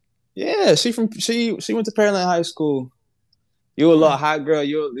 Yeah, she went to Pearland High School. You a little hot girl.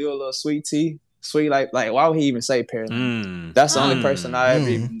 You a little sweet tea. Sweet like why would he even say Pearland? That's the only person I ever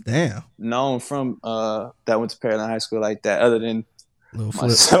even known from that went to Pearland High School like that, other than Lil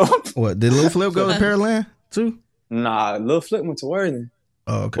myself. Flip. What, did Lil Flip go to Pearland too? Nah, Lil Flip went to Worthing.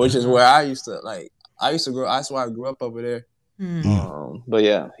 Oh, okay. Which is where I used to grow. That's why I grew up over there. But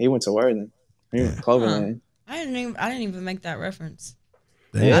yeah, he went to Worthing. He went to Cloverland. I didn't even make that reference.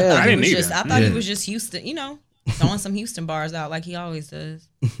 Yeah, I thought he was just Houston, you know, throwing some Houston bars out like he always does.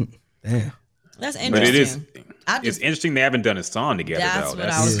 Damn. That's interesting. But it's interesting they haven't done a song together. That's though. what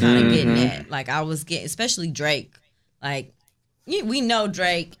I was kind of getting at. Like I was getting, especially Drake. Like we know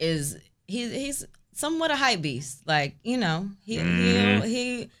Drake is he's somewhat a hype beast. Like you know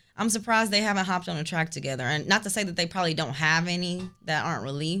he. I'm surprised they haven't hopped on a track together. And not to say that they probably don't have any that aren't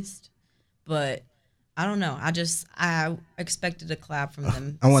released, but I don't know. I expected a collab from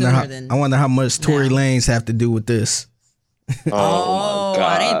them. I wonder how much Tory Lanez have to do with this. Oh my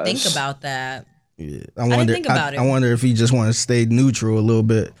gosh. I didn't think about that. Yeah, I didn't think about it. I wonder if he just want to stay neutral a little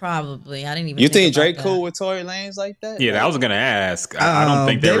bit. Probably. I didn't even. You think Drake about cool that. with Tory Lanez like that? Yeah, I was gonna ask. I don't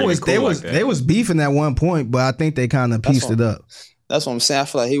think they was cool like that. They was beefing at one point, but I think they kind of pieced it up. That's what I'm saying. I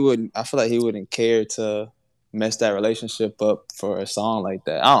feel like he wouldn't care to mess that relationship up for a song like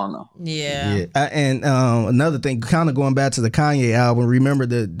that. I don't know. Yeah. And another thing, kind of going back to the Kanye album. Remember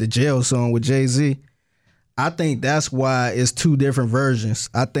the Jail song with Jay-Z? I think that's why it's two different versions.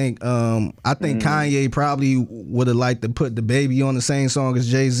 I think Kanye probably would have liked to put the Baby on the same song as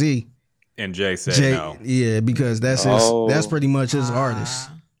Jay-Z. And Jay said no. Yeah, because that's pretty much his artist.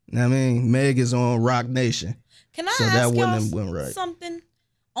 You know what I mean? Meg is on Rock Nation. Can I ask y'all something?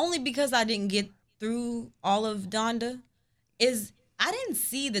 Only because I didn't get through all of Donda, I didn't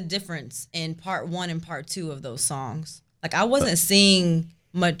see the difference in part 1 and part 2 of those songs. Like I wasn't seeing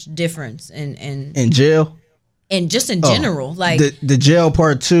much difference in Jail. And just in general, like the Jail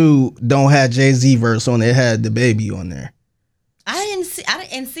part 2 don't have Jay-Z verse on it. It had the Baby on there. I didn't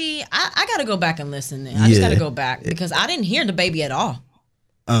see. I gotta go back and listen. Then I just gotta go back because I didn't hear the Baby at all.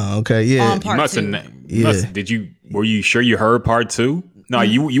 Oh, okay, yeah. On part 2. Were you sure you heard part 2? No,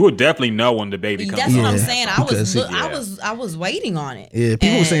 you would definitely know when the Baby comes. That's what I'm saying. I was waiting on it. Yeah,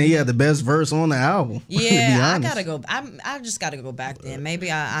 people were saying he had the best verse on the album. Yeah, I gotta go. I just gotta go back then.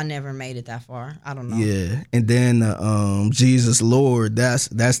 Maybe I never made it that far. I don't know. Yeah, and then Jesus Lord. That's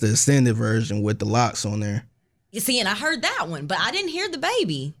the extended version with the locks on there. You see, and I heard that one, but I didn't hear the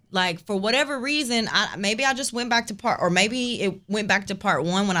Baby. Like for whatever reason, maybe I just went back to part, or maybe it went back to part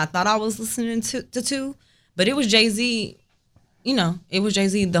 1 when I thought I was listening to 2. But it was Jay-Z. You know, it was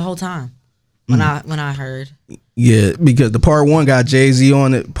Jay-Z the whole time when I heard. Yeah, because the part 1 got Jay-Z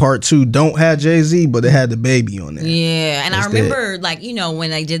on it. Part 2 don't have Jay-Z, but it had the Baby on there. Yeah, and I remember like, you know, when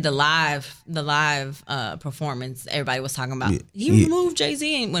they did the live performance, everybody was talking about he removed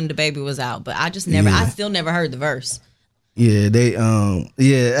Jay-Z when the Baby was out, but I still never heard the verse. Yeah, they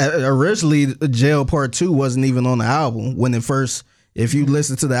originally Jail Part 2 wasn't even on the album when it first. If you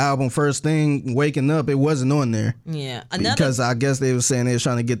listen to the album first thing, Waking Up, it wasn't on there. Yeah. Because I guess they were saying they were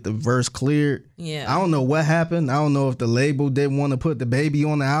trying to get the verse cleared. Yeah. I don't know what happened. I don't know if the label didn't want to put the Baby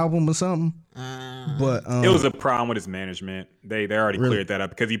on the album or something. But it was a problem with his management. They already cleared that up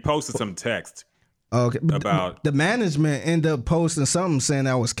because he posted some text. Okay. About the management ended up posting something saying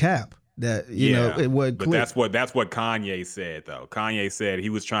that was cap. That you know it would. But that's what Kanye said though. Kanye said he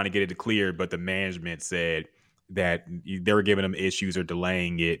was trying to get it cleared, but the management said that they were giving him issues or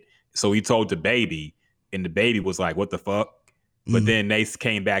delaying it. So he told the Baby, and the Baby was like, what the fuck? But then they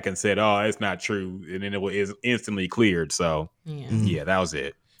came back and said, oh, it's not true. And then it was instantly cleared. So yeah, that was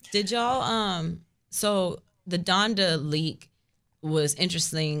it. Did y'all, so the Donda leak was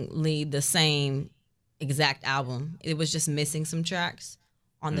interestingly the same exact album. It was just missing some tracks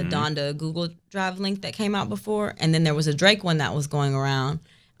on the Donda Google Drive link that came out before. And then there was a Drake one that was going around.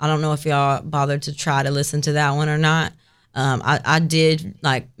 I don't know if y'all bothered to try to listen to that one or not. I did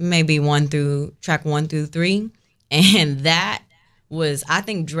like maybe track 1 through 3, and that was, I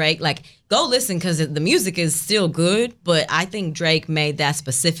think Drake, like, go listen because the music is still good, but I think Drake made that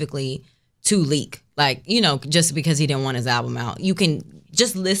specifically to leak, like, you know, just because he didn't want his album out. You can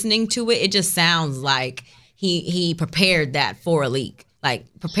just listening to it, it just sounds like he prepared that for a leak, like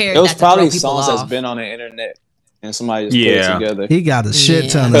prepared. It was that to probably throw people songs off. that's been on the internet and somebody just put it together. He got a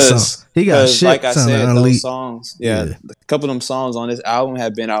shit ton of songs. He got a shit like I ton said, of those unleashed. songs, a couple of them songs on this album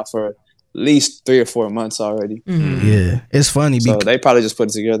have been out for at least 3 or 4 months already. Mm-hmm. Yeah, it's funny. So they probably just put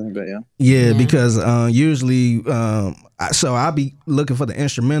it together, but yeah, because usually, so I'll be looking for the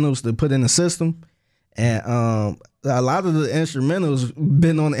instrumentals to put in the system, and a lot of the instrumentals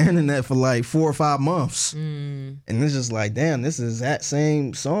been on the internet for like 4 or 5 months, and it's just like, damn, this is that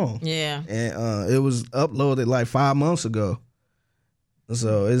same song. Yeah, and it was uploaded like 5 months ago,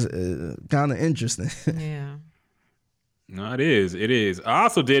 so it's kind of interesting. yeah. No, it is. It is. I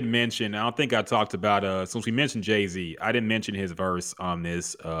also did mention, I don't think I talked about, since we mentioned Jay-Z, I didn't mention his verse on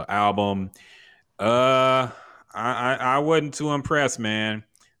this album. I wasn't too impressed, man.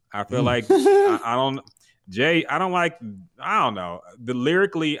 I feel like, I don't know.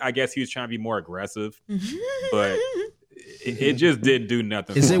 Lyrically, I guess he was trying to be more aggressive, but it just didn't do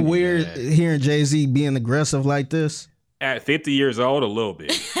nothing. Is for it me, weird man. hearing Jay-Z being aggressive like this? At 50 years old, a little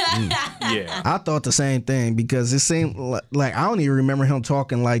bit. Yeah. I thought the same thing because it seemed like I don't even remember him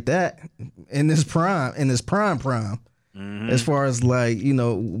talking like that in his prime. As far as like, you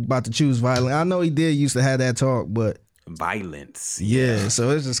know, about to choose violence. I know he did used to have that talk, but violence. Yeah, so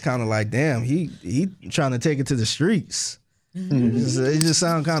it's just kind of like, damn, he trying to take it to the streets. It just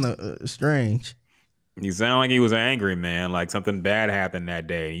sounds kind of strange. He sounded like he was angry, man. Like something bad happened that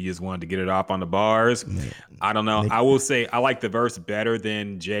day. He just wanted to get it off on the bars. Man. I don't know. I will say I like the verse better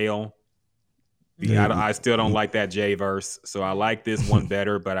than Jail. I still don't like that J verse, so I like this one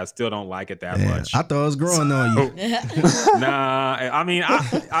better, but I still don't like it that much. I thought it was growing on you. Nah, I mean,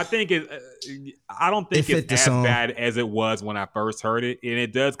 I think I don't think it's as bad as it was when I first heard it, and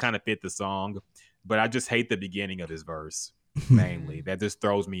it does kind of fit the song, but I just hate the beginning of this verse mainly. That just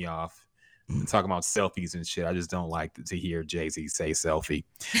throws me off. And talking about selfies and shit, I just don't like to hear Jay-Z say selfie.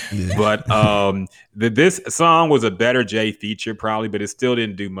 Yeah. But this song was a better Jay feature probably, but it still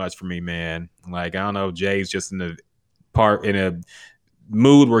didn't do much for me, man. Like, I don't know, Jay's just in a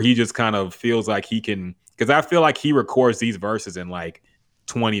mood where he just kind of feels like he can, because I feel like he records these verses in like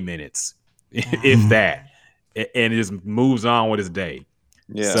 20 minutes, if that, and it just moves on with his day.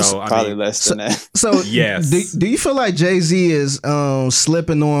 Yeah, so, probably less than that. So yes. Do you feel like Jay-Z is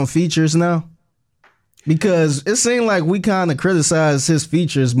slipping on features now? Because it seemed like we kind of criticize his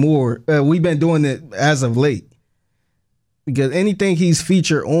features more. We've been doing it as of late. Because anything he's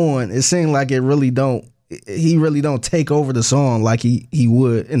featured on, it seemed like he really don't take over the song like he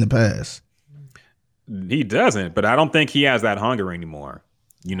would in the past. He doesn't, but I don't think he has that hunger anymore.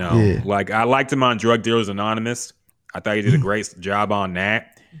 You know, like I liked him on Drug Dealers Anonymous. I thought he did a great job on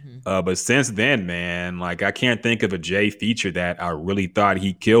that. But since then, man, like I can't think of a Jay feature that I really thought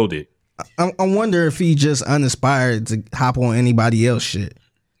he killed it. I wonder if he just uninspired to hop on anybody else shit.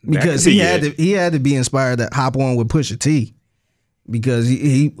 Because he had to be inspired to hop on with Pusha T. Because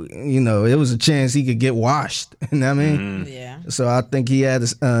he you know, it was a chance he could get washed. You know what I mean? Yeah. So I think he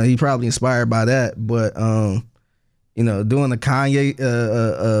probably inspired by that. But you know, doing a Kanye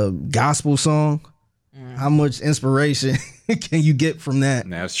gospel song, how much inspiration can you get from that?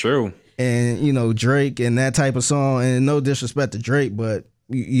 That's true. And, you know, Drake and that type of song, and no disrespect to Drake, but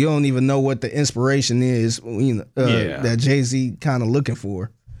you don't even know what the inspiration is, you know, that Jay-Z kind of looking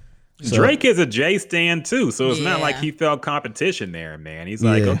for. So, Drake is a Jay stan too, so it's not like he felt competition there, man. He's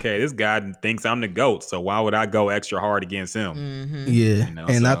like, okay, this guy thinks I'm the GOAT, so why would I go extra hard against him? Mm-hmm. Yeah, you know,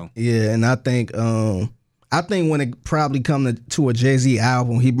 and I think when it probably come to a Jay-Z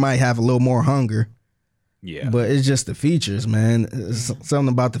album, he might have a little more hunger. Yeah, but it's just the features, man. It's something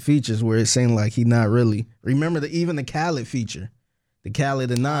about the features where it seemed like he not really. Remember even the Khaled feature, the Khaled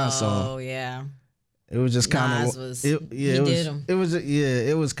and Nas song. Oh yeah, it was just kind of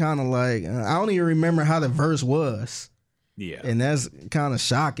it was kind of like I don't even remember how the verse was. Yeah, and that's kind of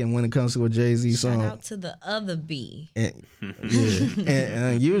shocking when it comes to a Jay-Z song. Shout out to the other B. And,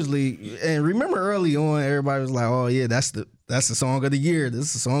 and usually, and remember early on, everybody was like, "Oh yeah, that's the song of the year. This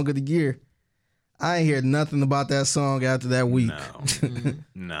is the song of the year." I ain't heard nothing about that song after that week.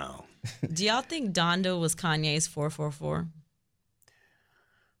 No. Do y'all think Donda was Kanye's 444?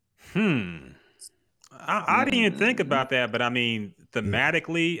 I didn't even think about that, but I mean,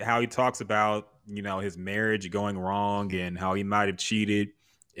 thematically, how he talks about, you know, his marriage going wrong and how he might have cheated.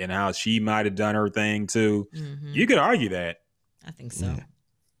 and how she might have done her thing too. Mhm. You could argue that. I think so. Yeah.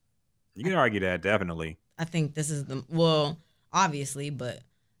 You could argue that definitely. I think this is obviously, but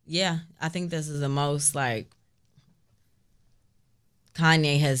yeah, I think this is the most like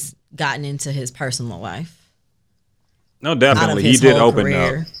Kanye has gotten into his personal life. No, Out of definitely. He his did whole open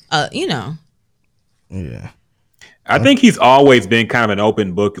career. up. Yeah. I think he's always been kind of an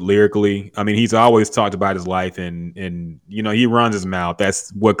open book lyrically. I mean, he's always talked about his life and he runs his mouth.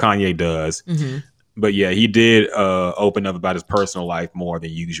 That's what Kanye does. Mm-hmm. But yeah, he did open up about his personal life more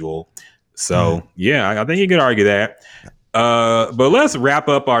than usual. So yeah, I think you could argue that. But let's wrap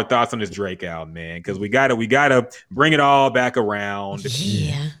up our thoughts on this Drake album, man, because we gotta bring it all back around.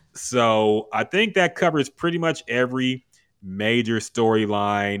 Yeah. So I think that covers pretty much every major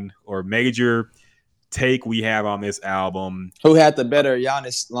storyline or major take we have on this album. Who had the better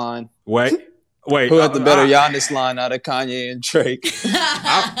Giannis line? Wait. Who had the better Giannis line out of Kanye and Drake?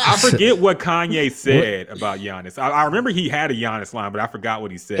 I forget what Kanye said about Giannis. I remember he had a Giannis line, but I forgot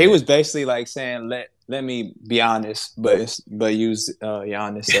what he said. He was basically like saying, "Let me be honest," but use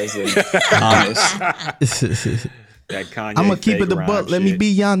Giannis as in honest. That Kanye. I'm gonna keep it the buck. Let me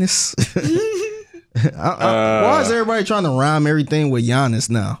be Giannis. Why is everybody trying to rhyme everything with Giannis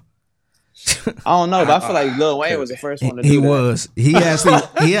now? I don't know, but I feel like Lil Wayne was the first one to do He that. was. He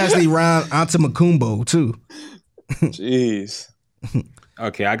actually rhymed Antetokounmpo too. Jeez.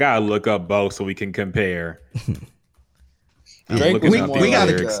 Okay, I gotta look up both so we can compare. Drake We was more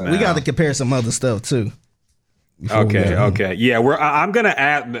like, gotta compare some other stuff too. Okay. Yeah, I'm gonna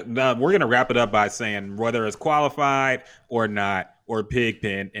add. We're gonna wrap it up by saying whether it's qualified or not, or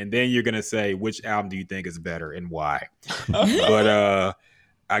Pigpen, and then you're gonna say which album do you think is better and why. But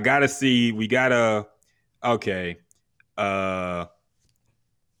I gotta see. We gotta. Okay. I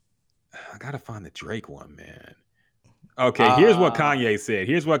gotta find the Drake one, man. Okay, here's what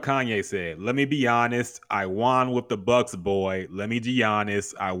Kanye said. Let me be honest. I won with the Bucks, boy. Let me be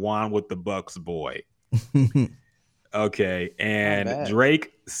honest. I won with the Bucks, boy. Okay, and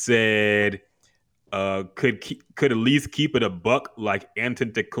Drake said, could at least keep it a buck like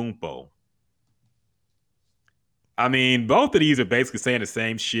Antetokounmpo. I mean, both of these are basically saying the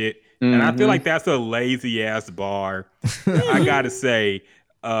same shit, and I feel like that's a lazy ass bar. I gotta say,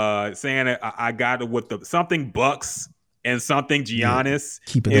 saying I got it with the something Bucks and something Giannis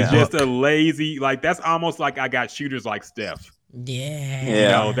is just a lazy. Like that's almost like I got shooters like Steph. Yeah.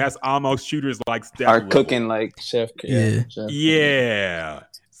 No, that's almost shooters like Steph. Are level. cooking like Chef. Yeah.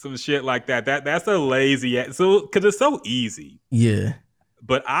 Some shit like that. That's a lazy. So because it's so easy. Yeah.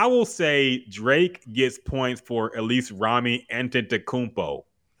 But I will say Drake gets points for at least Rami Antetokounmpo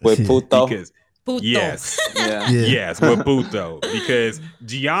with Puto. Because Puto. yes, Yeah. with Puto because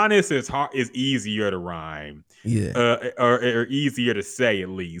Giannis is easier to rhyme. Yeah. Or easier to say at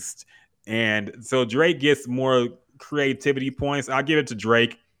least, and so Drake gets more creativity points. I'll give it to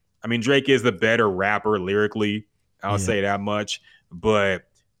Drake. I mean, Drake is the better rapper lyrically. I'll say that much. But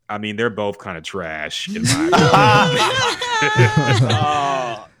I mean, they're both kind of trash in my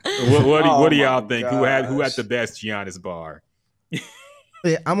opinion. What do y'all think? Who had the best Giannis bar?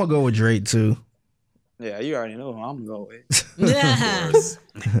 Yeah, I'm gonna go with Drake too. Yeah, you already know who I'm going with. Yeah.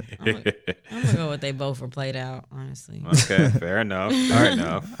 I'm gonna go with they both were played out, honestly. Okay, fair enough.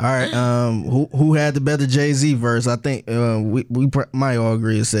 All right. Who had the better Jay-Z verse? I think we might all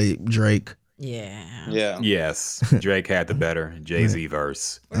agree to say Drake. Yeah. Yes, Drake had the better Jay-Z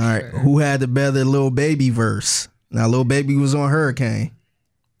verse. All right. Who had the better Lil Baby verse? Now Lil Baby was on Hurricane.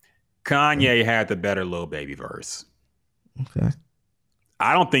 Kanye had the better Lil Baby verse. Okay.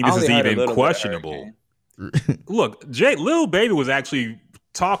 I don't think this is even questionable. Look, Lil Baby was actually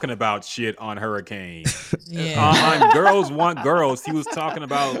talking about shit on Hurricane. On Girls Want Girls, he was talking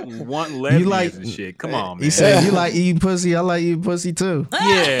about wanting lesbians and shit. Come on, man. He said, "You like eating pussy? I like eating pussy too."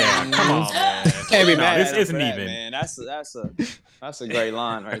 Yeah, come on, man. Can't be mad. This isn't that, even. Man. That's a great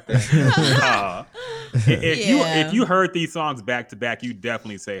line right there. If you heard these songs back to back, you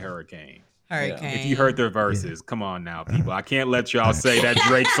definitely say Hurricane. Hurricane. If you heard their verses, come on now, people. I can't let y'all say that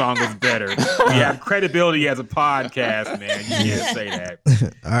Drake song was better. We have credibility as a podcast, man. You can't say that.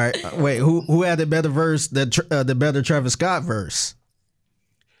 All right, wait. Who had the better verse? The better Travis Scott verse?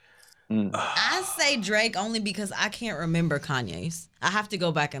 I say Drake only because I can't remember Kanye's. I have to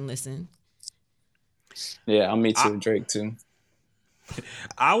go back and listen. Yeah, me too. Drake too.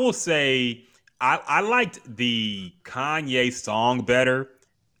 I will say I liked the Kanye song better.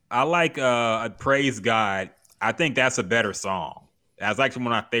 I like Praise God. I think that's a better song. That's actually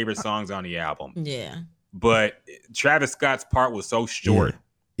one of my favorite songs on the album. Yeah. But Travis Scott's part was so short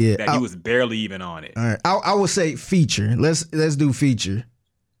that he was barely even on it. All right. I would say feature. Let's do feature.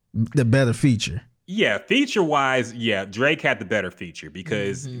 the better feature. Yeah, feature wise, yeah, Drake had the better feature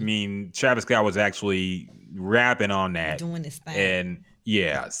because I mean Travis Scott was actually rapping on that, Doing this thing. and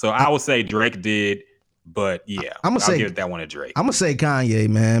yeah, so I would say Drake did, but yeah, I'll give that one to Drake. I'm gonna say Kanye,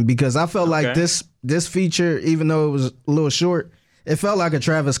 man, because I felt like this feature, even though it was a little short, it felt like a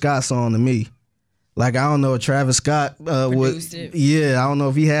Travis Scott song to me. Like I don't know if Travis Scott Produced it. Yeah, I don't know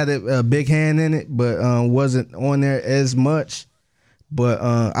if he had a big hand in it, but wasn't on there as much. But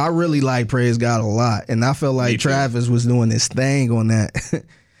I really like Praise God a lot, and I felt like Travis was doing this thing on that.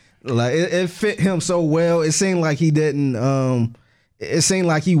 Like it fit him so well. It seemed like he didn't. It seemed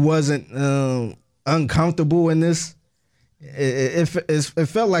like he wasn't uncomfortable in this. It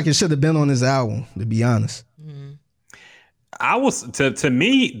felt like it should have been on his album, to be honest. I was to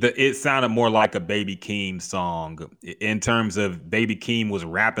me, it sounded more like a Baby Keem song in terms of Baby Keem was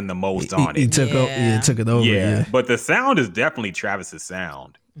rapping the most on He it. took it over. Yeah, but the sound is definitely Travis's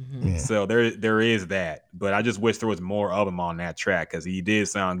sound. Yeah. So there is that, but I just wish there was more of him on that track because he did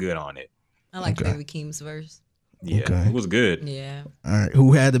sound good on it. I like Baby Keem's verse. Yeah, Okay. it was good. Yeah. All right,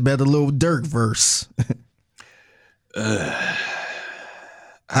 who had the better Lil Durk verse?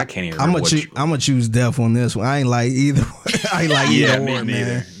 I can't even. I'm gonna choose Def on this one. I ain't like either. I ain't like either me one, neither.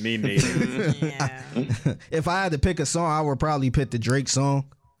 man. Me neither. Yeah. If I had to pick a song, I would probably pick the Drake song.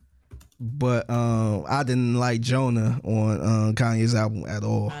 But I didn't like Jonah on Kanye's album at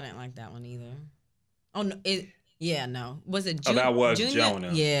all. I didn't like that one either. Oh no, no. Was it? Oh, that was Junior?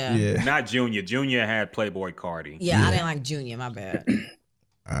 Jonah. Yeah. Yeah. Not Junior. Junior had Playboy Cardi. Yeah, I didn't like Junior. My bad.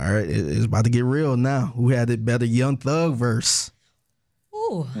 All right, it's about to get real now. Who had the better Young Thug verse?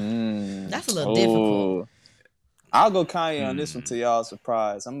 Ooh, that's a little difficult. I'll go Kanye on this one to y'all's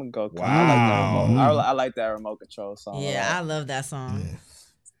surprise. I'm gonna go Kanye. Wow. I like that remote control song. Yeah, I love that song.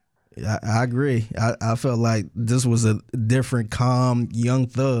 Yeah, I agree. I felt like this was a different, calm Young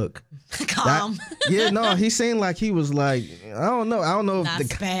Thug. Calm. No, he seemed like he was like I don't know if Not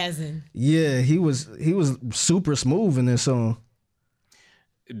spazzing. Yeah, he was super smooth in this song.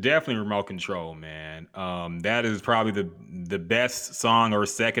 Definitely Remote Control, man. That is probably the best song or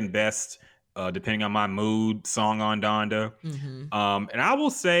second best, depending on my mood, song on Donda. And I will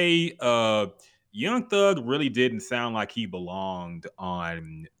say, Young Thug really didn't sound like he belonged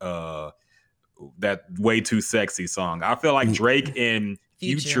on that Way Too Sexy song. I feel like Drake and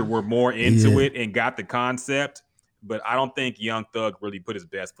Future were more into it and got the concept. But I don't think Young Thug really put his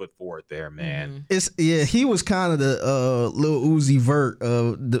best foot forward there, man. He was kind of the Lil Uzi Vert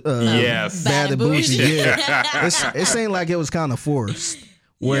of the yes, Bad and Bougie. Bougie. Yeah, it seemed like it was kind of forced.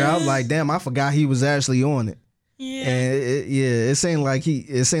 Where I was like, damn, I forgot he was actually on it. Yeah. And it seemed like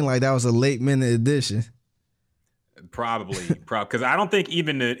that was a late minute addition. Probably, because I don't think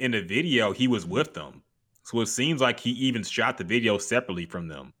even in the video he was with them. So it seems like he even shot the video separately from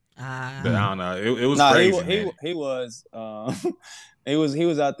them. But I don't know. It was crazy. He was. He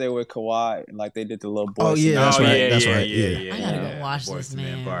was out there with Kawhi, like they did the little boy. Oh yeah, that's right. That's right. I gotta go watch this,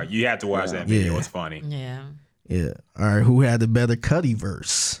 man. You have to watch that video. It's funny. Yeah. Yeah. All right. Who had the better Cudi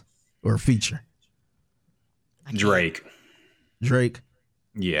verse or feature? Drake.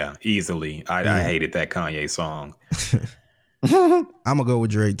 Yeah, easily. I hated that Kanye song. I'm gonna go with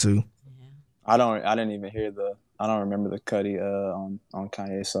Drake too. I didn't even hear I don't remember the Cudi on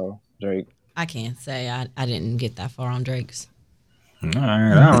Kanye, so Drake. I can't say I didn't get that far on Drake's. All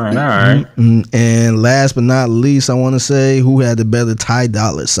right. And last but not least, I want to say who had the better Ty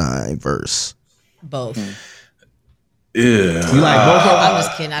Dolla $ign verse? Both. Yeah. You like both of them? I'm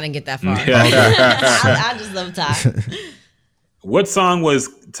just kidding. I didn't get that far. I just love Ty. What song was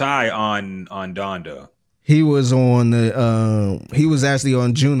Ty on Donda? He was on he was actually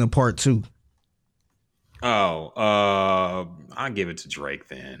on Juna Part 2. Oh, I'll give it to Drake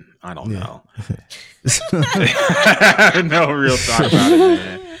then. I don't know. No real talk about it,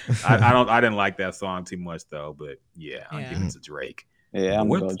 man. I didn't like that song too much though, but yeah, I'll give it to Drake. Yeah, I'm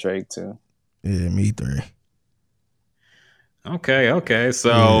gonna go Drake too. Yeah, me three. Okay.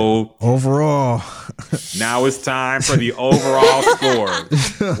 So overall, now it's time for the overall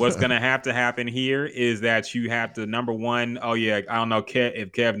score. What's gonna have to happen here is that you have to number one. Oh yeah, I don't know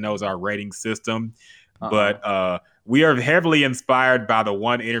if Kev knows our rating system, but we are heavily inspired by the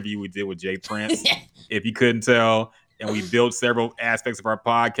one interview we did with Jay Prince. If you couldn't tell. And we built several aspects of our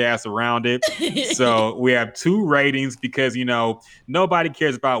podcast around it. So we have 2 ratings because, nobody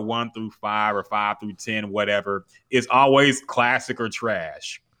cares about 1 through 5 or 5 through 10, whatever. It's always classic or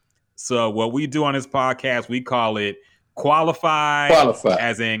trash. So what we do on this podcast, we call it qualified,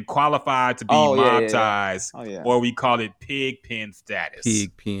 as in qualified to be mobtized, or we call it pig pen status.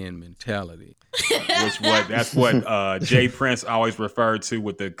 Pig pen mentality. That's what Jay Prince always referred to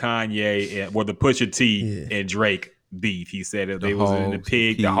with the Kanye and the Pusha T and Drake beef. He said that they was in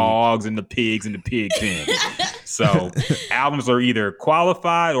the hogs and the pigs and the pig pen. So albums are either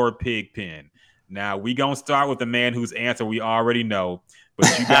qualified or pig pen. Now we gonna start with the man whose answer we already know,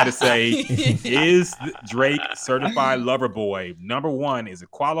 but you gotta say, is Drake Certified Lover Boy number 1? Is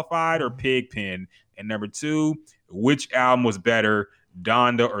it qualified or pig pen? And number 2, which album was better,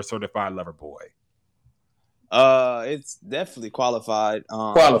 Donda or Certified Lover Boy? It's definitely qualified.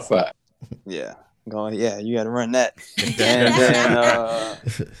 Qualified. Yeah. You got to run that. And then,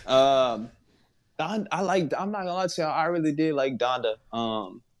 I'm not gonna lie to you, I really did like Donda.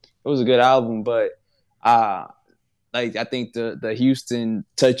 It was a good album, but I think the Houston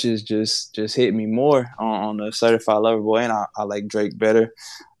touches just hit me more on the Certified Lover Boy, and I like Drake better.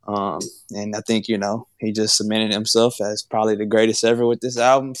 And I think, he just cemented himself as probably the greatest ever with this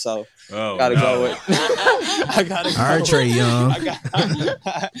album. So gotta go with I gotta go. All right, Trae Young.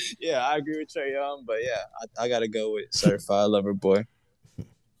 I agree with Trae Young, but I gotta go with Certified Lover Boy.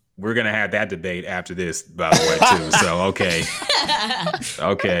 We're gonna have that debate after this, by the way, too. So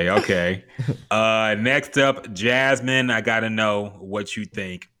okay. Next up, Jasmine, I gotta know what you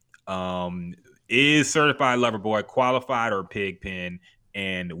think. Is Certified Lover Boy qualified or pig pen?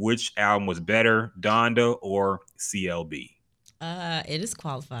 And which album was better, Donda or CLB? It is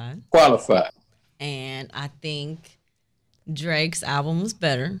qualified. Qualified. And I think Drake's album was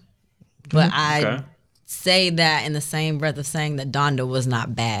better. But I say that in the same breath of saying that Donda was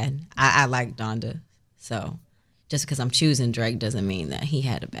not bad. I like Donda. So just because I'm choosing Drake doesn't mean that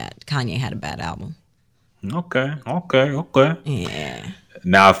Kanye had a bad album. Okay. Yeah.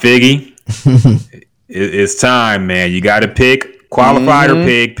 Now, Figgy, it's time, man. You got to pick qualified or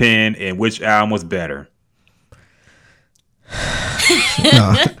pig pen, and which album was better?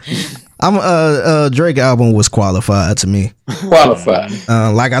 Drake album was qualified to me. Qualified.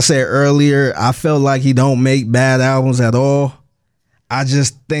 Like I said earlier, I felt like he don't make bad albums at all. I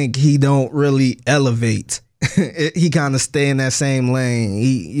just think he don't really elevate. He kind of stay in that same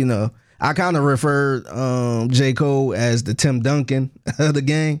lane. I kind of referred J. Cole as the Tim Duncan of the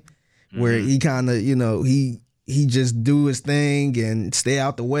game, where he kind of, he just do his thing and stay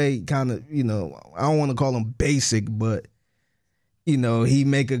out the way. Kind of, I don't want to call him basic, but he got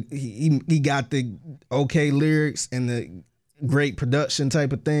the okay lyrics and the great production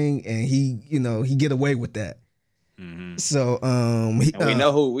type of thing, and he get away with that. Mm-hmm. So we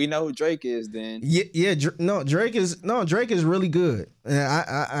know who Drake is then. Drake is really good. And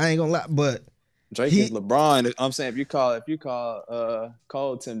I ain't gonna lie, but Drake is LeBron. I'm saying if you call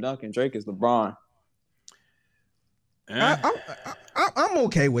Cole Tim Duncan, Drake is LeBron. I'm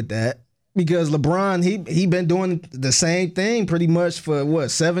okay with that because LeBron he been doing the same thing pretty much for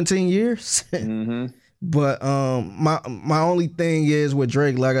 17 years. Mm-hmm. But my only thing is with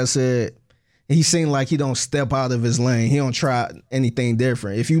Drake, like I said, he seemed like he don't step out of his lane. He don't try anything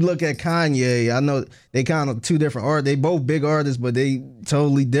different. If you look at Kanye, I know they kind of two different artists. They both big artists, but they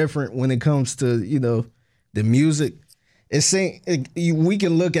totally different when it comes to the music. We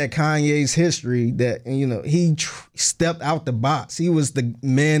can look at Kanye's history that he stepped out the box. He was the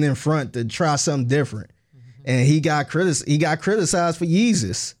man in front to try something different, and he got criticized for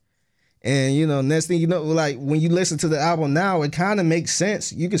Yeezus. And next thing you know, like when you listen to the album now, it kind of makes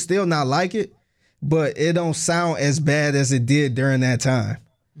sense. You can still not like it, but it don't sound as bad as it did during that time.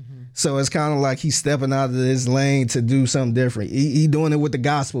 Mm-hmm. So it's kind of like he's stepping out of his lane to do something different. He doing it with the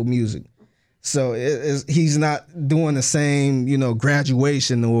gospel music. So he's not doing the same,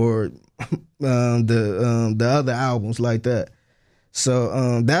 Graduation or the other albums like that.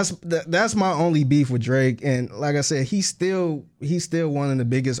 So that's my only beef with Drake. And like I said, he's still one of the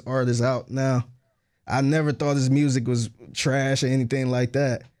biggest artists out now. I never thought his music was trash or anything like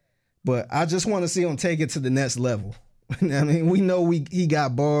that. But I just want to see him take it to the next level. I mean, we know he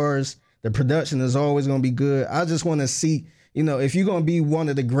got bars. The production is always going to be good. I just want to see, if you're going to be one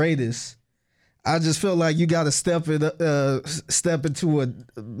of the greatest, I just feel like you got to step into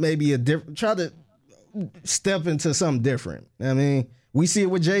try to step into something different. I mean, we see it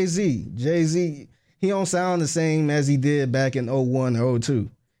with Jay-Z. Jay-Z, he don't sound the same as he did back in 01 or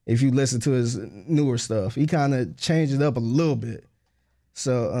 02. If you listen to his newer stuff, he kind of changed it up a little bit.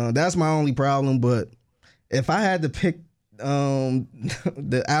 So that's my only problem. But if I had to pick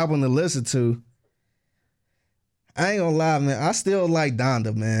the album to listen to, I ain't gonna lie, man. I still like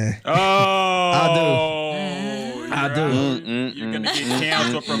Donda, man. Oh, I do. I do. You're gonna get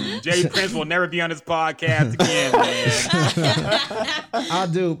canceled from Jay Prince will never be on this podcast again, man. I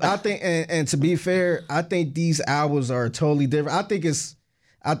do. I think, and to be fair, I think these albums are totally different. I think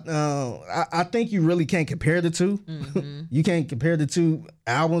I think you really can't compare the two. Mm-hmm. You can't compare the two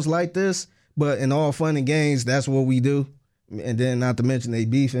albums like this. But in all fun and games, that's what we do. And then not to mention they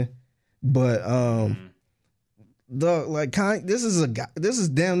beefing. But this is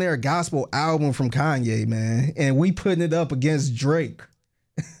damn near a gospel album from Kanye, man, and we putting it up against Drake.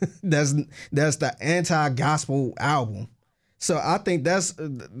 that's the anti-gospel album. So I think that's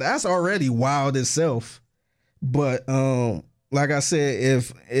already wild itself. But like I said,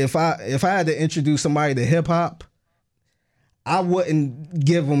 if I had to introduce somebody to hip hop, I wouldn't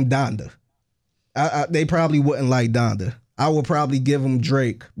give them Donda. They probably wouldn't like Donda. I would probably give them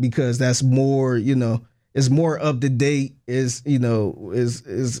Drake because that's more, it's more up to date. Is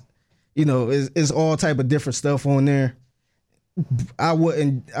all type of different stuff on there. I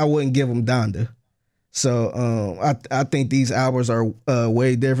wouldn't give them Donda. So I think these albums are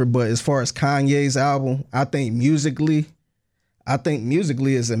way different. But as far as Kanye's album, I think musically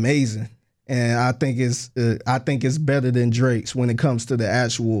it's amazing, and I think it's better than Drake's when it comes to the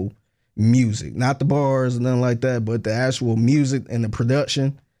actual music, not the bars and nothing like that, but the actual music and the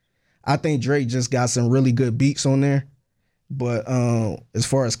production. I think Drake just got some really good beats on there. But as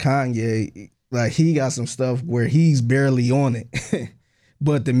far as Kanye, like he got some stuff where he's barely on it,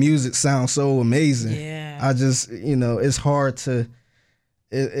 but the music sounds so amazing. Yeah. I just, it's hard to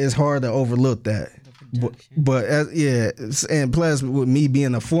overlook that. But and plus with me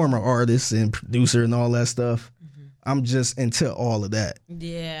being a former artist and producer and all that stuff, I'm just into all of that.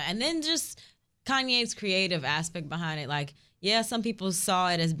 Yeah, and then just Kanye's creative aspect behind it. Like, yeah, some people saw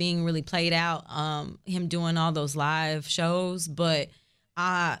it as being really played out, him doing all those live shows, but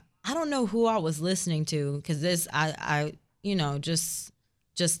I don't know who I was listening to, because this,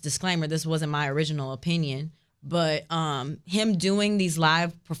 just disclaimer, this wasn't my original opinion, but him doing these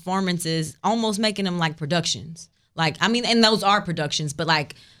live performances, almost making them like productions. Like, I mean, and those are productions, but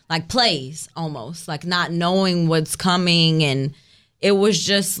like plays almost, like not knowing what's coming, and it was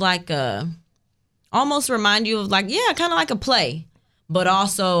just like almost remind you of like, yeah, kind of like a play, but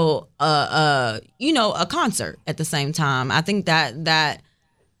also a concert at the same time. I think that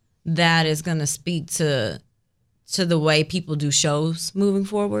is gonna speak to the way people do shows moving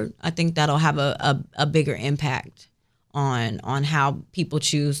forward. I think that'll have a bigger impact on how people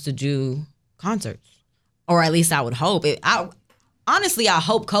choose to do concerts, or at least I would hope it. Honestly, I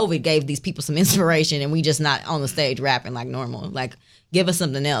hope COVID gave these people some inspiration and we just not on the stage rapping like normal. Like, give us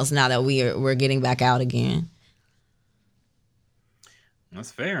something else now that we're getting back out again.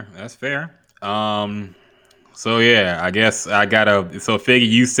 That's fair. So yeah, I guess I gotta. So Figgy,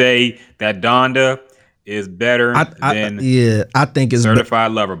 you say that Donda is better than I think it's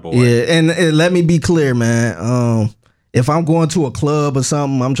Certified Lover Boy. Yeah, and let me be clear, man. If I'm going to a club or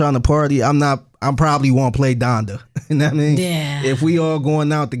something, I'm trying to party, I probably won't play Donda. You know what I mean? Yeah. If we all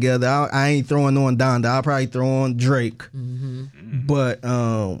going out together, I ain't throwing on Donda. I'll probably throw on Drake. Mm-hmm. But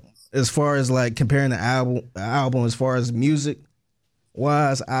as far as like comparing the album as far as music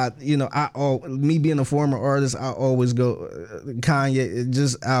wise, me being a former artist, I always go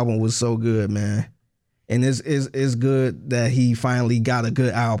Kanye. Album was so good, man. And it's good that he finally got a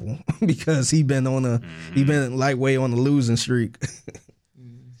good album because he been lightweight on the losing streak.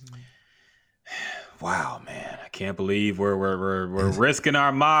 Wow, man! I can't believe we're risking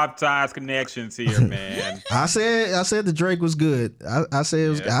our Mob Ties connections here, man. I said the Drake was good. I said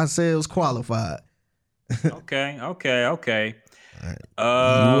it was qualified. Okay. All right. You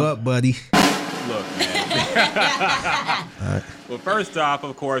up, buddy? Look, man. Right. Well, first off,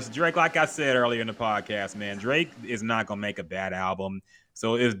 of course, Drake, like I said earlier in the podcast, man, Drake is not going to make a bad album.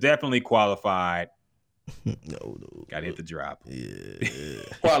 So it's definitely qualified. No. Got to hit the drop. Yeah.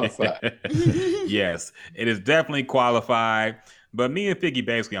 Qualified. Yes, it is definitely qualified. But me and Figgy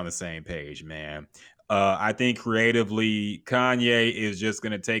basically on the same page, man. I think creatively, Kanye is just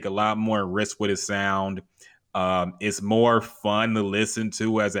going to take a lot more risk with his sound. It's more fun to listen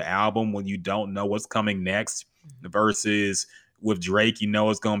to as an album when you don't know what's coming next, versus with Drake,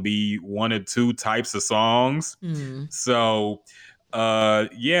 it's going to be one or two types of songs. So, I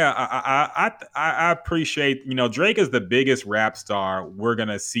appreciate, Drake is the biggest rap star we're going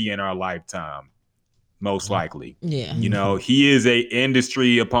to see in our lifetime, most likely. Yeah. He is a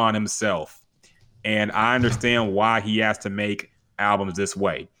industry upon himself, and I understand why he has to make albums this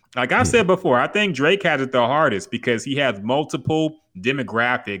way. Like I said before, I think Drake has it the hardest because he has multiple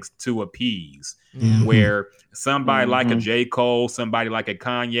demographics to appease. Where somebody like a J. Cole, somebody like a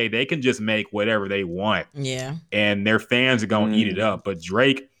Kanye, they can just make whatever they want. Yeah. And their fans are going to eat it up. But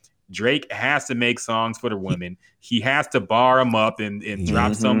Drake has to make songs for the women. He has to bar them up and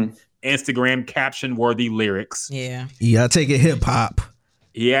drop some Instagram caption-worthy lyrics. Yeah. You gotta take it hip hop.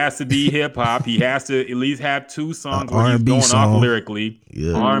 He has to be hip hop. He has to at least have 2 songs where he's R&B going song. off lyrically.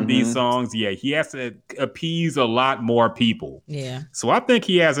 Yeah. R&B songs. Yeah, he has to appease a lot more people. Yeah. So I think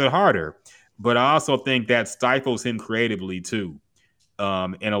he has it harder. But I also think that stifles him creatively too,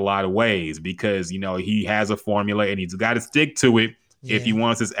 in a lot of ways, because he has a formula and he's got to stick to it if he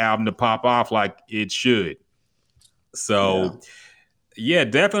wants his album to pop off like it should. So, yeah,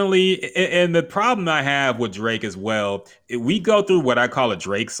 definitely. And the problem I have with Drake as well, we go through what I call a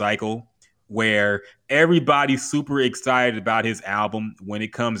Drake cycle, where everybody's super excited about his album when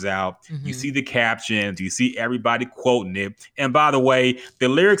it comes out. You see the captions, you see everybody quoting it. And by the way, the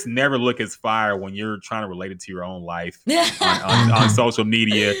lyrics never look as fire when you're trying to relate it to your own life on social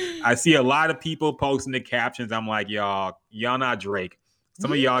media. I see a lot of people posting the captions. I'm like, y'all not Drake.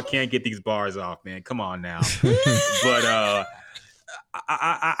 Some of y'all can't get these bars off, man. Come on now. But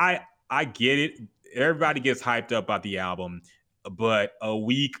I get it. Everybody gets hyped up about the album. But a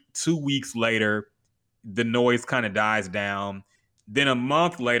week, 2 weeks later, the noise kind of dies down. Then a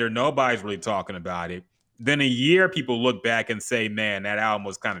month later, nobody's really talking about it. Then a year, people look back and say, man, that album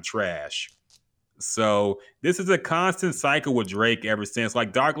was kind of trash. So this is a constant cycle with Drake ever since.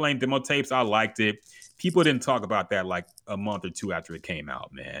 Like Dark Lane demo tapes, I liked it. People didn't talk about that like a month or 2 after it came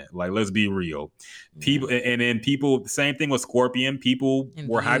out, man. Like, let's be real. People, and then people, same thing with Scorpion. People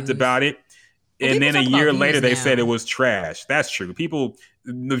were hyped about it. And then a year later, they said it was trash. That's true.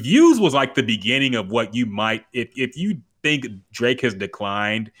 The views was like the beginning of what you might, if you think Drake has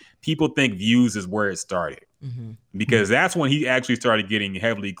declined, people think views is where it started. Because that's when he actually started getting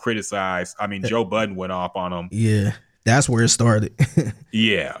heavily criticized. I mean, Joe Budden went off on him. Yeah, that's where it started.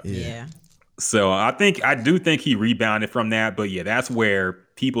 Yeah. So I do think he rebounded from that. But yeah, that's where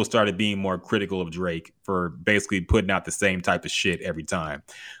people started being more critical of Drake for basically putting out the same type of shit every time.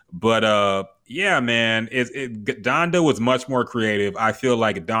 But yeah, man, Donda was much more creative. I feel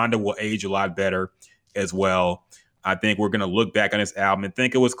like Donda will age a lot better as well. I think we're going to look back on this album and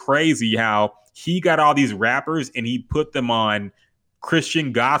think it was crazy how he got all these rappers and he put them on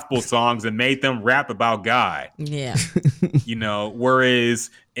Christian gospel songs and made them rap about God. Yeah. Whereas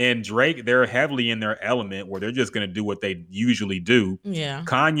in Drake, they're heavily in their element where they're just going to do what they usually do. Yeah.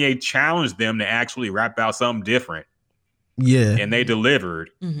 Kanye challenged them to actually rap about something different. Yeah. And they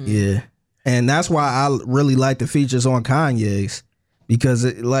delivered. Yeah. And that's why I really like the features on Kanye's, because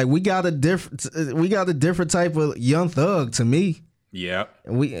we got a different type of Young Thug to me. Yeah.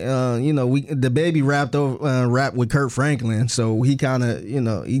 We the baby rapped with Kurt Franklin, so he kind of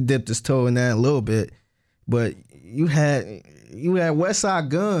he dipped his toe in that a little bit. But you had West Side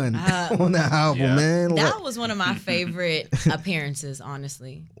Gun on that album, man. That was one of my favorite appearances,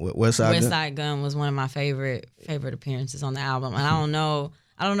 honestly. West Side Gun was one of my favorite appearances on the album, and I don't know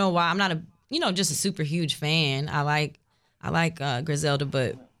why. I'm not just a super huge fan. I like Griselda,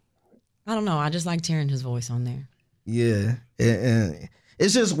 but I don't know. I just like hearing his voice on there. Yeah, and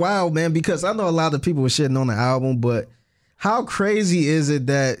it's just wild, man, because I know a lot of people were shitting on the album, but how crazy is it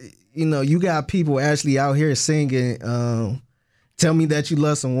that you got people actually out here singing "Tell Me That You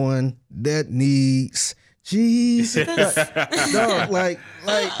Love Someone That Needs Jesus"? No, like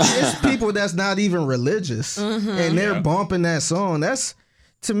it's people that's not even religious, and they're bumping that song. That's,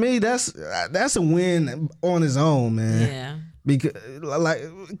 to me, that's a win on its own, man. Yeah. Because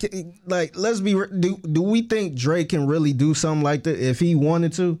like let's be, do we think Drake can really do something like that if he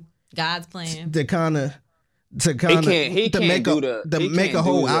wanted to? God's plan to make a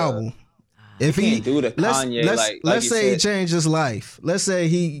whole album. If he do the Kanye, let's say he changed his life. Let's say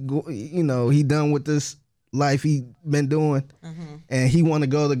he done with this life he been doing, and he want to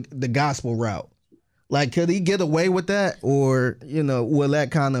go the gospel route. Like, could he get away with that, or will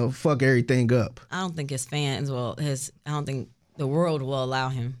that kind of fuck everything up? I don't think his fans will. I don't think the world will allow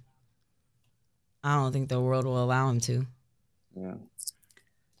him. I don't think the world will allow him to. Yeah.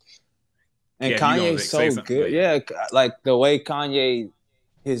 And Kanye's so good. Yeah, like the way Kanye,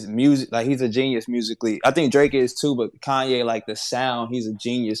 his music, like he's a genius musically. I think Drake is too, but Kanye, like the sound, he's a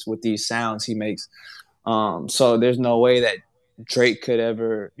genius with these sounds he makes. So there's no way that Drake could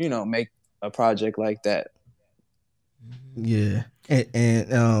ever, make a project like that. Yeah,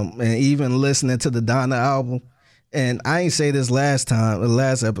 and even listening to the Donda album, and I ain't say this last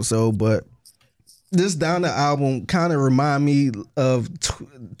episode, but this Donda album kind of remind me of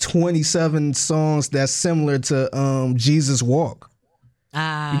 27 songs that's similar to Jesus Walk.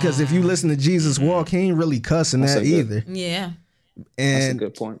 Because if you listen to Jesus Walk, he ain't really cussing that either. Yeah. And That's a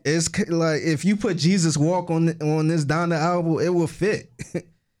good point. It's like if you put Jesus Walk on this Donda album, it will fit.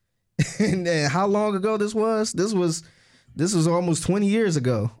 And then how long ago this was? This was almost 20 years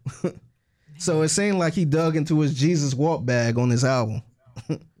ago. So it seemed like he dug into his Jesus Walk bag on this album.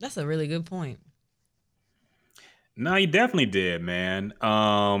 That's a really good point. No, he definitely did, man.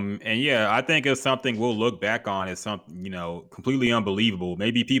 And yeah, I think it's something we'll look back on as something, completely unbelievable.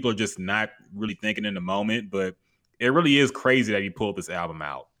 Maybe people are just not really thinking in the moment, but it really is crazy that he pulled this album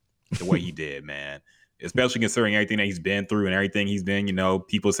out the way he did, man. Especially considering everything that he's been through and everything he's been,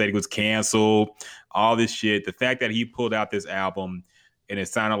 people said he was canceled, all this shit. The fact that he pulled out this album and it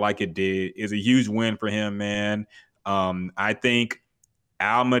sounded like it did is a huge win for him, man. I think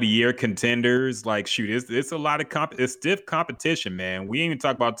album of the year contenders, it's a lot of it's stiff competition, man. We ain't even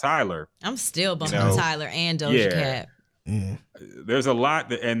talk about Tyler. I'm still bumping Tyler and Doja Cat. Yeah. There's a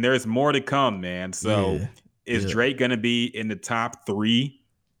lot, and there's more to come, man. So is Drake gonna be in the top 3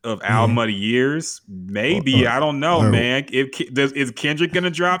 of album of the years? Maybe. I don't know, man. Is Kendrick gonna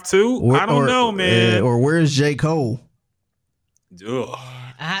drop 2? I don't know, man. Or where's J. Cole? Ugh.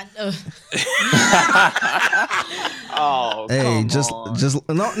 Oh, hey, come just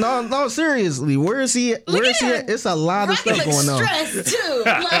on. no, seriously. Where is he? Where is he at? It's a lot of stuff going on. Stressed too.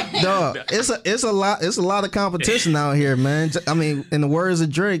 Dog, it's a lot of competition out here, man. I mean, in the words of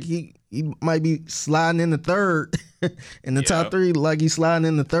Drake, he might be sliding in the third in the top 3, like he's sliding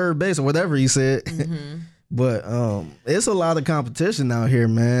in the third base or whatever he said. Mm-hmm. But it's a lot of competition out here,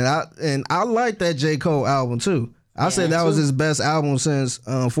 man. I like that J. Cole album too. I said that was his best album since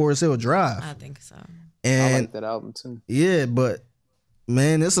Forest Hill Drive. I think so. And I like that album too. Yeah, but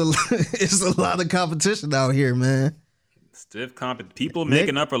man, it's a lot of competition out here, man. Stiff people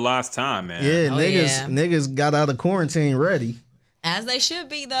making up for lost time, man. Yeah, niggas got out of quarantine ready. As they should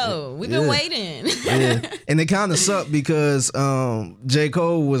be, though. We've been waiting. Yeah, and it kind of sucked because J.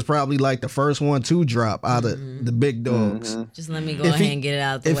 Cole was probably like the first one to drop out of the big dogs. Mm-hmm. Just let me go ahead and get it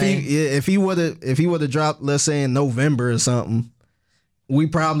out the way. If he would have dropped, let's say in November or something, we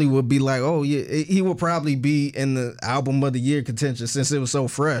probably would be like, oh yeah, he would probably be in the album of the year contention since it was so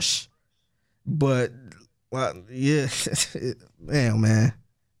fresh. But yeah, man,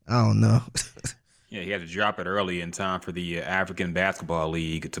 I don't know. Yeah, he had to drop it early in time for the African Basketball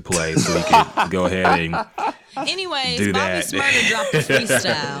League to play, so he could go ahead and Anyways, do Bobby that. Smurda dropped a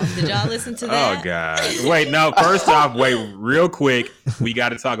freestyle. Did y'all listen to that? Oh, God. Wait, no. First off, real quick. We got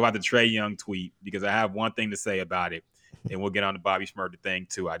to talk about the Trae Young tweet because I have one thing to say about it. And we'll get on the Bobby Smurda thing,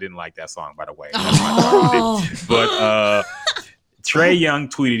 too. I didn't like that song, by the way. But Trae Young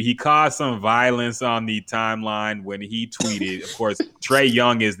tweeted, he caused some violence on the timeline when he tweeted. Of course, Trae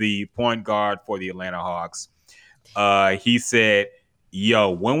Young is the point guard for the Atlanta Hawks. He said, yo,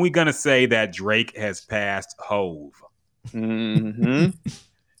 when we going to say that Drake has passed Hove? Mm-hmm.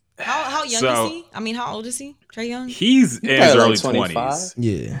 How young is he? I mean, how old is he? Trae Young? He's in his early 20s.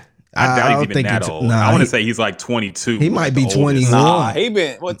 Yeah. I doubt he's even that old. I want to say he's like 22. He might be 21. Nah, he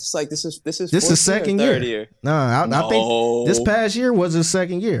been this is second year, year. Third year. Nah, I think this past year was his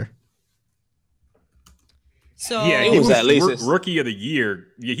second year. So yeah, he was at least rookie of the year.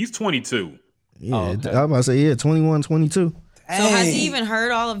 Yeah, he's 22. Yeah, okay. I was about to say 21, 22. So has he even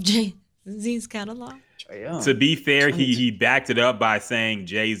heard all of Jay-Z's catalog? To be fair, he backed it up by saying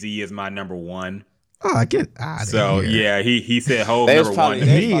Jay-Z is my number one. Oh, I get out of here. Yeah, he said Hov They was number probably- one.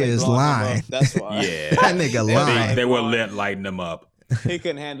 they He probably is blowing him lying. up. That's why. Yeah, That nigga lying. they were lighting him up. He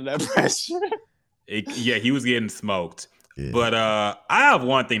couldn't handle that pressure. He was getting smoked. Yeah. But I have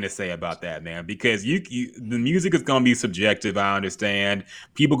one thing to say about that, man, because the music is going to be subjective. I understand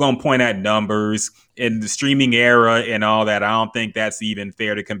people going to point at numbers in the streaming era and all that. I don't think that's even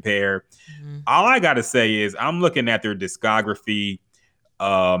fair to compare. Mm-hmm. All I got to say is I'm looking at their discography,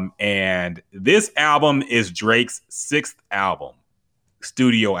 and this album is Drake's 6th album,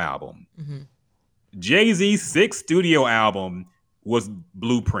 studio album. Mm-hmm. Jay-Z's 6th studio album was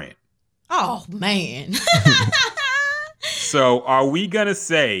Blueprint. Oh, man. So are we going to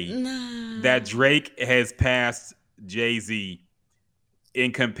say that Drake has passed Jay-Z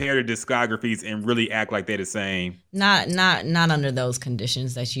and compare the discographies and really act like they're the same? Not under those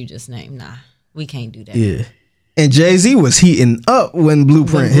conditions that you just named. Nah, we can't do that. Yeah. And Jay-Z was heating up when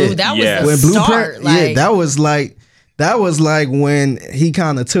Blueprint hit. That Yes. was the start. Yeah, that was like when he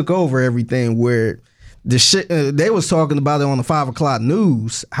kind of took over everything, where the shit they was talking about it on the 5 o'clock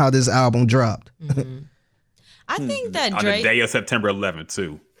news, how this album dropped. Mm-hmm. I think that On Drake, the day of September 11th,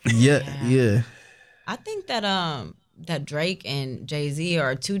 too. Yeah. I think that Drake and Jay-Z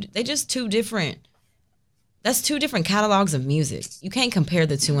are just two different. That's two different catalogs of music. You can't compare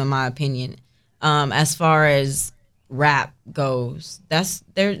the two, in my opinion. As far as rap goes,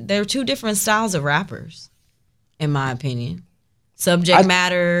 they're two different styles of rappers, in my opinion. Subject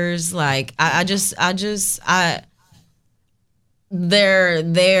matters, like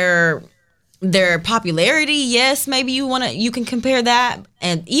their popularity, yes, maybe you can compare that,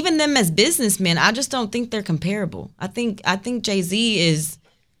 and even them as businessmen, I just don't think they're comparable. I think Jay-Z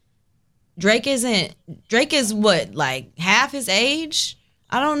Drake is what, like half his age?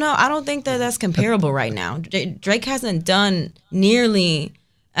 I don't know. I don't think that's comparable right now. Drake hasn't done nearly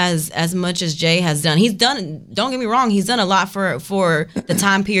as much as Jay has done. He's done, don't get me wrong, he's done a lot for the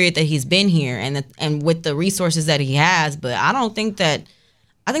time period that he's been here and with the resources that he has, but I think that's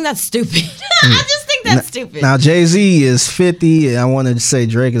stupid. I just think that's stupid. Now Jay-Z is 50 and I wanted to say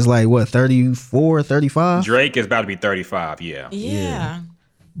Drake is like what, 34, 35? Drake is about to be 35, yeah. Yeah.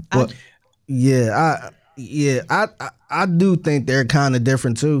 But I do think they're kind of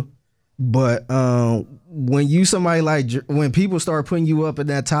different too. But when you somebody like, when people start putting you up in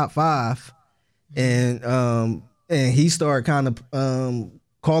that top 5 and he started kind of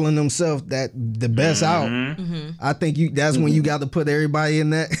calling himself that the best out, I think that's when you got to put everybody in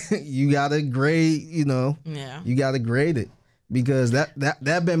that. You got to grade, you got to grade it, because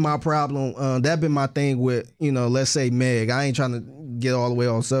that been my problem. That been my thing with, let's say Meg. I ain't trying to get all the way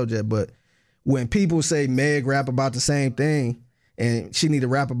on subject, but when people say Meg rap about the same thing and she need to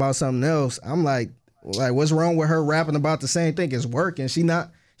rap about something else, I'm like what's wrong with her rapping about the same thing? It's working. She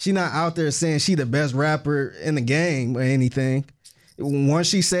not out there saying she the best rapper in the game or anything. Once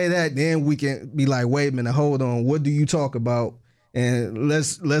she say that, then we can be like, wait a minute, hold on, what do you talk about? And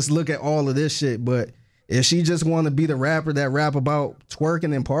let's look at all of this shit. But if she just want to be the rapper that rap about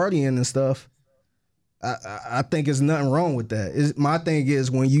twerking and partying and stuff, I think there's nothing wrong with that. My thing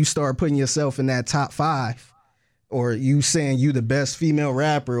is when you start putting yourself in that top 5, or you saying you the best female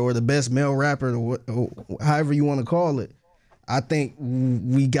rapper or the best male rapper, or however you want to call it, I think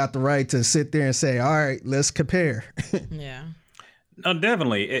we got the right to sit there and say, all right, let's compare. Yeah. No,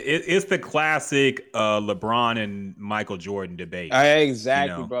 definitely. It's the classic LeBron and Michael Jordan debate.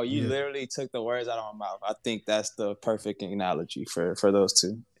 Exactly, bro. You literally took the words out of my mouth. I think that's the perfect analogy for those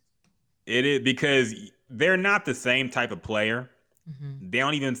two. It is, because they're not the same type of player. They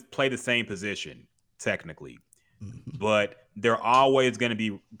don't even play the same position, technically. But they're always going to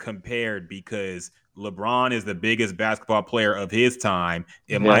be compared because LeBron is the biggest basketball player of his time,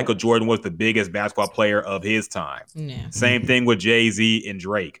 and Michael Jordan was the biggest basketball player of his time. Yeah. Same thing with Jay-Z and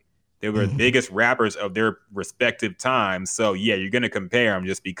Drake. They were the biggest rappers of their respective times. So, yeah, you're going to compare them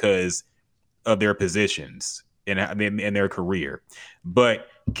just because of their positions in their career. But,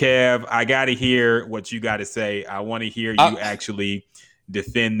 Kev, I got to hear what you got to say. I want to hear you actually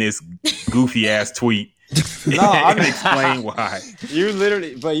defend this goofy-ass tweet. No, I mean, explain why. You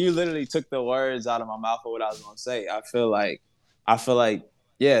literally took the words out of my mouth of what I was gonna say. I feel like,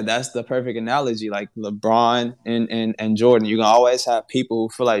 yeah, that's the perfect analogy. Like LeBron and Jordan, you can always have people who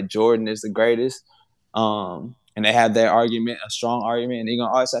feel like Jordan is the greatest, and they have their argument, a strong argument, and you're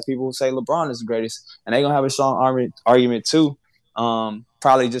gonna always have people who say LeBron is the greatest, and they're gonna have a strong argument too.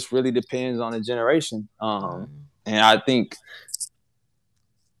 Probably just really depends on the generation. And I think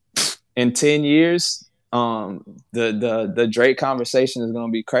in 10 years. The Drake conversation is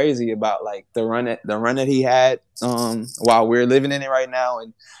gonna be crazy about like the run that he had while we're living in it right now,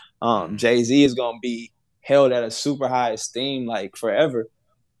 and Jay-Z is gonna be held at a super high esteem like forever.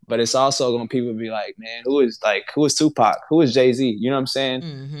 But it's also gonna people be like, man, who is Tupac? Who is Jay-Z? You know what I'm saying?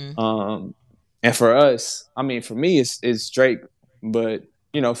 And for us, I mean, for me it's Drake, but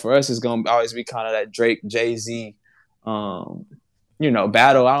for us it's gonna always be kind of that Drake Jay-Z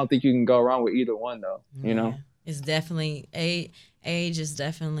battle. I don't think you can go wrong with either one, though. It's definitely age is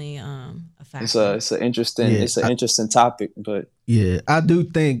definitely a factor. It's an interesting topic, but I do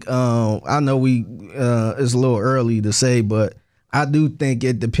think I know it's a little early to say, but I do think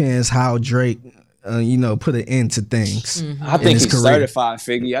it depends how Drake put an end to things. I think he's certified,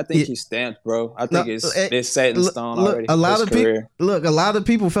 Figgy. I think he's stamped, bro. I think it's set in stone already. A lot of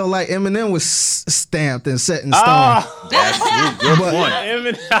people felt like Eminem was stamped and set in stone. Good point.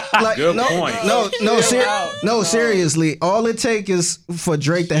 Good point. No, seriously. All it takes is for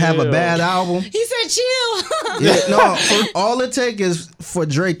Drake to have a bad album. He said chill. All it takes is for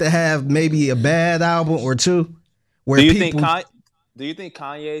Drake to have maybe a bad album or two. Do you think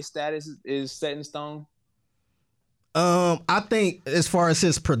Kanye's status is set in stone? I think as far as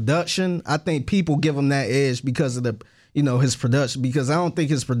his production, I think people give him that edge because of his production, because I don't think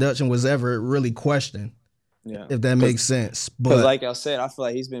his production was ever really questioned. Yeah, if that makes sense. Because But like I said, I feel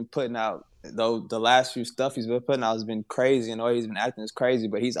like he's been putting out, though the last few stuff he's been putting out has been crazy, and the way he's been acting is crazy.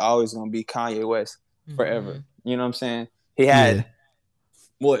 But he's always gonna be Kanye West forever. You know what I'm saying? He had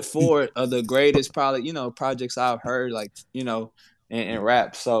four of the greatest probably projects I've heard, like in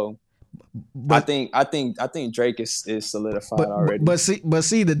rap. So but I think Drake is solidified already. But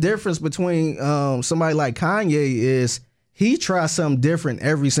see, the difference between somebody like Kanye is he tries something different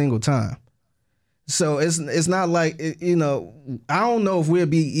every single time. So it's not like I don't know if we'll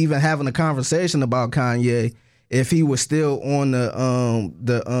be even having a conversation about Kanye if he was still on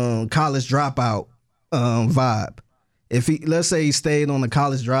the college dropout vibe. If let's say he stayed on the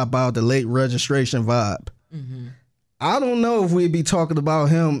college dropout, the late registration vibe. Mm-hmm. I don't know if we'd be talking about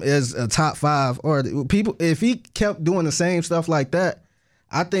him as a top 5 or people. If he kept doing the same stuff like that,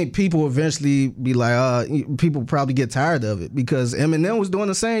 I think people eventually be like, people probably get tired of it, because Eminem was doing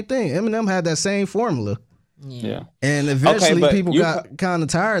the same thing. Eminem had that same formula. Yeah. And eventually people got kind of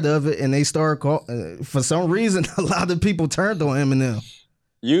tired of it, and they started for some reason, a lot of people turned on Eminem.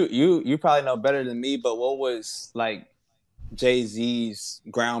 You probably know better than me, but what was like Jay-Z's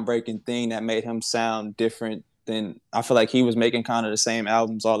groundbreaking thing that made him sound different than, I feel like he was making kind of the same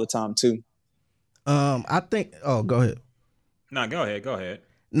albums all the time too. I think, go ahead. No, go ahead.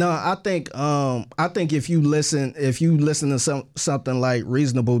 No, I think if you listen to something like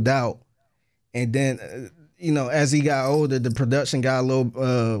Reasonable Doubt, and then as he got older, the production got a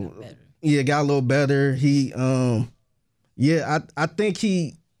little better. He I think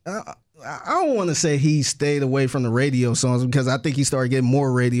he I don't want to say he stayed away from the radio songs, because I think he started getting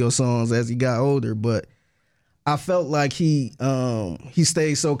more radio songs as he got older, but I felt like he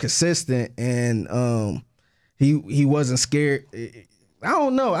stayed so consistent, and he wasn't scared. I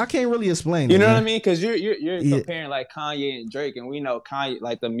don't know. I can't really explain it. You know what I mean? Because you're comparing like Kanye and Drake, and we know Kanye,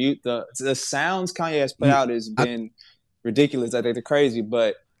 like the sounds Kanye has put out has been ridiculous. I think they're crazy,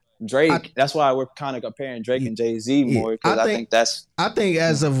 but Drake, that's why we're kind of comparing Drake and Jay-Z more, because I think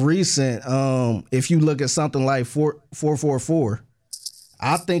as of recent, if you look at something like 444,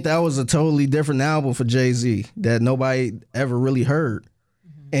 I think that was a totally different album for Jay-Z that nobody ever really heard.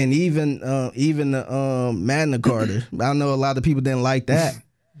 And even the Magna Carta, I know a lot of people didn't like that,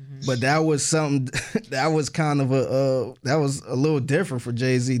 but that was something that was kind of that was a little different for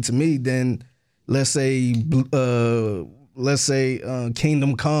Jay-Z to me than let's say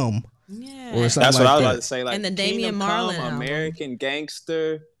Kingdom Come. Yeah. Or something That's what like I was that. about to say. Like, And the Damian Kingdom Marley Come, album. American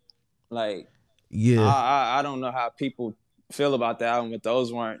Gangster. Like, Yeah. I don't know how people feel about that album, but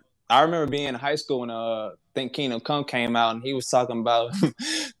those weren't. I remember being in high school when I think Kingdom Come came out, and he was talking about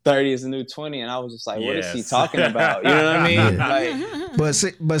 30 is the new 20, and I was just like, what is he talking about? You know what I mean? Like, But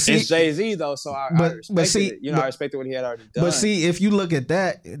see, it's Jay-Z though, so I respected it. I respected what he had already done. But see, if you look at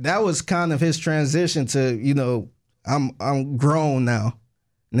that was kind of his transition to, I'm grown now.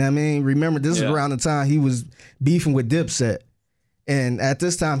 You know what I mean? Remember, this is around the time he was beefing with Dipset. And at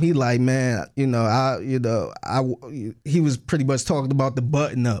this time, he like, man, he was pretty much talking about the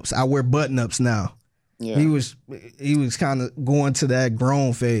button ups. I wear button ups now. Yeah. He was kind of going to that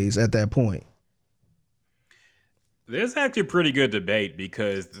grown phase at that point. There's actually a pretty good debate,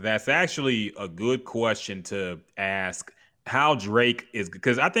 because that's actually a good question to ask. How Drake is,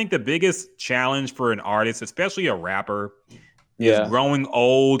 because I think the biggest challenge for an artist, especially a rapper, is growing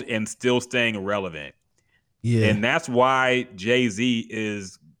old and still staying relevant. Yeah. And that's why Jay-Z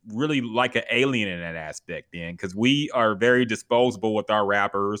is really like an alien in that aspect, then, because we are very disposable with our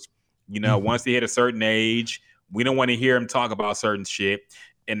rappers. Once they hit a certain age, we don't want to hear him talk about certain shit.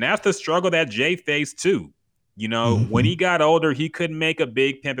 And that's the struggle that Jay faced too. When he got older, he couldn't make a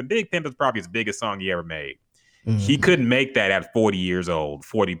Big Pimp. And Big Pimp is probably his biggest song he ever made. He couldn't make that at 40 years old,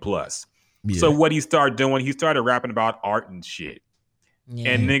 40 plus. Yeah. So what he started doing, he started rapping about art and shit.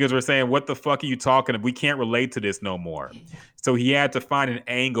 Yeah. And niggas were saying, what the fuck are you talking about? We can't relate to this no more. So he had to find an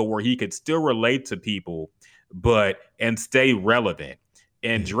angle where he could still relate to people, and stay relevant.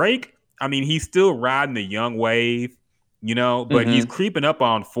 And Drake, I mean, he's still riding the young wave, but he's creeping up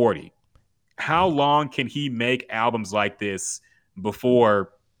on 40. How long can he make albums like this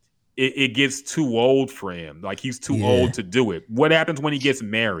before it gets too old for him? Like, he's too old to do it. What happens when he gets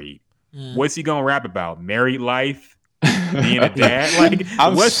married? What's he gonna rap about? Married life? Being a dad? Like,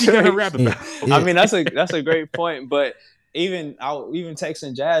 what's he gonna rap about? I mean, that's a great point. But even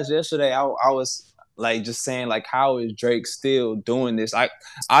texting Jazz yesterday, I was like just saying, like, how is Drake still doing this? I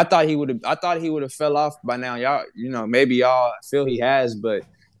thought he would have fell off by now. Y'all, maybe y'all feel he has, but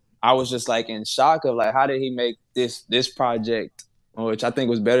I was just like in shock of like, how did he make this project, which I think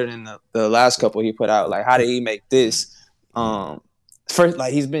was better than the last couple he put out? Like, how did he make this First,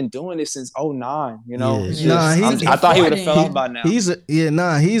 like he's been doing this since 2009. You know, Yeah. It's Nah, just- he- I thought he would have fell he- off by now. He's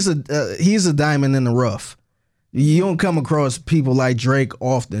a diamond in the rough. You don't come across people like Drake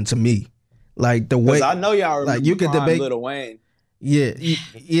often to me. Like the way, Because I know y'all remember like, you could Prime debate- Lil Wayne.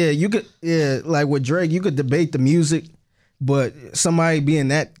 you could, like with Drake, you could debate the music, but somebody being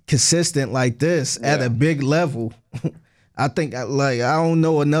that consistent like this at Yeah. a big level, I think, like, I don't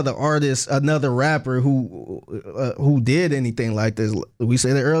know another artist, another rapper who did anything like this. We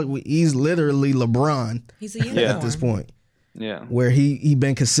said it earlier. He's literally LeBron He's a unicorn. at this point, Yeah. where he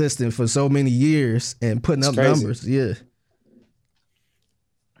been consistent for so many years and putting It's up crazy. numbers. Yeah.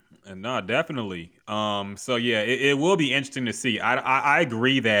 No, definitely. So yeah, it will be interesting to see. I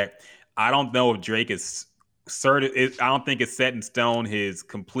agree that I don't know if Drake is certain. I don't think it's set in stone his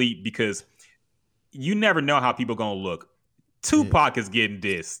complete, because you never know how people gonna look. Tupac is getting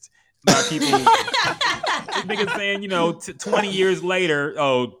dissed by people. Niggas saying, 20 years later,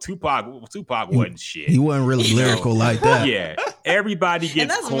 oh, Tupac wasn't shit. He wasn't really lyrical like that. Yeah, everybody And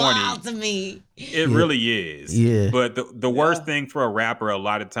gets that's corny. wild to me. It really is. Yeah. But the worst thing for a rapper a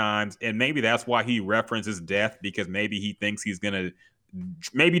lot of times, and maybe that's why he references death, because maybe he thinks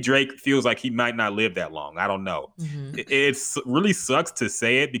maybe Drake feels like he might not live that long. I don't know. Mhm. It really sucks to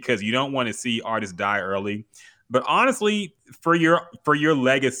say it, because you don't want to see artists die early. But honestly, for your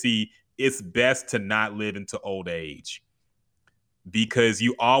legacy, it's best to not live into old age, because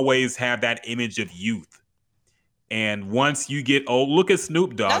you always have that image of youth. And once you get old, look at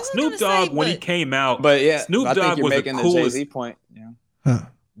Snoop Dogg. That's what I Snoop was Dogg, gonna say, when he but- came out, But yeah, Snoop I think Dogg you're was the making the coolest. Jay-Z point. Yeah. Huh.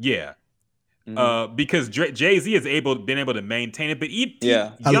 Yeah. Mhm. Because Jay-Z has been able to maintain it, but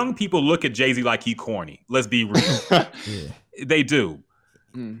Yeah. young people look at Jay-Z like he corny. Let's be real. Yeah. They do.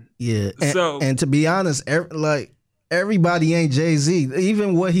 Mm. Yeah. And, So- and to be honest, everybody ain't Jay-Z.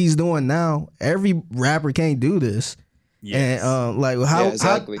 Even what he's doing now, every rapper can't do this. Yes. And how Yeah,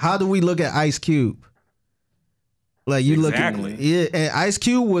 exactly. how do we look at Ice Cube? Like you Exactly. look at and Ice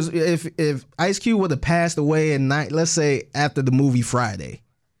Cube was, if Ice Cube would have passed away at night, let's say after the movie Friday,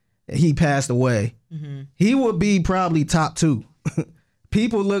 he passed away, Mhm. he would be probably top 2.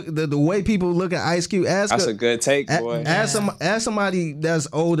 People look the way people look at Ice Cube. That's a good take, boy. Ask somebody that's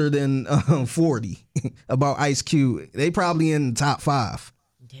older than 40 about Ice Cube. They probably in the top 5.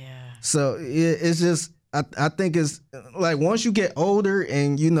 Yeah. So it's just, I think it's like once you get older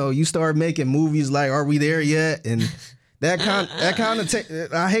and you start making movies like Are We There Yet? And that kind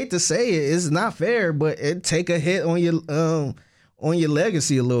of I hate to say it, it's not fair, but it take a hit on your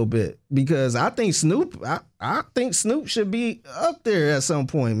legacy a little bit, because I think Snoop should be up there at some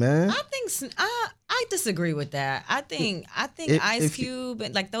point, man. I think I disagree with that. I think Ice if you- Cube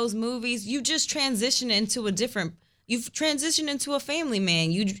and like those movies, you just transition into a different. You've transitioned into a family man.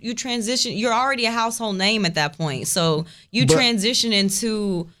 You transition. You're already a household name at that point. So you But- transition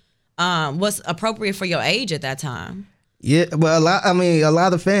into what's appropriate for your age at that time. Yeah, but a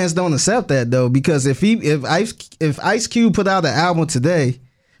lot of fans don't accept that though, because if Ice Cube put out an album today,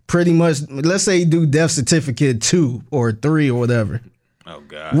 pretty much, let's say he do Death Certificate 2 or 3 or whatever, Oh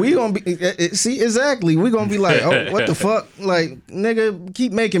God. we gonna be we gonna be like, oh, what the fuck, like, nigga,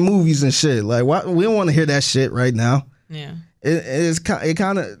 keep making movies and shit. Like, why we don't want to hear that shit right now. Yeah. It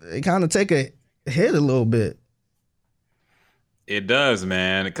kind of take a hit a little bit. It does,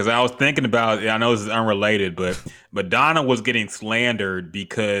 man. Because I was thinking about, I know this is unrelated, but Madonna was getting slandered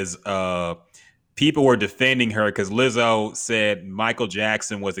because people were defending her because Lizzo said Michael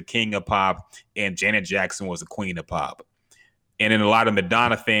Jackson was the king of pop and Janet Jackson was the queen of pop. And then a lot of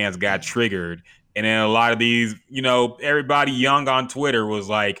Madonna fans got triggered. And then a lot of these, everybody young on Twitter was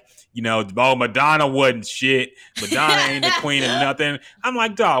like, oh, Madonna wasn't shit. Madonna ain't the queen of nothing. I'm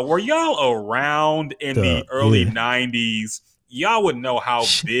like, dog, were y'all around in the early 90s? Y'all would know how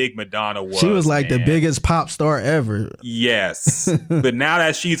big Madonna was. She was like the man. biggest pop star ever. Yes. But now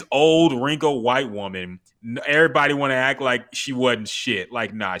that she's old, wrinkled white woman, everybody want to act like she wasn't shit.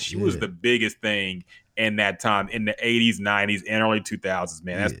 Like, nah, she was the biggest thing in that time, in the 80s, 90s, and early 2000s,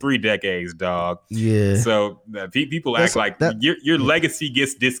 man. That's 3 decades, dog. Yeah. So people act like that- your legacy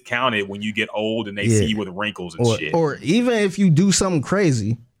gets discounted when you get old and they see you with wrinkles and shit. Or even if you do something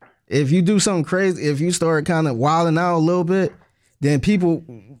crazy, if you start kind of wilding out a little bit, then people,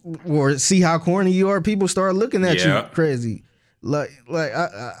 or see how corny you are, people start looking at you crazy. Like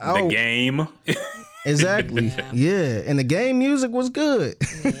The Game. Exactly. Yeah. And the Game music was good.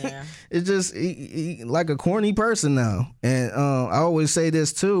 Yeah. It's just he like a corny person now. And I always say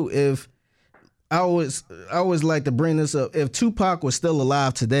this too. I always like to bring this up. If Tupac was still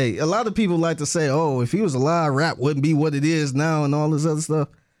alive today, a lot of people like to say, oh, if he was alive, rap wouldn't be what it is now and all this other stuff.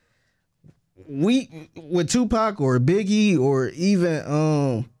 we with Tupac or Biggie or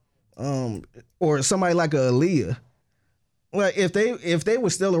even or somebody like a Aaliyah, like if they were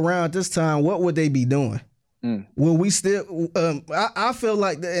still around at this time, what would they be doing? Will we still? I feel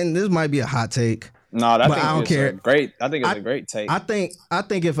like, and this might be a hot take. No, I don't care. Great. I think it's a great take. I think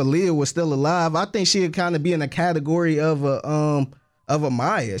if Aaliyah was still alive, I think she'd kind of be in a category of a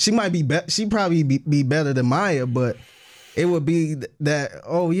Maya. She might be she probably be better than Maya, but it would be that,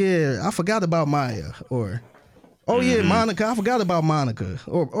 oh yeah, I forgot about Maya, or oh yeah, Monica, I forgot about Monica,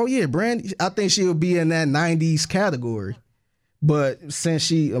 or oh yeah, Brandy. I think she would be in that 90s category. But since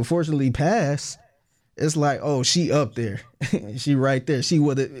she unfortunately passed, it's like, oh, she up there. She right there. She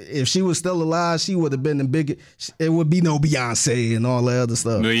would have, if she was still alive, she would have been the biggest. It would be no Beyonce and all that other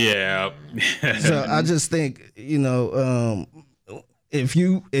stuff. Yeah. So I just think, if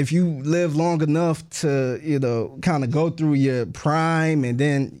you live long enough to, kind of go through your prime and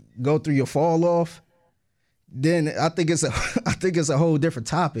then go through your fall off, then I think it's a whole different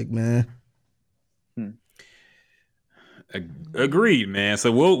topic, man. Agreed, man.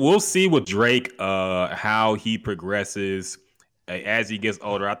 So we'll see with Drake how he progresses as he gets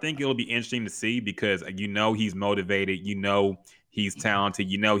older. I think it'll be interesting to see because he's motivated, he's talented,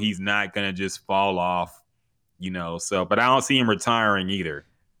 he's not gonna just fall off, So, but I don't see him retiring either.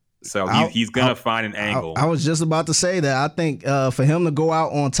 So he's gonna find an angle. I was just about to say that. I think for him to go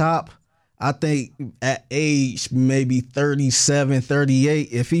out on top, I think at age maybe 37, 38,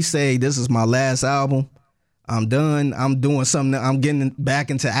 if he say this is my last album, I'm done. I'm doing something. I'm getting back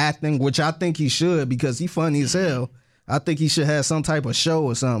into acting, which I think he should because he's funny as hell. I think he should have some type of show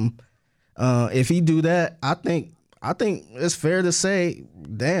or something. If he do that, I think it's fair to say,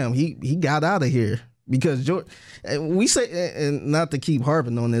 damn, he got out of here because we say, and not to keep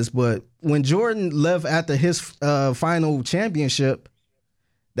harping on this, but when Jordan left after his final championship,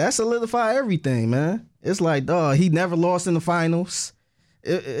 that solidified everything, man. It's like, he never lost in the finals.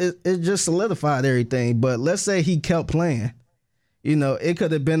 It just solidified everything. But let's say he kept playing. It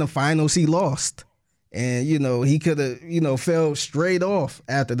could have been a finals he lost. And, he could have, fell straight off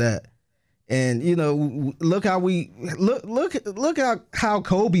after that. And, look how look how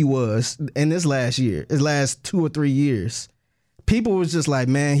Kobe was in this last year, his last 2 or 3 years. People was just like,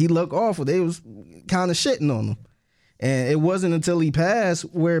 man, he looked awful. They was kind of shitting on him. And it wasn't until he passed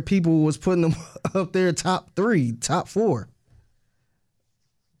where people was putting him up there top 3, top 4.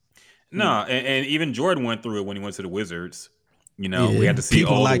 No, and even Jordan went through it when he went to the Wizards. We had to see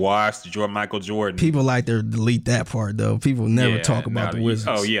all the washed Michael Jordan. People like to delete that part, though. People never talk about the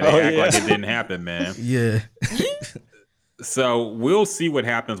Wizards. Oh, yeah. They act like it didn't happen, man. Yeah. So we'll see what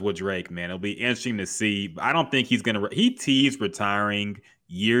happens with Drake, man. It'll be interesting to see. I don't think he's going to... He teased retiring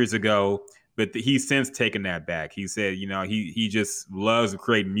years ago, but he's since taken that back. He said, he just loves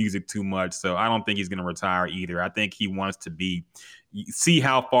creating music too much, so I don't think he's going to retire either. I think he wants to see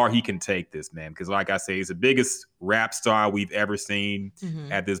how far he can take this, man. Because like I say, he's the biggest rap star we've ever seen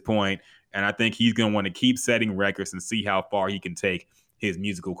at this point. And I think he's going to want to keep setting records and see how far he can take his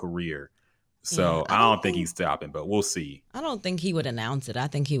musical career. So I don't think he's stopping, but we'll see. I don't think he would announce it. I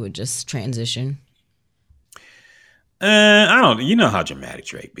think he would just transition. I don't. You know how dramatic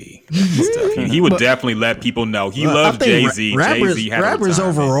Drake be. He would definitely let people know he loves Jay-Z. Rappers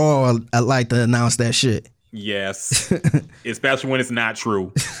overall, I like to announce that shit. Yes, especially when it's not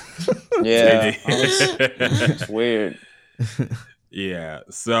true. Yeah, it's weird. Yeah,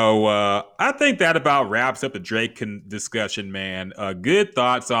 so I think that about wraps up the Drake discussion, man. Good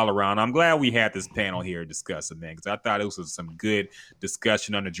thoughts all around. I'm glad we had this panel here discussing, man, because I thought it was some good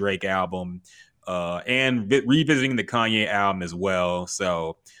discussion on the Drake album and revisiting the Kanye album as well.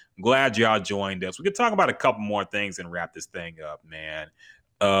 So I'm glad y'all joined us. We could talk about a couple more things and wrap this thing up, man.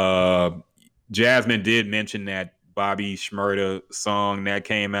 Jasmine did mention that Bobby Shmurda song that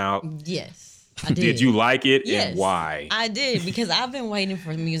came out. Yes, I did. Did you like it, yes, and why? I did, because I've been waiting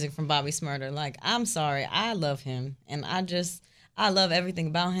for music from Bobby Shmurda. Like, I'm sorry, I love him, and I love everything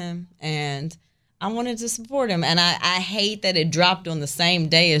about him, and I wanted to support him. And I hate that it dropped on the same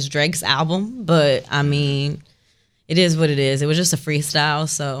day as Drake's album, but I mean, it is what it is. It was just a freestyle,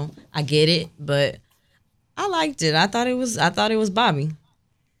 so I get it, but I liked it. I thought it was Bobby.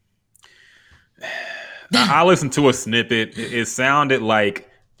 I listened to a snippet. It sounded like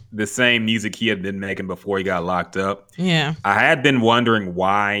the same music he had been making before he got locked up. Yeah. I had been wondering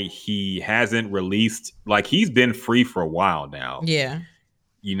why he hasn't released, like, he's been free for a while now. Yeah.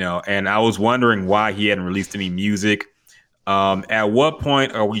 And I was wondering why he hadn't released any music. At what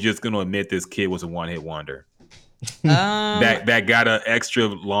point are we just going to admit this kid was a one-hit wonder? That got an extra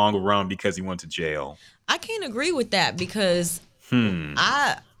long run because he went to jail. I can't agree with that because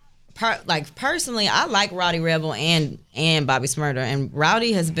personally, I like Rowdy Rebel and Bobby Shmurda, and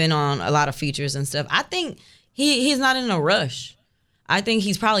Rowdy has been on a lot of features and stuff. I think he's not in a rush. I think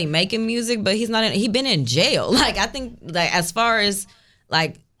he's probably making music, but he's not in. He been in jail. Like I think, like as far as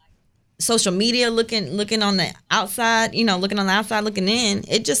like social media looking on the outside, looking on the outside, looking in,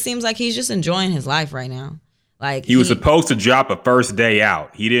 it just seems like he's just enjoying his life right now. Like he was supposed to drop a first day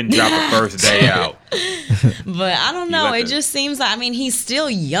out. He didn't drop a first day out. But I don't know. It just seems like, he's still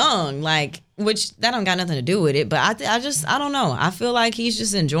young, like, which that don't got nothing to do with it. But I don't know. I feel like he's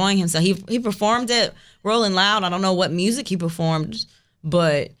just enjoying himself. He performed at Rolling Loud. I don't know what music he performed,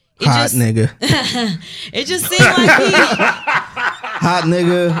 but nigga. It just seemed like he hot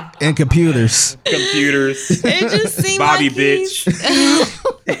nigga and computers. It just seemed Bobby like bitch.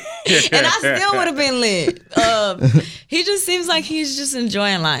 And I still would have been lit. He just seems like he's just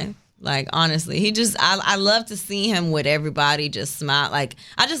enjoying life. Like honestly, I love to see him with everybody just smile. Like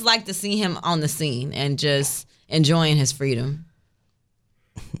I just like to see him on the scene and just enjoying his freedom.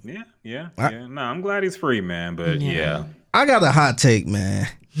 Yeah. No, I'm glad he's free, man. But yeah. I got a hot take, man.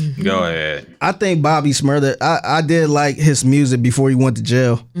 Go ahead. I think Bobby Shmurda, I did like his music before he went to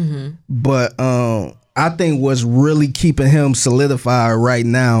jail. Mm-hmm. But I think what's really keeping him solidified right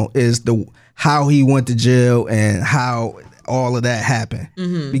now is how he went to jail and how all of that happened.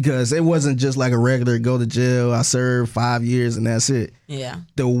 Mm-hmm. Because it wasn't just like a regular go to jail, I served 5 years and that's it. Yeah.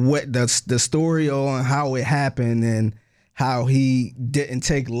 The story on how it happened and how he didn't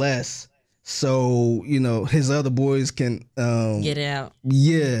take less. So, his other boys can get out.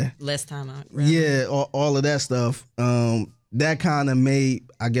 Yeah. Less time out. Right? Yeah, all of that stuff. That kind of made,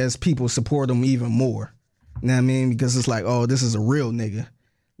 I guess, people support him even more. You know what I mean? Because it's like, oh, this is a real nigga.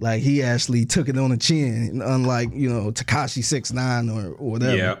 Like, he actually took it on the chin, unlike, Tekashi 6ix9ine or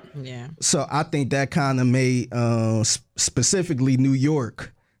whatever. Yeah. So I think that kind of made specifically New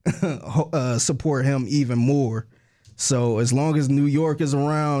York support him even more. So as long as New York is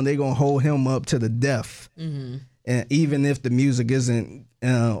around, they're going to hold him up to the death. Mm-hmm. And even if the music isn't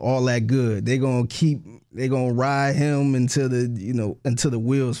all that good, they're going to ride him until the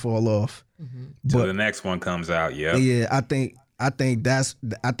wheels fall off. Mm-hmm. Until the next one comes out. Yeah, I think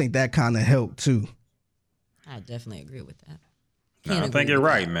that kind of helped too. I definitely agree with that. I think you're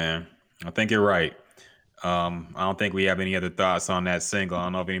right, man. I think you're right. I don't think we have any other thoughts on that single. I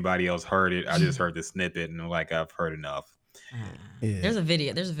don't know if anybody else heard it. I just heard the snippet and I've heard enough. There's a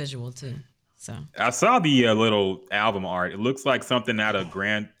visual too. So I saw the little album art. It looks like something out of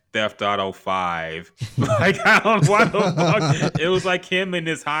Grand Theft Auto 5. Like, I don't know what the fuck. It was like him in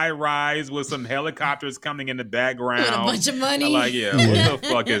this high rise with some helicopters coming in the background. With a bunch of money. I'm like, what the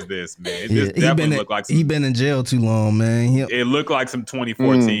fuck is this, man? It just definitely looked like he been in jail too long, man. It looked like some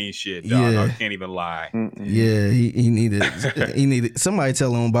 2014 shit, dog. I can't even lie. Yeah, he needed somebody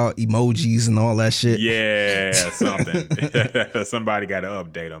tell him about emojis and all that shit. Yeah, something. Somebody got to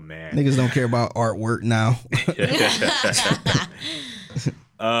update him, man. Niggas don't care about artwork now.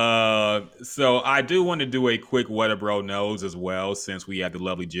 So I do want to do a quick What a Bro Knows as well, since we have the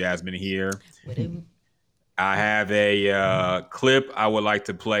lovely Jasmine here. I have a clip I would like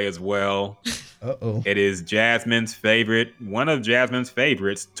to play as well. Uh-oh. It is one of Jasmine's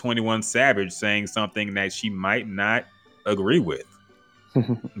favorites, 21 Savage, saying something that she might not agree with,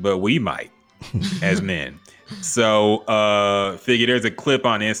 but we might as men. So figure there's a clip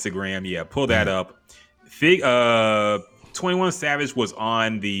on Instagram. Yeah, pull that up. 21 Savage was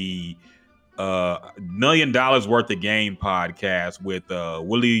on the $1 Million Worth of Game podcast with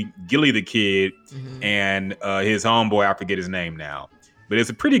Gilly the Kid and his homeboy. I forget his name now, but it's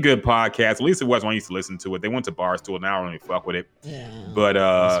a pretty good podcast. At least it was when I used to listen to it. They went to Barstool. Now I don't really fuck with it. Yeah.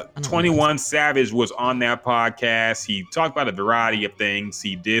 But 21 Savage was on that podcast. He talked about a variety of things.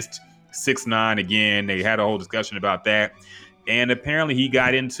 He dissed 6ix9ine again. They had a whole discussion about that. And apparently he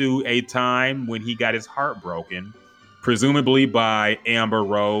got into a time when he got his heart broken, presumably by Amber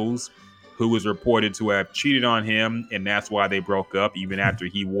Rose, who was reported to have cheated on him, and that's why they broke up, even after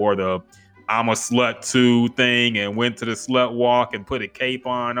he wore the I'm a slut too thing and went to the slut walk and put a cape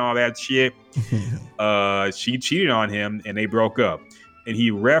on, all that shit. She cheated on him and they broke up. And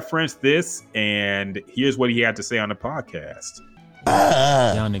he referenced this, and here's what he had to say on the podcast.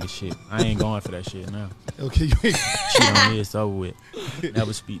 Y'all nigga shit. I ain't going for that shit now. Okay. Shit on me, it's over with.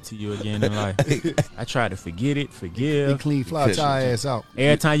 Never speak to you again in life. I try to forget it, forgive. Clean fly, tie ass out.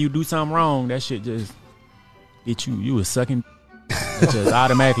 Every time you do something wrong, that shit just get you. You was sucking. It just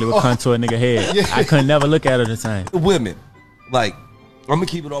automatically would come to a nigga head. Yeah. I couldn't never look at her the same. Women, like, I'm gonna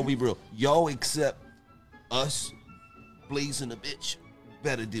keep it all be real. Y'all accept us blazing a bitch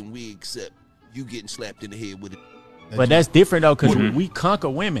better than we accept you getting slapped in the head with it. But that's different though, cause we conquer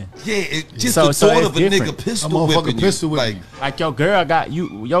women. Yeah, just the thought of a different. nigga pistol whipping you. Like your girl got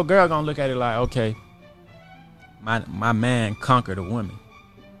you. Your girl gonna look at it like, okay, my man conquered a woman.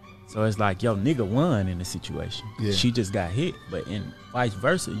 So it's like, yo, nigga won in the situation. Yeah. She just got hit. But in vice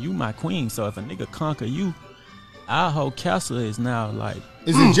versa, you my queen. So if a nigga conquer you, our whole castle is now like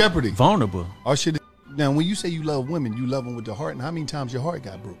it's in jeopardy, vulnerable. Our shit. Now, when you say you love women, you love them with the heart. And how many times your heart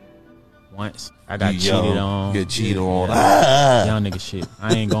got broke? Once. I got cheated on. Get cheated on. Young nigga shit.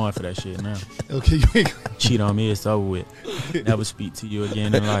 I ain't going for that shit now. Okay, you ain't cheat on me, it's over with. Never speak to you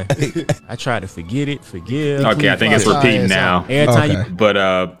again in life. I try to forget it, forgive. Okay, I think it's repeating now. Every time you.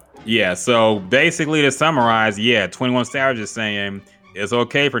 But yeah, so basically to summarize, 21 Savage is saying it's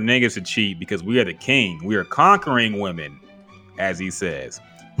okay for niggas to cheat because we are the king. We are conquering women, as he says.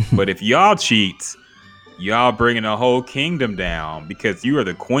 But if y'all cheat, y'all bringing the whole kingdom down because you are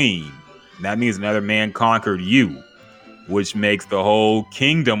the queen. That means another man conquered you, which makes the whole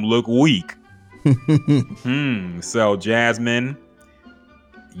kingdom look weak. So Jasmine,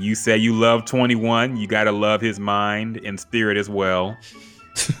 you say you love 21. You got to love his mind and spirit as well.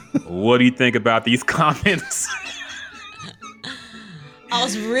 What do you think about these comments? I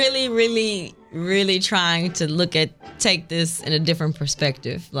was really trying to take this in a different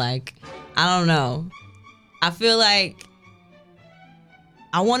perspective. Like, I don't know. I feel like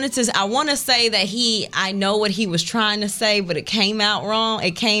I want to say that I know what he was trying to say, but it came out wrong.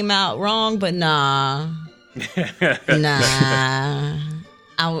 But nah.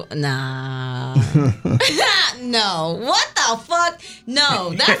 No. What the fuck?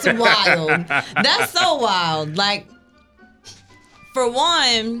 No, that's wild. That's so wild. Like, for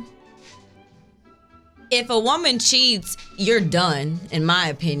one, if a woman cheats, you're done, in my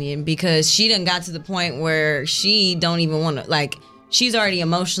opinion, because she done got to the point where she don't even want to, like, she's already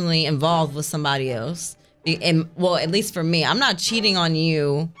emotionally involved with somebody else. And, well, at least for me, I'm not cheating on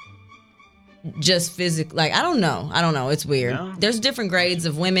you just physically. Like, I don't know. It's weird. No. There's different grades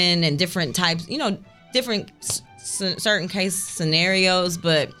of women and different types, different certain case scenarios.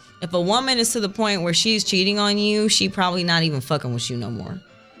 But if a woman is to the point where she's cheating on you, she probably not even fucking with you no more.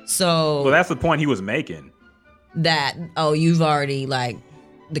 So. Well, that's the point he was making. That, you've already, like,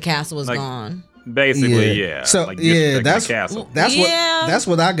 the castle is gone. Basically, yeah. So like that's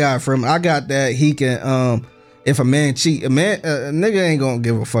what I got from. I got that he can if a man cheat, a nigga ain't gonna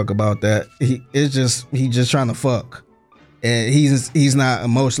give a fuck about that. He just trying to fuck, and he's not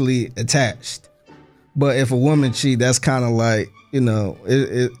emotionally attached. But if a woman cheat, that's kind of like women.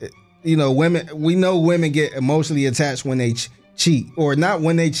 We know women get emotionally attached when they cheat, or not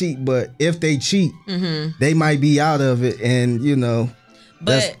when they cheat, but if they cheat, they might be out of it, and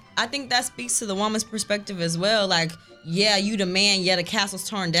But I think that speaks to the woman's perspective as well. Like, yeah, you the man, the castle's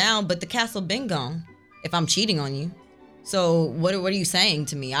torn down, but the castle been gone if I'm cheating on you. So what are you saying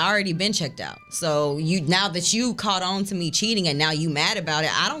to me? I already been checked out. So now that you caught on to me cheating and now you mad about it,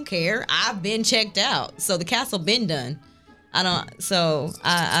 I don't care. I've been checked out. So the castle been done. I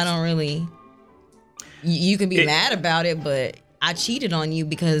don't really, you can be mad about it, but I cheated on you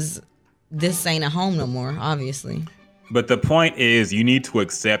because this ain't a home no more, obviously. But the point is, you need to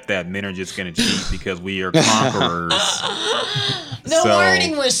accept that men are just going to cheat because we are conquerors. The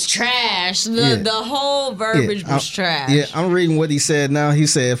wording was trash. The whole verbiage was trash. Yeah, I'm reading what he said now. He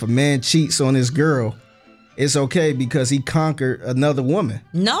said if a man cheats on his girl, it's okay because he conquered another woman.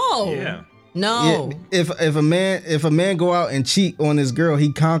 No. Yeah. No. Yeah. If a man go out and cheat on his girl,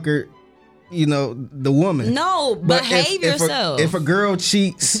 he conquered, the woman. No, behave yourself. If a girl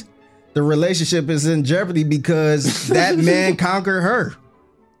cheats, the relationship is in jeopardy because that man conquered her.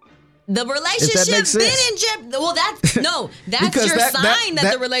 The relationship been in jeopardy. Well, that's your sign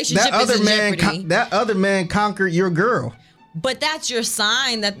that the relationship is in jeopardy. That other man conquered your girl. But that's your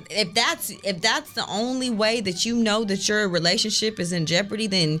sign that if that's the only way that you know that your relationship is in jeopardy,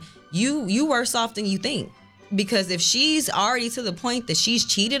 then you worse off than you think. Because if she's already to the point that she's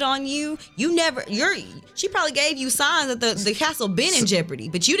cheated on you, she probably gave you signs that the castle been in jeopardy,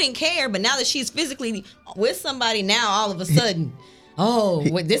 but you didn't care. But now that she's physically with somebody, now all of a sudden,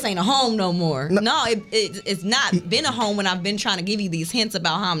 this ain't a home no more. No, it's not been a home when I've been trying to give you these hints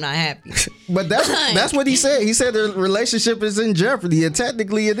about how I'm not happy. But that's what he said. He said the relationship is in jeopardy, and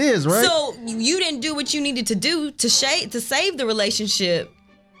technically it is, right? So you didn't do what you needed to do to save the relationship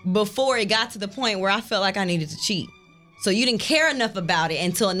before it got to the point where I felt like I needed to cheat. So you didn't care enough about it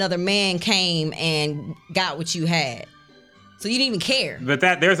until another man came and got what you had. So you didn't even care. But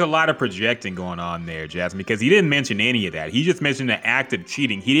there's a lot of projecting going on there, Jasmine, because he didn't mention any of that. He just mentioned the act of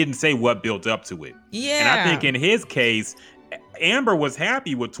cheating. He didn't say what built up to it. Yeah. And I think in his case, Amber was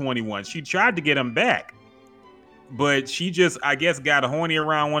happy with 21. She tried to get him back. but she just, I guess, got horny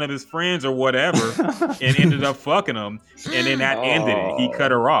around one of his friends or whatever and ended up fucking him. And then that ended it. He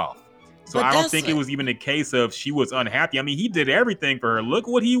cut her off. So I don't think it was even a case of she was unhappy. I mean, he did everything for her. Look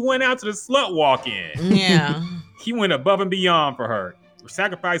what he went out to the slut walk in. Yeah. He went above and beyond for her.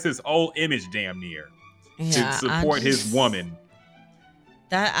 Sacrificed his old image damn near to support his woman.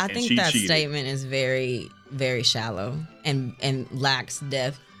 I think that cheated. statement is very, very shallow and lacks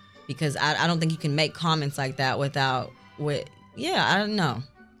depth, because I don't think you can make comments like that I don't know.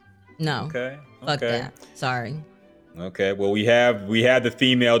 No. Okay. Fuck that. Sorry. Okay. Well, we have the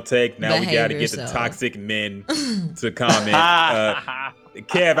female take. Now we got to get the toxic men to comment.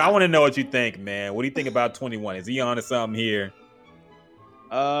 Kev, I want to know what you think, man. What do you think about 21? Is he on to something here?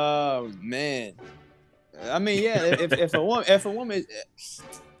 Man. I mean, yeah. If a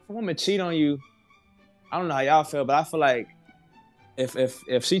woman cheat on you, I don't know how y'all feel, but I feel like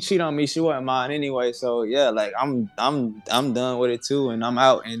if she cheat on me, she wasn't mine anyway. So yeah, like I'm done with it too, and I'm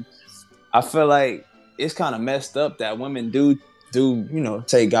out. And I feel like it's kind of messed up that women do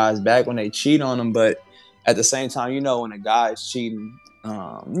take guys back when they cheat on them, but at the same time, when a guy's cheating,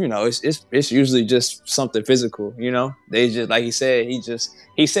 it's usually just something physical. They just, like he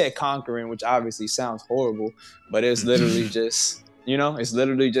said conquering, which obviously sounds horrible, but it's literally just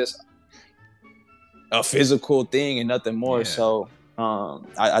a physical thing and nothing more. Yeah. So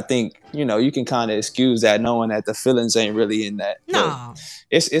I think you can kind of excuse that, knowing that the feelings ain't really in that. No,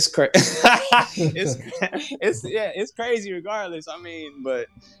 it's crazy. it's crazy regardless. I mean, but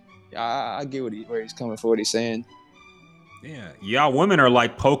I get where he's coming from, what he's saying. Yeah, y'all women are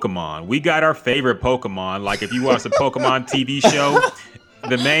like Pokemon. We got our favorite Pokemon. Like if you watch the Pokemon TV show,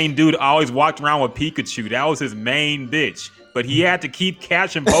 the main dude always walked around with Pikachu. That was his main bitch. But he had to keep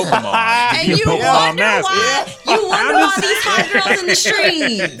catching Pokemon. And you wonder why these hot girls in the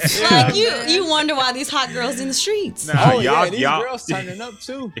streets. Like you wonder why these hot girls in the streets. Nah, these girls turning up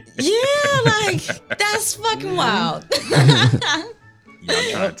too. Yeah, like that's fucking wild.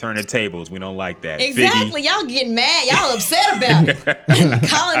 Y'all trying to turn the tables. We don't like that. Exactly. Figgy. Y'all getting mad. Y'all upset about it.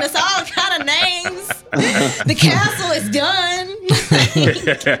 Calling us all kind of names. The castle is done.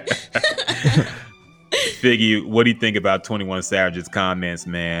 Figgy, what do you think about 21 Savage's comments,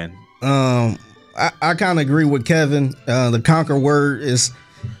 man? I kind of agree with Kevin. The conquer word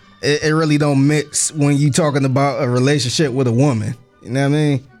it really don't mix when you talking about a relationship with a woman. You know what I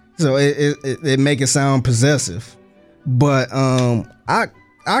mean? So it make it sound possessive. But I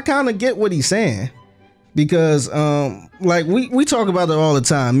kind of get what he's saying, because like we talk about it all the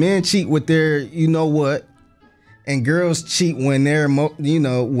time. Men cheat with their what, and girls cheat when they're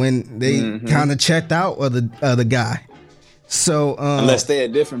when they kind of checked out of the guy. So unless they're a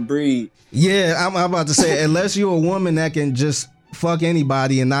different breed. Yeah, I'm about to say, unless you're a woman that can just fuck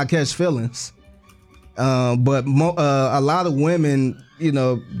anybody and not catch feelings. But a lot of women,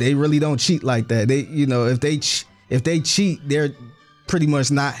 they really don't cheat like that. They if they cheat, they're pretty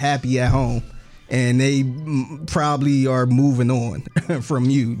much not happy at home, and they probably are moving on from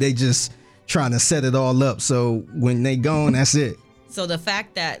you. They just trying to set it all up. So when they gone, that's it. So the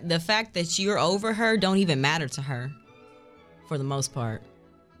fact that you're over her don't even matter to her, for the most part.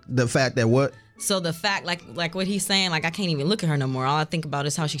 The fact that what? So the fact, like what he's saying, like I can't even look at her no more. All I think about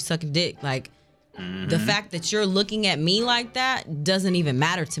is how she's sucking dick. Like the fact that you're looking at me like that doesn't even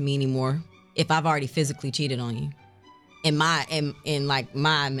matter to me anymore if I've already physically cheated on you. In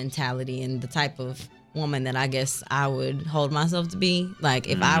my mentality and the type of woman that I guess I would hold myself to be. Like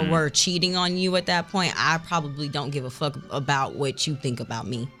if I were cheating on you at that point, I probably don't give a fuck about what you think about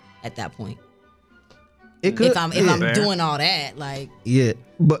me at that point. It could, if I'm doing all that, like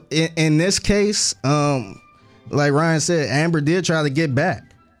but in this case, like Ryan said, Amber did try to get back.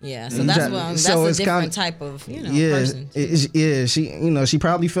 Yeah, so that's a different type of person. She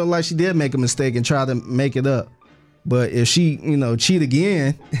probably felt like she did make a mistake and tried to make it up. But if she, cheat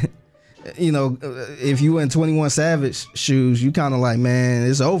again, if you in 21 Savage shoes, you kind of like, man,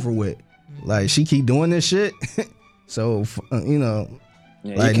 it's over with. Like she keep doing this shit, so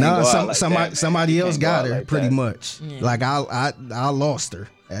somebody else got her pretty much. Yeah. Like I lost her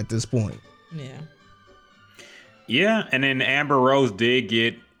at this point. Yeah, and then Amber Rose did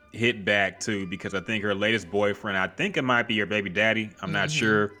get hit back too, because I think her latest boyfriend, I think it might be her baby daddy. I'm not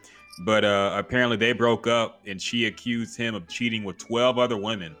sure. But apparently they broke up, and she accused him of cheating with 12 other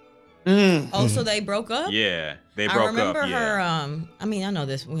women. Oh, so they broke up? Yeah, they broke up. I remember her. I mean, I know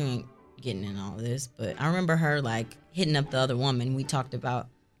this. We ain't getting in all of this, but I remember her like hitting up the other woman we talked about.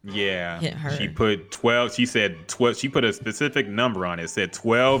 Yeah, hit her. She put 12. She said 12. She put a specific number on it. It said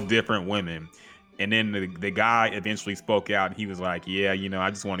 12 different women, And then the guy eventually spoke out and he was like, yeah, I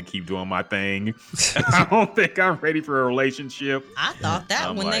just want to keep doing my thing. I don't think I'm ready for a relationship. I thought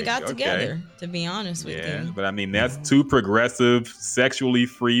that when they got together, to be honest with you. But I mean, that's two progressive, sexually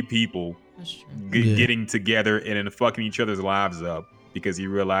free people getting together and then fucking each other's lives up because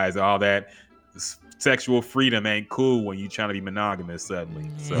you realize all that sexual freedom ain't cool when you trying to be monogamous suddenly.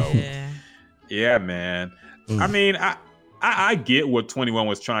 So, yeah, man. I mean, I get what 21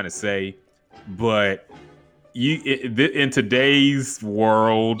 was trying to say. But in today's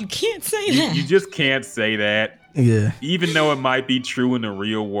world, you can't say that. You just can't say that. Yeah. Even though it might be true in the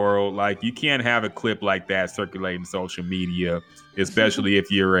real world, like you can't have a clip like that circulating social media, especially if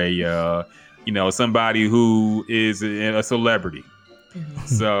you're a, somebody who is a celebrity. Mm-hmm.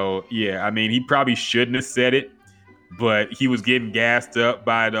 So yeah, I mean, he probably shouldn't have said it, but he was getting gassed up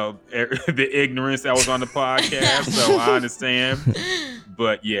by the ignorance that was on the podcast. So I understand.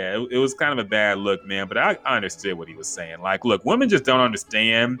 But yeah, it was kind of a bad look, man. But I understood what he was saying. Like, look, women just don't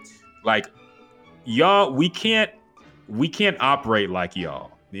understand. Like, y'all, we can't operate like y'all.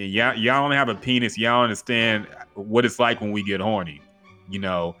 Y'all don't have a penis. Y'all understand what it's like when we get horny.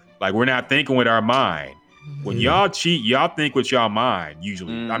 Like we're not thinking with our mind. When y'all cheat, y'all think with y'all mind,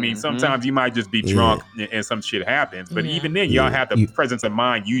 usually. I mean, sometimes you might just be drunk and some shit happens. But even then, y'all have the presence of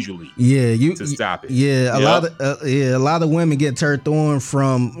mind usually to stop it. Yeah, a lot of women get turned on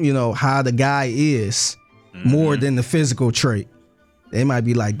from, how the guy is more than the physical trait. They might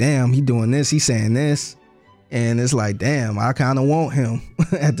be like, damn, he doing this, he saying this. And it's like, damn, I kind of want him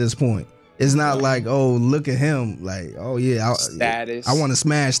at this point. It's not like, oh, look at him. Like, oh, yeah, status. I want to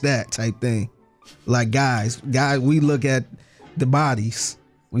smash that type thing. Like guys, we look at the bodies.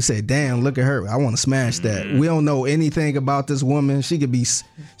 We say, damn, look at her. I want to smash that. We don't know anything about this woman. She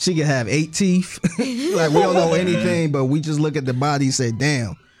could have 8 teeth. Like we don't know anything, but we just look at the body and say,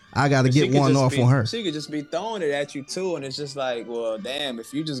 damn, I got to get one off on her. She could just be throwing it at you too, and it's just like, well, damn,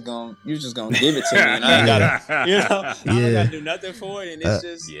 if you just gonna give it to me, and I ain't gotta, I don't gotta do nothing for it, and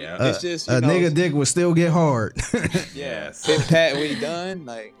it's just, a nigga dick will still get hard. Sit pat, we done,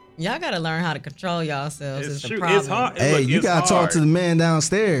 like. Y'all gotta learn how to control yourselves. It's the problem. It's hard. Hey, you gotta talk to the man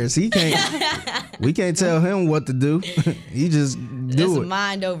downstairs. He can't. We can't tell him what to do. He just do it. It's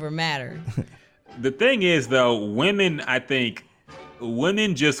mind over matter. The thing is, though, I think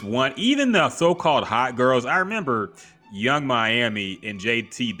women just want, even the so-called hot girls. I remember Young Miami and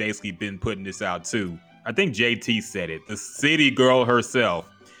JT basically been putting this out too. I think JT said it. The city girl herself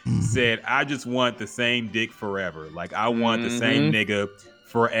said, "I just want the same dick forever. Like I want the same nigga."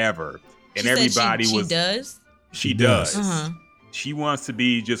 Forever. And everybody she does. She does. She wants to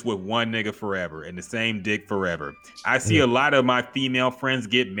be just with one nigga forever and the same dick forever. I see a lot of my female friends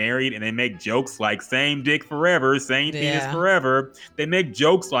get married and they make jokes like same dick forever, same penis forever. They make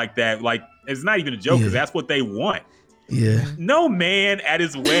jokes like that. Like it's not even a joke because that's what they want. Yeah. No man at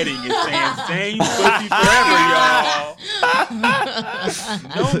his wedding is saying same pussy forever, y'all.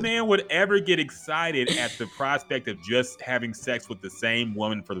 No man would ever get excited at the prospect of just having sex with the same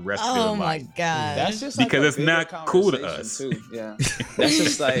woman for the rest of their life. Oh my god. That's just because it's not cool to us. Too. Yeah.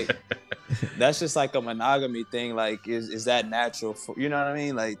 That's just like a monogamy thing. Like, is that natural for, you know what I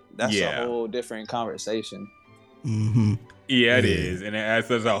mean? Like that's a whole different conversation. Mm-hmm. Yeah, it is. And that's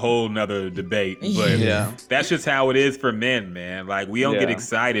a whole nother debate. But that's just how it is for men, man. Like, we don't get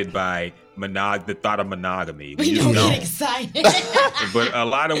excited by the thought of monogamy. We don't get excited. But a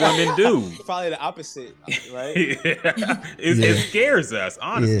lot of women do. Probably the opposite, right? It scares us,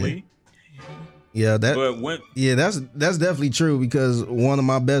 honestly. Yeah, that's definitely true because one of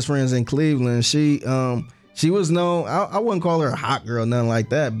my best friends in Cleveland, she was known, I wouldn't call her a hot girl, nothing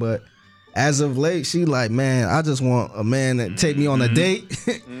like that, but as of late, she like, man, I just want a man that take me on a date.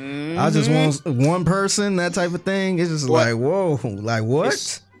 I just want one person, that type of thing. It's just like, whoa, like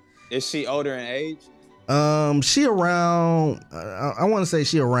what? Is she older in age? She around, I want to say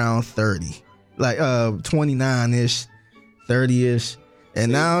she around 30, like 29-ish, 30-ish.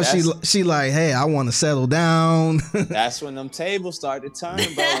 And now she like, hey, I want to settle down. That's when them tables start to turn,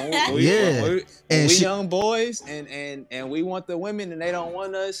 bro. We young boys and we want the women and they don't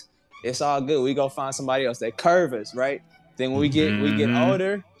want us. It's all good. We go find somebody else. They curve us, right? Then when we get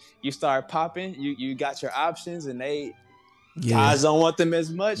older, you start popping. You got your options, and guys don't want them as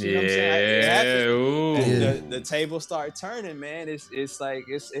much. You know what I'm saying? The table start turning, man. It's like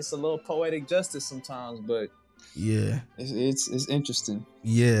it's a little poetic justice sometimes, but it's interesting.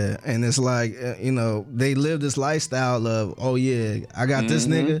 Yeah, and it's like they live this lifestyle of, oh yeah, I got this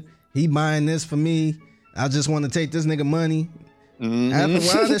nigga. He buying this for me. I just want to take this nigga money. After a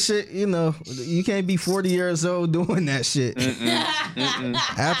while, that shit, you can't be 40 years old doing that shit.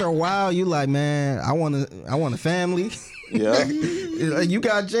 After a while, you like, man, I want a family. Yeah. You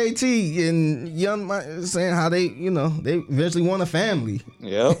got JT and Young Mike saying how they eventually want a family.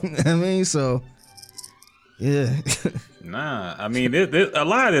 Yep. I mean, so yeah. Nah, I mean, a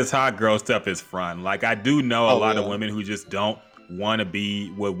lot of this hot girl stuff is front. Like, I do know a lot of women who just don't want to be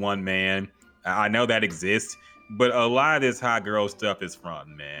with one man. I know that exists. But a lot of this hot girl stuff is front,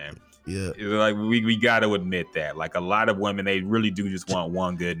 man. Yeah. Like, we got to admit that. Like, a lot of women, they really do just want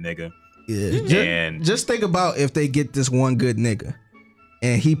one good nigga. Yeah. And just think about if they get this one good nigga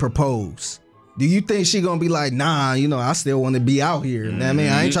and he propose. Do you think she gonna be like, nah, I still want to be out here? Mm-hmm. I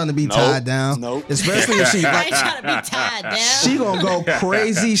mean, I ain't trying to be tied down. Nope. Especially if she I ain't trying to be tied down. She gonna go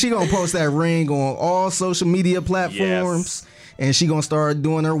crazy. She gonna post that ring on all social media platforms, and she gonna start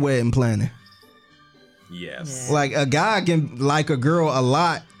doing her wedding planning. Yes. Like, a guy can like a girl a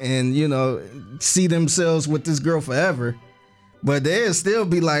lot and, see themselves with this girl forever. But they'll still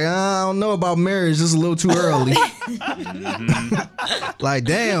be like, I don't know about marriage. It's a little too early. Like,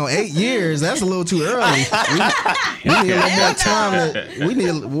 damn, 8 years. That's a little too early. We need a little more time.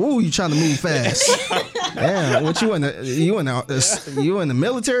 You trying to move fast. Damn, what you in the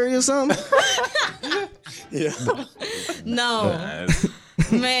military or something? Yeah. No.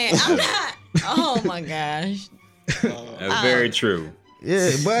 Man, I'm not. Oh my gosh. That's very true.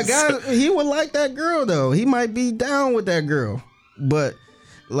 Yeah, but guy, he would like that girl though. He might be down with that girl. But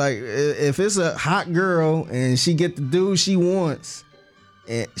like, if it's a hot girl and she get the dude she wants,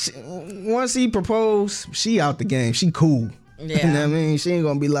 and once he propose, she out the game. She cool. Yeah. You know what I mean? She ain't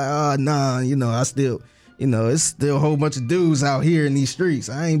gonna be like, oh nah, I still, it's still a whole bunch of dudes out here in these streets.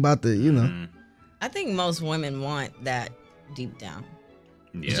 I ain't about to, I think most women want that deep down.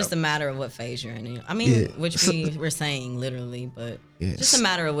 It's just a matter of what phase you're in. I mean, which we're saying literally, but just a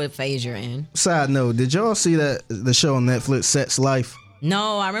matter of what phase you're in. Side note, did y'all see the show on Netflix, Sex Life?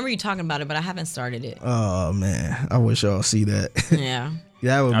 No, I remember you talking about it, but I haven't started it. Oh man, I wish y'all see that. Yeah.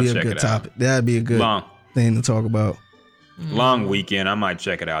 That would be a good topic. That'd be a good thing to talk about. Long weekend. I might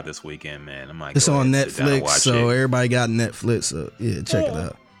check it out this weekend, man. It's on Netflix, so everybody got Netflix. So check it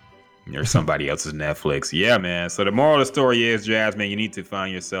out. Or somebody else's Netflix. Yeah, man. So the moral of the story is, Jasmine, you need to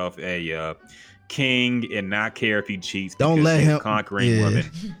find yourself a king and not care if he cheats. Don't let him conquering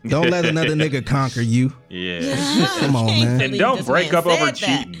women. Don't let another nigga conquer you. Yeah. Come on, man. And don't break up over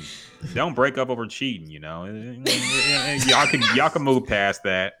cheating. Don't break up over cheating. Y'all can move past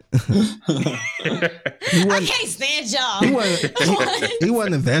that. I can't stand y'all. He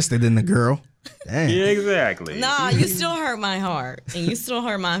wasn't invested in the girl. Damn. Yeah, exactly. Nah, you still hurt my heart, and you still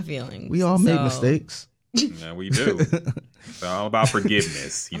hurt my feelings. We all make mistakes. Yeah, we do. It's all about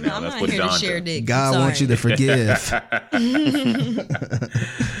forgiveness. That's what Don does. God wants you to forgive.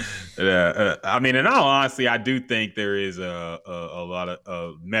 I mean, in all honesty, I do think there is a lot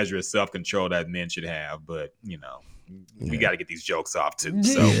of measure of self-control that men should have, but we got to get these jokes off too.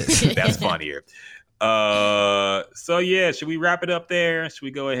 So that's funnier. So yeah, should we wrap it up there? Should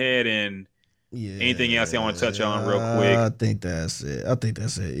we go ahead and anything else y'all want to touch on real quick? I think that's it.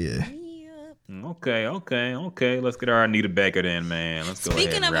 Yeah. Okay. Let's get our Anita Baker then, man. Let's go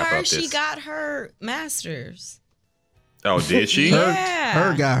ahead and wrap up this. Speaking of her, she got her master's. Oh, did she?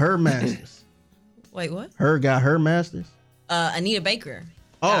 Her got her master's. Wait, what? Her got her master's? Anita Baker.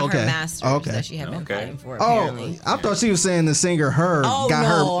 Oh, okay. Her master's that she had been fighting for, apparently. I thought she was saying the singer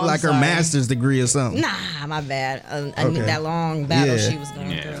got her master's degree or something. Nah, my bad. That long battle she was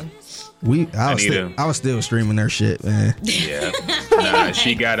going through. I was still streaming her shit, man. Yeah. Nah,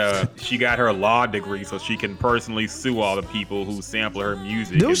 she got her law degree so she can personally sue all the people who sample her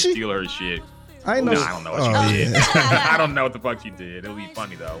music and steal her shit. I don't know what she did. I don't know what the fuck she did. It'll be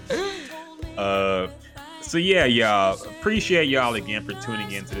funny though. So yeah, y'all, appreciate y'all again for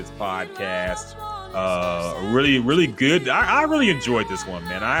tuning into this podcast. Really, really good. I really enjoyed this one,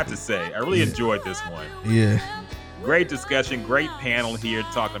 man. I have to say, I really enjoyed this one. Yeah. Great discussion, great panel here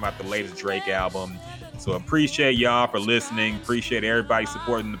talking about the latest Drake album. So appreciate y'all for listening. Appreciate everybody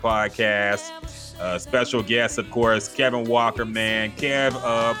supporting the podcast. Special guest, of course, Kevin Walker, man. Kev,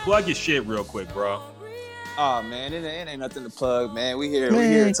 plug your shit real quick, bro. Oh man, it ain't nothing to plug, man. We here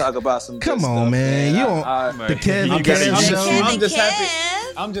to talk about some. Come good on, stuff, man. You on the Kevin show?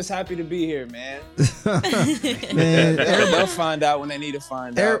 I'm just happy to be here, man. Man, they'll find out when they need to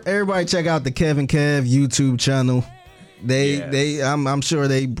find out. Everybody, check out the Kevin Kev YouTube channel. I'm sure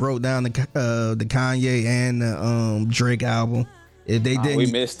they broke down the Kanye and the Drake album. If they didn't, we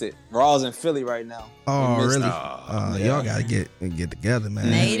missed it. Raw's in Philly right now. Oh, really? Y'all gotta get together, man.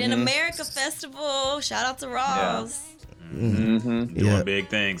 Made in America Festival. Shout out to Raw's. Yeah. Doing big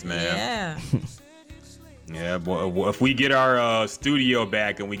things, man. Yeah. Yeah, boy, if we get our studio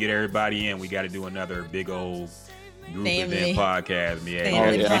back and we get everybody in, we got to do another big old group event podcast. Yeah,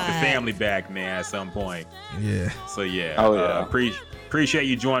 get the family back, man, at some point. Yeah. So yeah, appreciate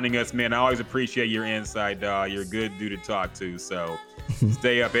you joining us, man. I always appreciate your insight, dog. You're a good dude to talk to. So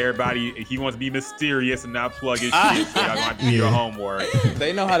stay up, everybody. He wants to be mysterious and not plug his shit. So y'all gonna have to do your homework.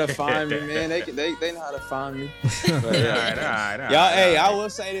 They know how to find me, man. They know how to find me. But, all right. Y'all, hey, I will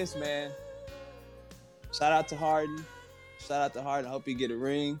say this, man. Shout out to Harden. I hope he get a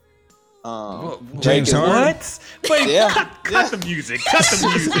ring. James Harden. What? Wait, cut the music. Cut the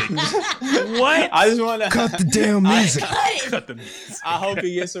music. What? I just want to cut the damn music. Cut the music. I hope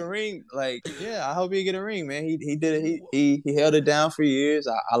he gets a ring. I hope he get a ring, man. He did it. He held it down for years.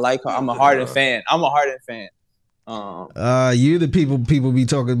 I like. I'm a Harden fan. You the people be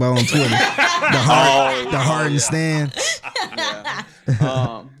talking about on Twitter. The Harden stand. Yeah.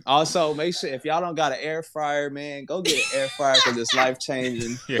 Also, make sure if y'all don't got an air fryer, man, go get an air fryer because it's life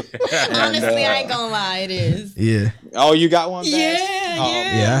changing. Honestly, I ain't gonna lie, it is. Yeah. Oh, you got one? Yeah.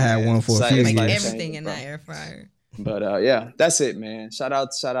 Yeah, I had one for a few years. Everything in that air fryer. But yeah, that's it, man. Shout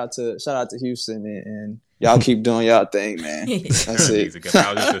out to Houston and y'all keep doing y'all thing, man. That's it.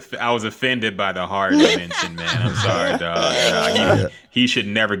 I was offended by the Harden mention, man. I'm sorry, dog. He should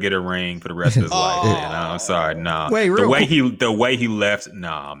never get a ring for the rest of his life, man. I'm sorry, nah. Wait, the way he left,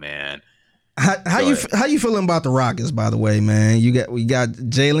 nah, man. How you feeling about the Rockets, by the way, man? We got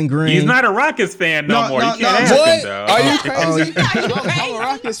Jalen Green. He's not a Rockets fan no more. You can't ask him, though. Are you crazy? I'm a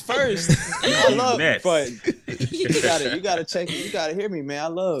Rockets first. I love it, but you gotta check it. You gotta hear me, man. I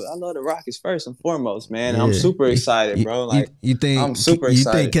love the Rockets first and foremost, man. Yeah. I'm super excited, bro. I'm super excited. You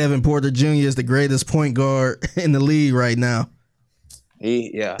think Kevin Porter Jr. is the greatest point guard in the league right now?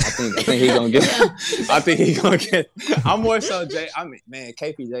 I think he's gonna get. I think he's gonna get. I'm more so man,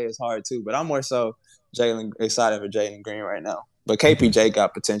 KPJ is hard too, but I'm more so excited for Jalen Green right now. But KPJ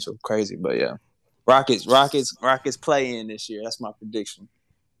got potential, crazy. But yeah, Rockets play in this year. That's my prediction.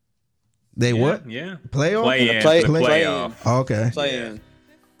 They what? Yeah, playoff. Oh, okay. Play in.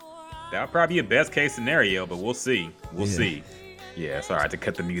 That'll probably be a best case scenario, but we'll see. We'll see. Yeah, sorry to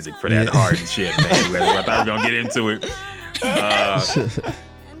cut the music for that hard shit, man. I thought we were gonna get into it.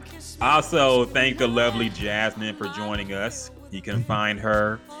 Also, thank the lovely Jasmine for joining us. You can find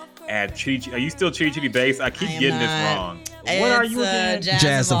her at Chitty. Are you still Chitty Base? I keep getting this wrong. What are you again?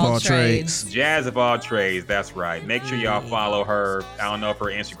 Jazz of all trades. Jazz of all trades. That's right. Make sure y'all follow her. I don't know if her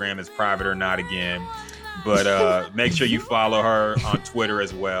Instagram is private or not again, but make sure you follow her on Twitter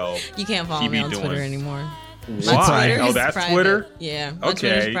as well. You can't follow me on Twitter anymore. Why? Oh, that's private. Twitter? Yeah. My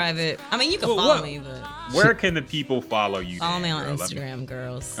Twitter's private. I mean, you can follow me, but... Where can the people follow you? Follow me on Instagram,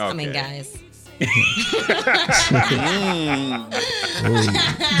 girls. Okay. I mean, guys.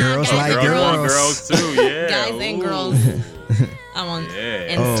 Girls like girls. Girls too, yeah. Guys and girls. I'm on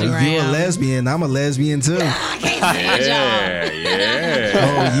Instagram. Oh, you a lesbian. I'm a lesbian too. I can't stand yeah.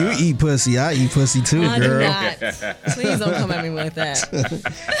 Oh, you eat pussy. I eat pussy too, girl. Please don't come at me with that.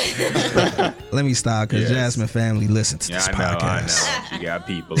 Let me stop, because Jasmine family listens to this podcast. I know. You got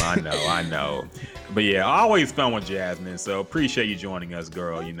people. I know. But yeah, always fun with Jasmine. So appreciate you joining us,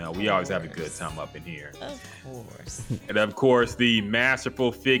 girl. You know, we always have a good time up in here. Of course. And of course, the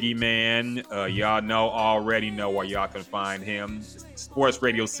masterful Figgy Man. Y'all already know where y'all can find him. Sports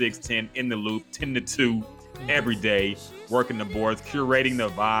Radio 610 in the loop, 10 to 2 every day, working the boards, curating the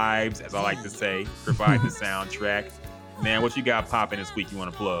vibes, as I like to say, providing the soundtrack. Man, what you got popping this week you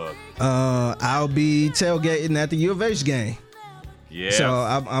want to plug? I'll be tailgating at the U of H game. Yeah. So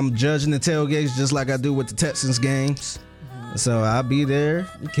I'm judging the tailgates just like I do with the Texans games. So I'll be there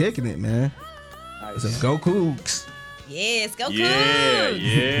kicking it, man. Nice. So go Cougs. Yes, go Cougs.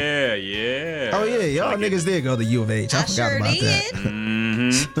 Yeah. Oh yeah, y'all niggas did go to U of H. I forgot about that.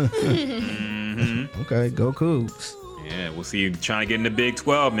 Mm-hmm. Okay, go Cougs. Yeah, we'll see you trying to get in the Big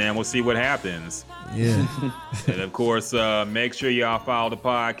 12, man. We'll see what happens. Yeah. And of course, make sure y'all follow the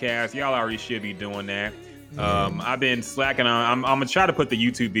podcast. Y'all already should be doing that. I've been slacking on. I'm gonna try to put the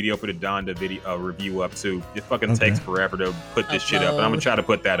YouTube video for the Donda video review up too. It fucking takes forever to put this shit up, but I'm gonna try to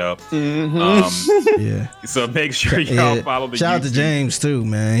put that up. Yeah. So make sure y'all follow the. Shout out to James too,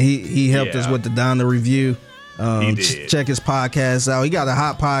 man. He helped us with the Donda review. He did. Check his podcast out. He got a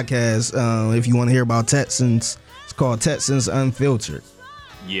hot podcast. If you want to hear about Texans, it's called Texans Unfiltered.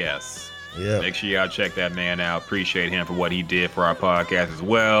 Yes. Yeah. Make sure y'all check that man out. Appreciate him for what he did for our podcast as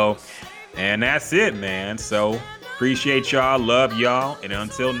well. And that's it, man. So appreciate y'all. Love y'all. And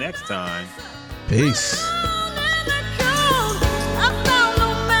until next time. Peace.